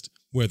mailing list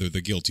whether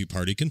the guilty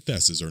party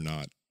confesses or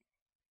not.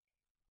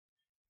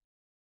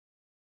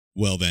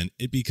 Well then,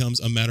 it becomes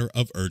a matter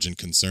of urgent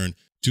concern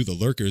to the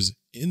lurkers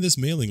in this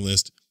mailing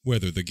list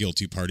whether the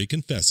guilty party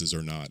confesses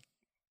or not.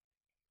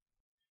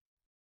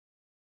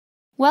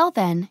 Well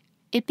then,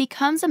 it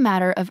becomes a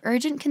matter of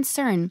urgent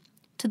concern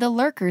to the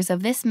lurkers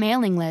of this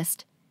mailing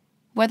list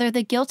whether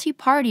the guilty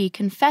party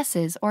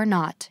confesses or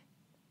not.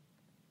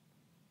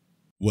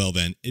 Well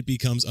then, it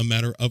becomes a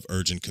matter of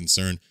urgent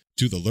concern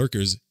to the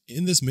lurkers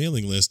in this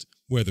mailing list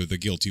whether the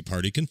guilty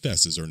party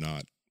confesses or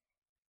not.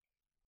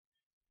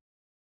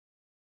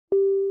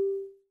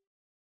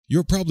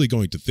 You're probably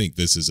going to think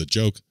this is a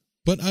joke,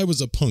 but I was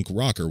a punk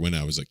rocker when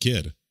I was a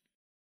kid.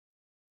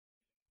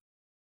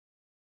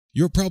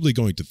 You're probably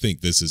going to think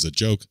this is a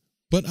joke,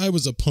 but I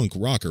was a punk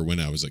rocker when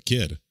I was a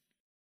kid.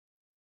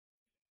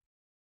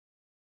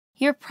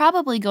 You're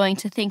probably going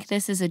to think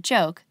this is a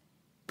joke,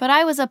 but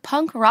I was a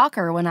punk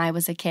rocker when I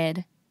was a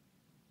kid.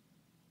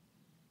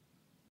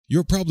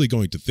 You're probably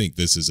going to think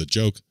this is a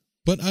joke,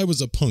 but I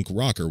was a punk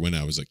rocker when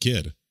I was a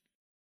kid.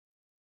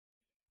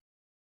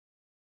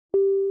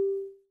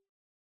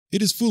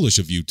 It is foolish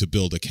of you to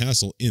build a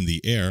castle in the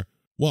air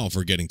while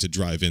forgetting to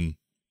drive in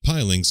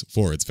pilings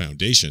for its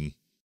foundation.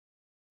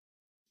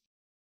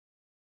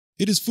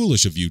 It is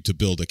foolish of you to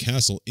build a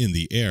castle in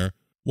the air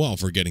while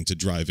forgetting to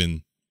drive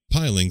in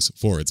pilings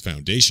for its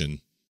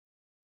foundation.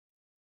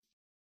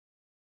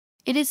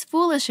 It is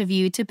foolish of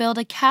you to build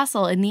a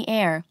castle in the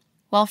air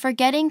while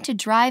forgetting to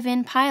drive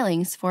in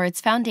pilings for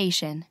its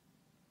foundation.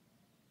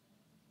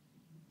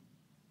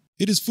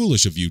 It is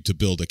foolish of you to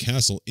build a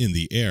castle in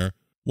the air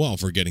while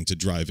forgetting to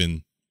drive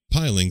in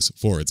pilings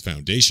for its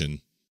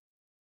foundation.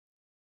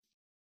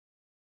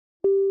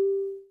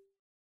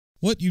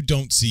 What you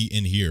don't see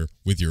and hear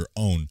with your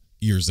own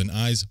ears and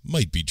eyes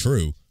might be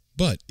true,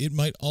 but it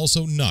might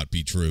also not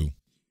be true.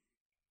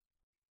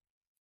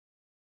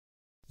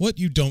 What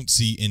you don't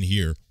see and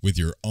hear with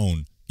your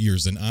own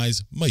ears and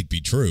eyes might be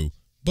true,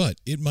 but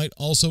it might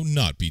also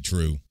not be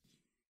true.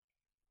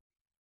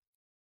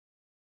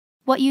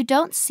 What you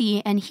don't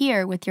see and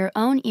hear with your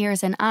own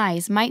ears and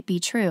eyes might be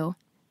true,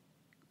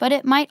 but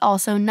it might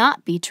also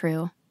not be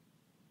true.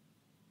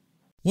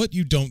 What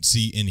you don't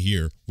see and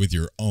hear with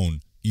your own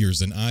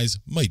ears and eyes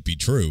might be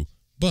true,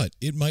 but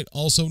it might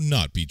also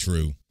not be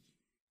true.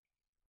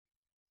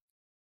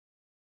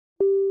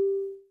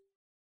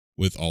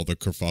 With all the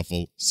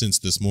kerfuffle since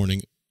this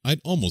morning,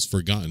 I'd almost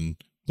forgotten,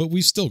 but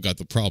we've still got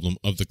the problem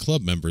of the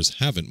club members,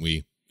 haven't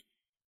we?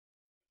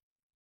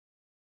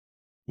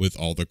 With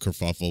all the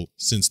kerfuffle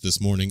since this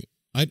morning,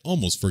 I'd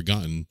almost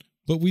forgotten,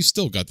 but we've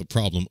still got the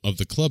problem of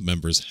the club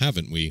members,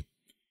 haven't we?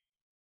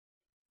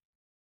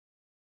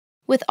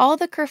 With all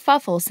the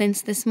kerfuffle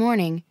since this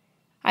morning,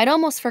 I'd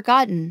almost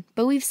forgotten,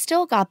 but we've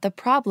still got the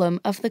problem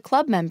of the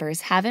club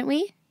members, haven't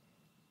we?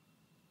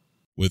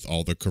 With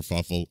all the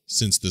kerfuffle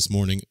since this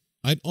morning,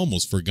 I'd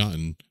almost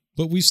forgotten,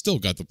 but we've still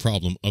got the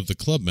problem of the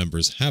club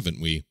members,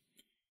 haven't we?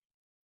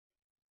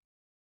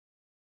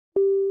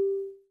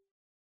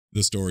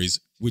 The stories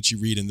which you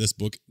read in this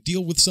book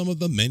deal with some of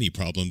the many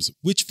problems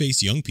which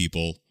face young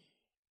people.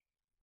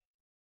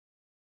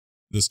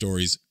 The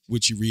stories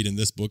which you read in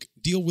this book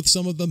deal with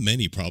some of the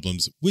many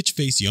problems which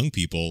face young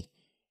people.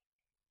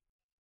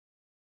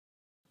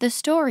 The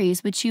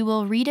stories which you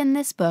will read in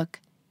this book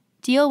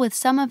deal with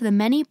some of the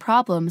many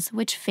problems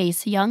which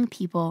face young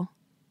people.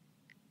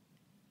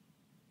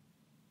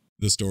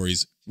 The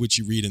stories which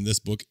you read in this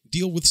book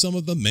deal with some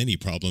of the many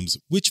problems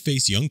which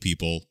face young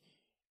people.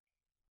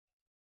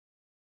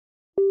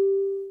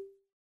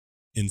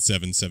 In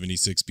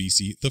 776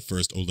 BC, the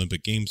first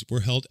Olympic Games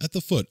were held at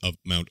the foot of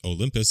Mount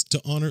Olympus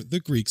to honor the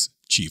Greeks'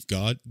 chief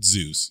god,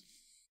 Zeus.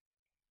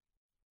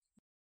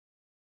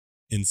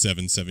 In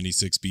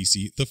 776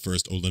 BC, the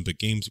first Olympic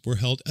Games were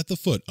held at the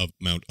foot of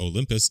Mount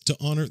Olympus to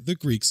honor the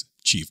Greeks'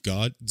 chief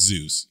god,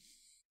 Zeus.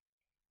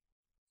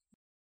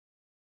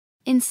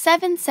 In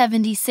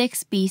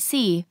 776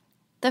 BC,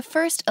 the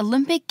first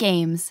Olympic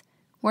Games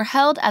were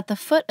held at the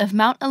foot of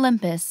Mount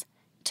Olympus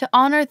to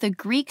honor the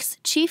Greeks'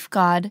 chief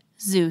god,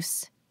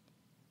 Zeus.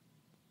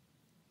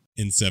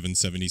 In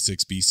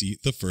 776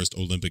 BC, the first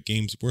Olympic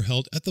Games were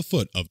held at the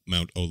foot of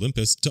Mount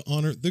Olympus to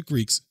honor the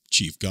Greeks'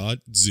 chief god,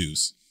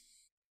 Zeus.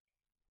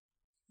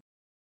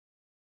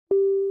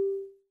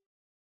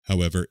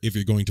 However, if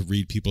you're going to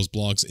read people's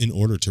blogs in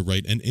order to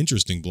write an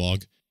interesting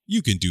blog,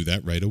 you can do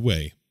that right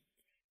away.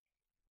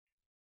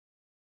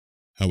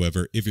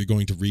 However, if you're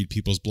going to read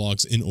people's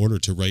blogs in order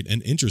to write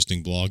an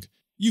interesting blog,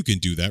 You can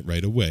do that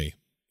right away.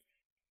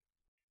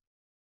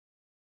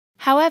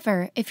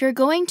 However, if you're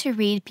going to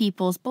read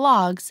people's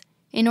blogs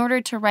in order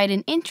to write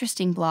an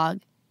interesting blog,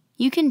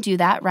 you can do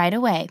that right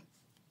away.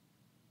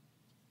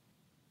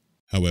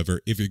 However,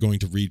 if you're going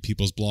to read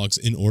people's blogs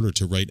in order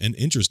to write an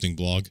interesting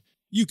blog,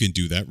 you can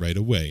do that right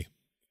away.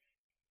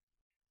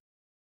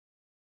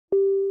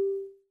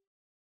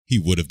 He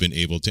would have been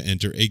able to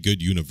enter a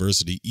good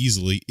university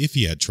easily if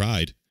he had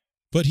tried,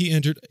 but he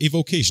entered a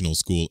vocational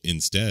school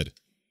instead.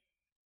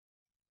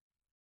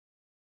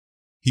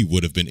 He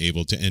would have been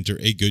able to enter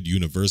a good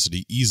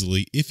university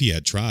easily if he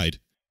had tried,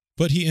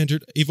 but he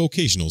entered a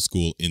vocational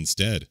school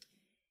instead.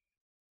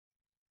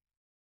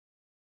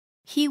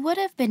 He would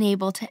have been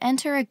able to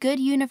enter a good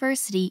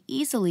university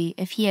easily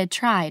if he had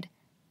tried,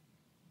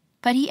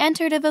 but he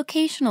entered a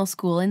vocational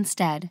school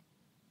instead.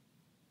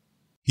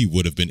 He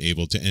would have been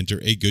able to enter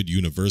a good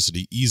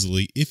university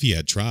easily if he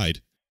had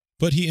tried,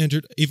 but he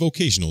entered a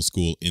vocational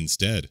school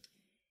instead.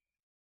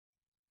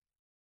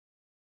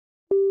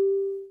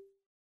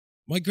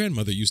 My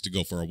grandmother used to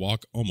go for a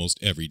walk almost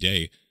every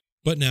day,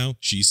 but now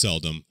she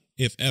seldom,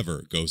 if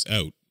ever, goes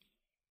out.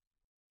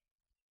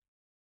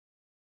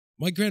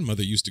 My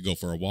grandmother used to go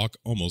for a walk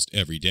almost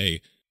every day,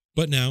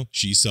 but now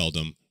she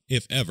seldom,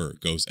 if ever,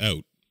 goes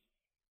out.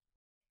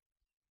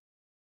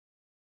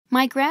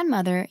 My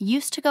grandmother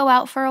used to go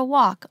out for a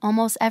walk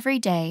almost every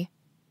day,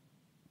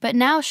 but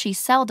now she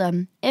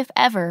seldom, if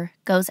ever,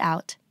 goes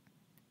out.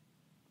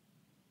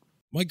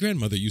 My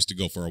grandmother used to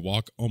go for a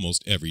walk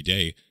almost every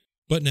day,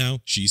 but now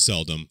she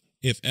seldom,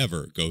 if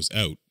ever, goes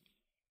out.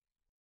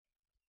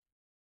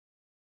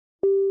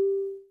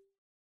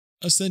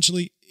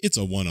 Essentially, it's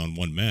a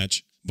one-on-one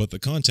match, but the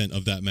content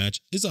of that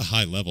match is a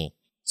high level,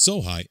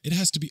 so high it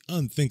has to be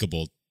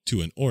unthinkable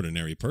to an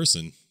ordinary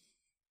person.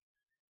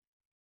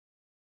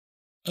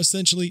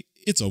 Essentially,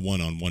 it's a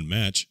one-on-one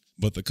match,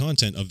 but the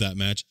content of that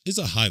match is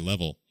a high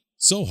level,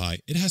 so high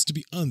it has to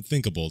be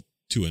unthinkable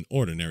to an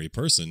ordinary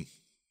person.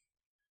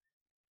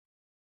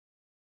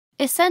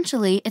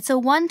 Essentially, it's a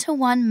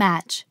one-to-one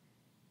match,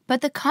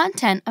 but the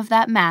content of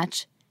that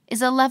match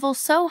is a level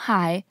so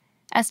high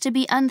as to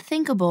be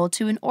unthinkable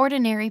to an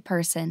ordinary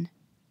person.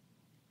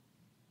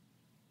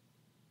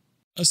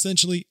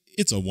 Essentially,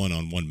 it's a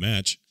one-on-one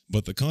match,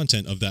 but the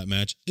content of that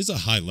match is a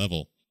high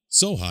level,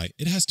 so high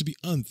it has to be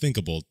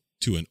unthinkable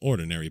to an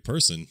ordinary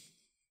person.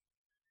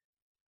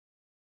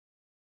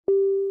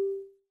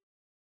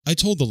 I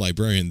told the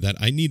librarian that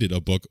I needed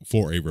a book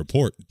for a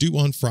report due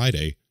on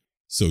Friday,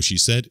 so she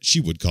said she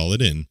would call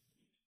it in.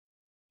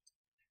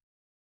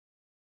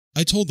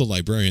 I told the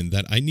librarian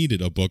that I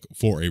needed a book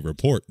for a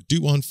report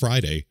due on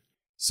Friday,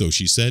 so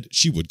she said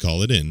she would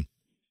call it in.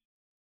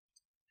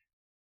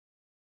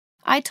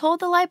 I told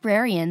the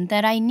librarian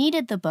that I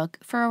needed the book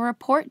for a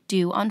report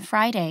due on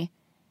Friday,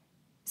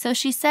 so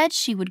she said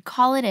she would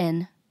call it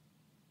in.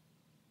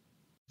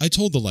 I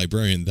told the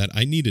librarian that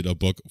I needed a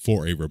book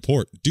for a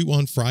report due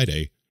on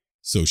Friday,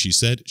 so she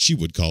said she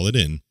would call it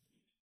in.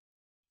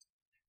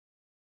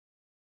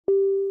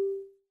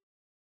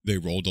 They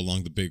rolled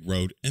along the big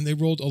road and they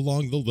rolled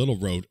along the little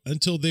road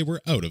until they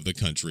were out of the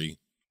country.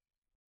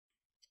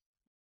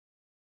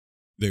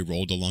 They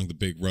rolled along the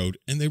big road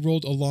and they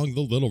rolled along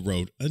the little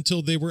road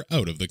until they were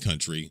out of the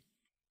country.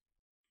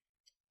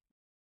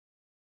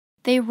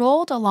 They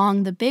rolled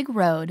along the big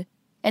road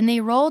and they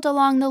rolled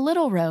along the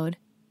little road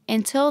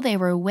until they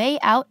were way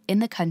out in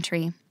the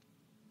country.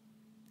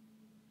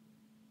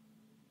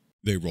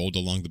 They rolled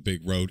along the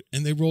big road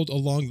and they rolled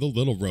along the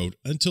little road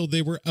until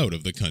they were out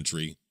of the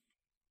country.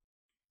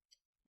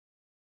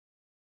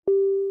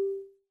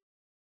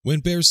 When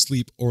bears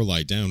sleep or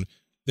lie down,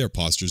 their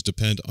postures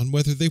depend on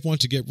whether they want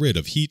to get rid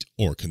of heat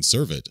or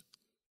conserve it.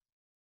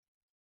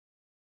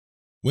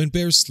 When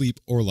bears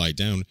sleep or lie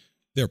down,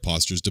 their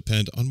postures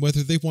depend on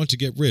whether they want to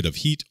get rid of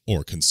heat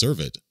or conserve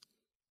it.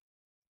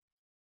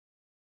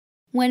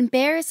 When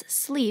bears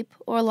sleep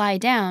or lie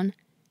down,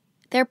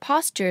 their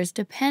postures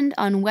depend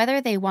on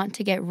whether they want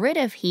to get rid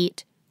of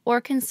heat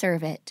or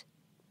conserve it.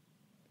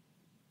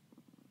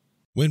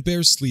 When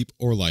bears sleep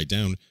or lie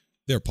down,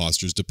 their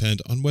postures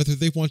depend on whether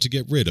they want to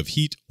get rid of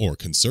heat or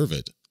conserve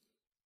it.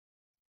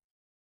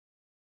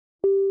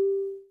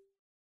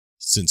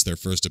 Since their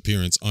first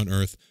appearance on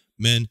Earth,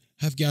 men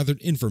have gathered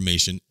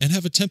information and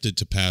have attempted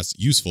to pass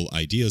useful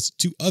ideas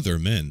to other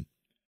men.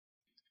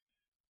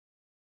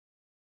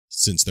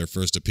 Since their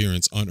first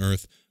appearance on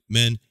Earth,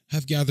 men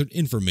have gathered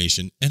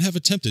information and have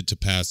attempted to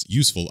pass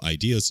useful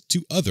ideas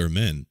to other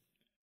men.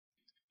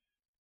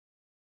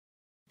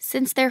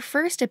 Since their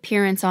first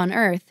appearance on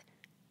Earth,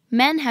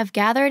 men have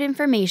gathered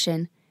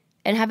information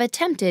and have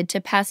attempted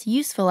to pass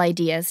useful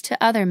ideas to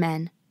other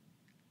men.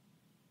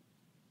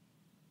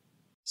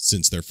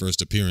 Since their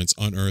first appearance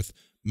on Earth,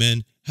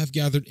 men have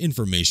gathered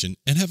information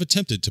and have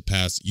attempted to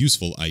pass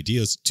useful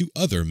ideas to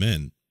other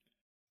men.